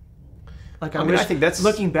done. Like I mean, I think that's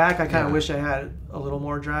looking back. I kind of wish I had a little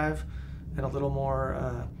more drive and a little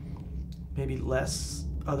more, maybe less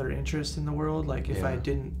other interest in the world. Like if I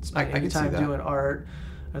didn't spend any time doing art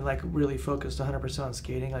and like really focused 100% on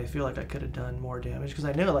skating, I feel like I could have done more damage because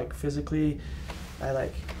I know like physically, I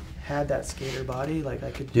like had that skater body. Like I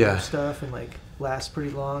could do stuff and like last pretty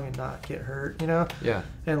long and not get hurt. You know? Yeah.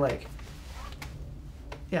 And like.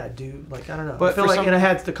 Yeah, do like I don't know. But I feel like, and I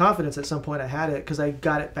had the confidence at some point. I had it because I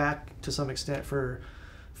got it back to some extent for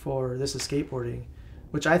This Is Skateboarding,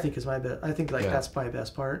 which I think is my best. I think like that's my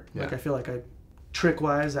best part. Yeah. Like I feel like trick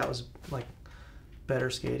wise, that was like better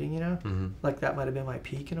skating. You know, like that might have been my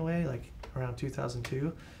peak in a way, like around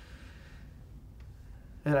 2002.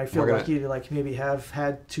 And I feel lucky to like maybe have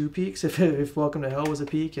had 2 peaks. If Welcome to Hell was a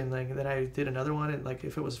peak, and like then I did another one, and like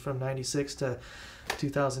if it was from '96 to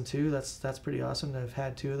 2002, that's pretty awesome to have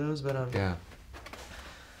had 2 of those. But I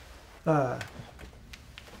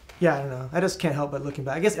don't know. I just can't help but looking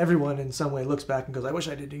back. I guess everyone in some way looks back and goes, I wish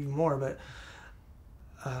I did even more. But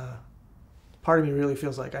part of me really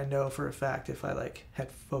feels like I know for a fact if I like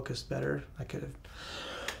had focused better, I could have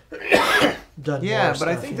done more but stuff,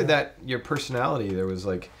 I think that your personality there was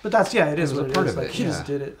like. But that's it is what it is. Like he just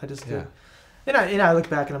did it. I just did. And I look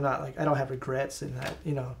back and I'm not like, I don't have regrets in that,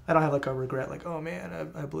 you know, I don't have like a regret like, oh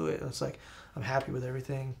man, I blew it. It's like, I'm happy with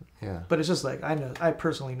everything. Yeah. But it's just like, I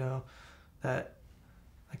personally know that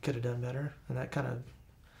I could have done better. And that kind of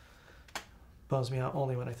bums me out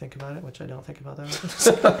only when I think about it, which I don't think about that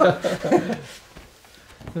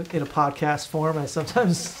often. In a podcast form, I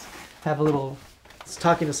sometimes have a little,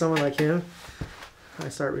 talking to someone like him, I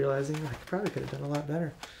start realizing I probably could have done a lot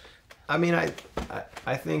better. I mean, I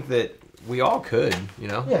think that we all could, you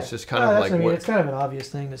know. Yeah. It's just kind of like it's kind of an obvious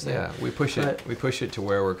thing to say. Yeah, we push it to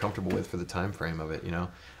where we're comfortable with for the time frame of it, you know.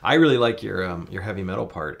 I really like your heavy metal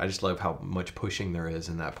part. I just love how much pushing there is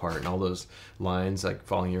in that part and all those lines like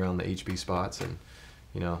following you around the HB spots and,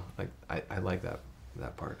 you know, like I like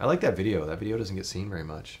that part. I like that video. That video doesn't get seen very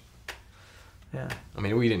much. Yeah. I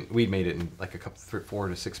mean, we made it in like a couple 4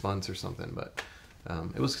 to 6 months or something, but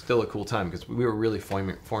it was still a cool time because we were really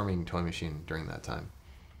forming Toy Machine during that time.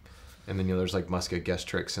 And then, you know, there's like Muska guest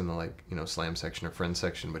tricks in the like, you know, slam section or friend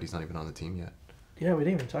section, but he's not even on the team yet. Yeah, we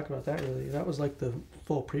didn't even talk about that really. That was like the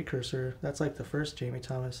full precursor. That's like the first Jamie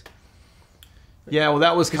Thomas. Yeah, well,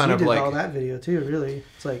 that was kind of like all that video too. Really,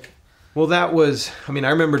 it's like. Well, that was. I mean, I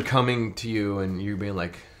remembered coming to you and you being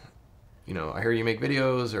like, you know, I heard you make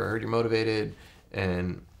videos or I heard you're motivated,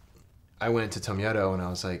 and I went into Tomieto and I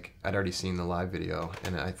was like, I'd already seen the live video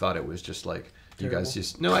and I thought it was just like. You guys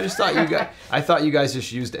just I just thought I thought you guys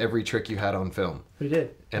just used every trick you had on film. We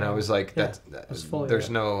did, and I was like, there's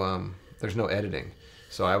no editing,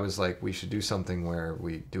 so I was like, we should do something where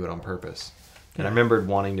we do it on purpose. And I remembered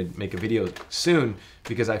wanting to make a video soon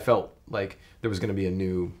because I felt like there was going to be a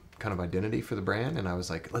new kind of identity for the brand, and I was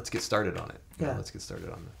like, let's get started on it. Let's get started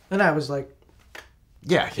on it. And I was like,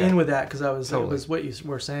 in with that because I was totally. It was what you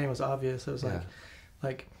were saying was obvious. It was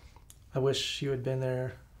like I wish you had been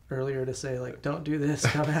there earlier to say like, don't do this.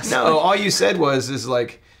 No, all you said is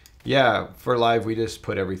like, yeah, for live we just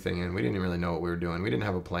put everything in. We didn't really know what we were doing. We didn't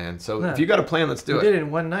have a plan. So if you got a plan, let's do it. We did it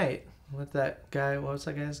in one night with that guy. What was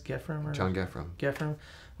that guy's Gephram? Or John Gephram. Gephram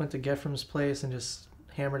went to Gephram's place and just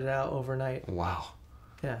hammered it out overnight. Wow.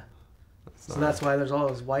 Yeah. That's why there's all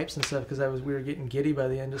those wipes and stuff because we were getting giddy by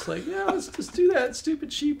the end, just like let's just do that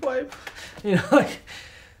stupid sheep wipe, you know, like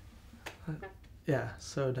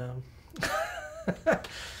so dumb.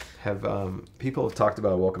 Have people have talked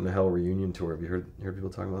about a Welcome to Hell reunion tour? Have you heard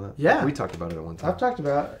people talking about that? Yeah, we talked about it at one time. I've talked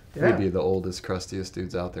about it. Yeah. We'd be the oldest, crustiest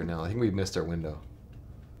dudes out there now. I think we missed our window.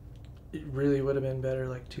 It really would have been better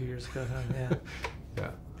like 2 years ago. Huh? Yeah.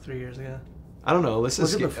 Yeah. 3 years ago. I don't know. Was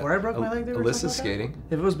it before I broke my leg? Alyssa's skating.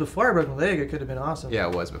 If it was before I broke my leg, it could have been awesome. Yeah,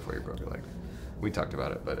 it was before you broke your leg. We talked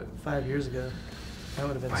about it, but 5 years ago, that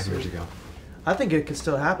would have been 5 years ago. I think it could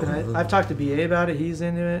still happen. I've talked to BA about it. He's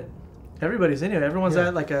into it. Everybody's into it. Everyone's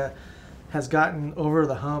at like has gotten over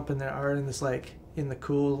the hump and they are in this like in the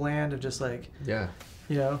cool land of just like you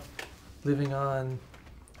know, living on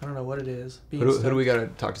I don't know what it is. Who do we got to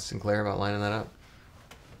talk to Sinclair about lining that up?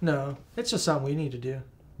 No, it's just something we need to do.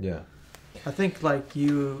 Yeah. I think like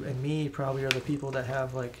you and me probably are the people that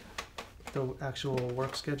have like the actual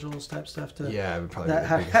work schedules type stuff to it would probably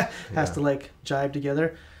that has to like jibe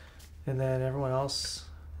together, and then everyone else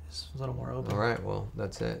is a little more open. All right, well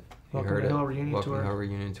that's it. You Welcome heard to it. Hell reunion Welcome tour. to Hell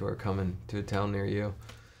reunion tour coming to a town near you.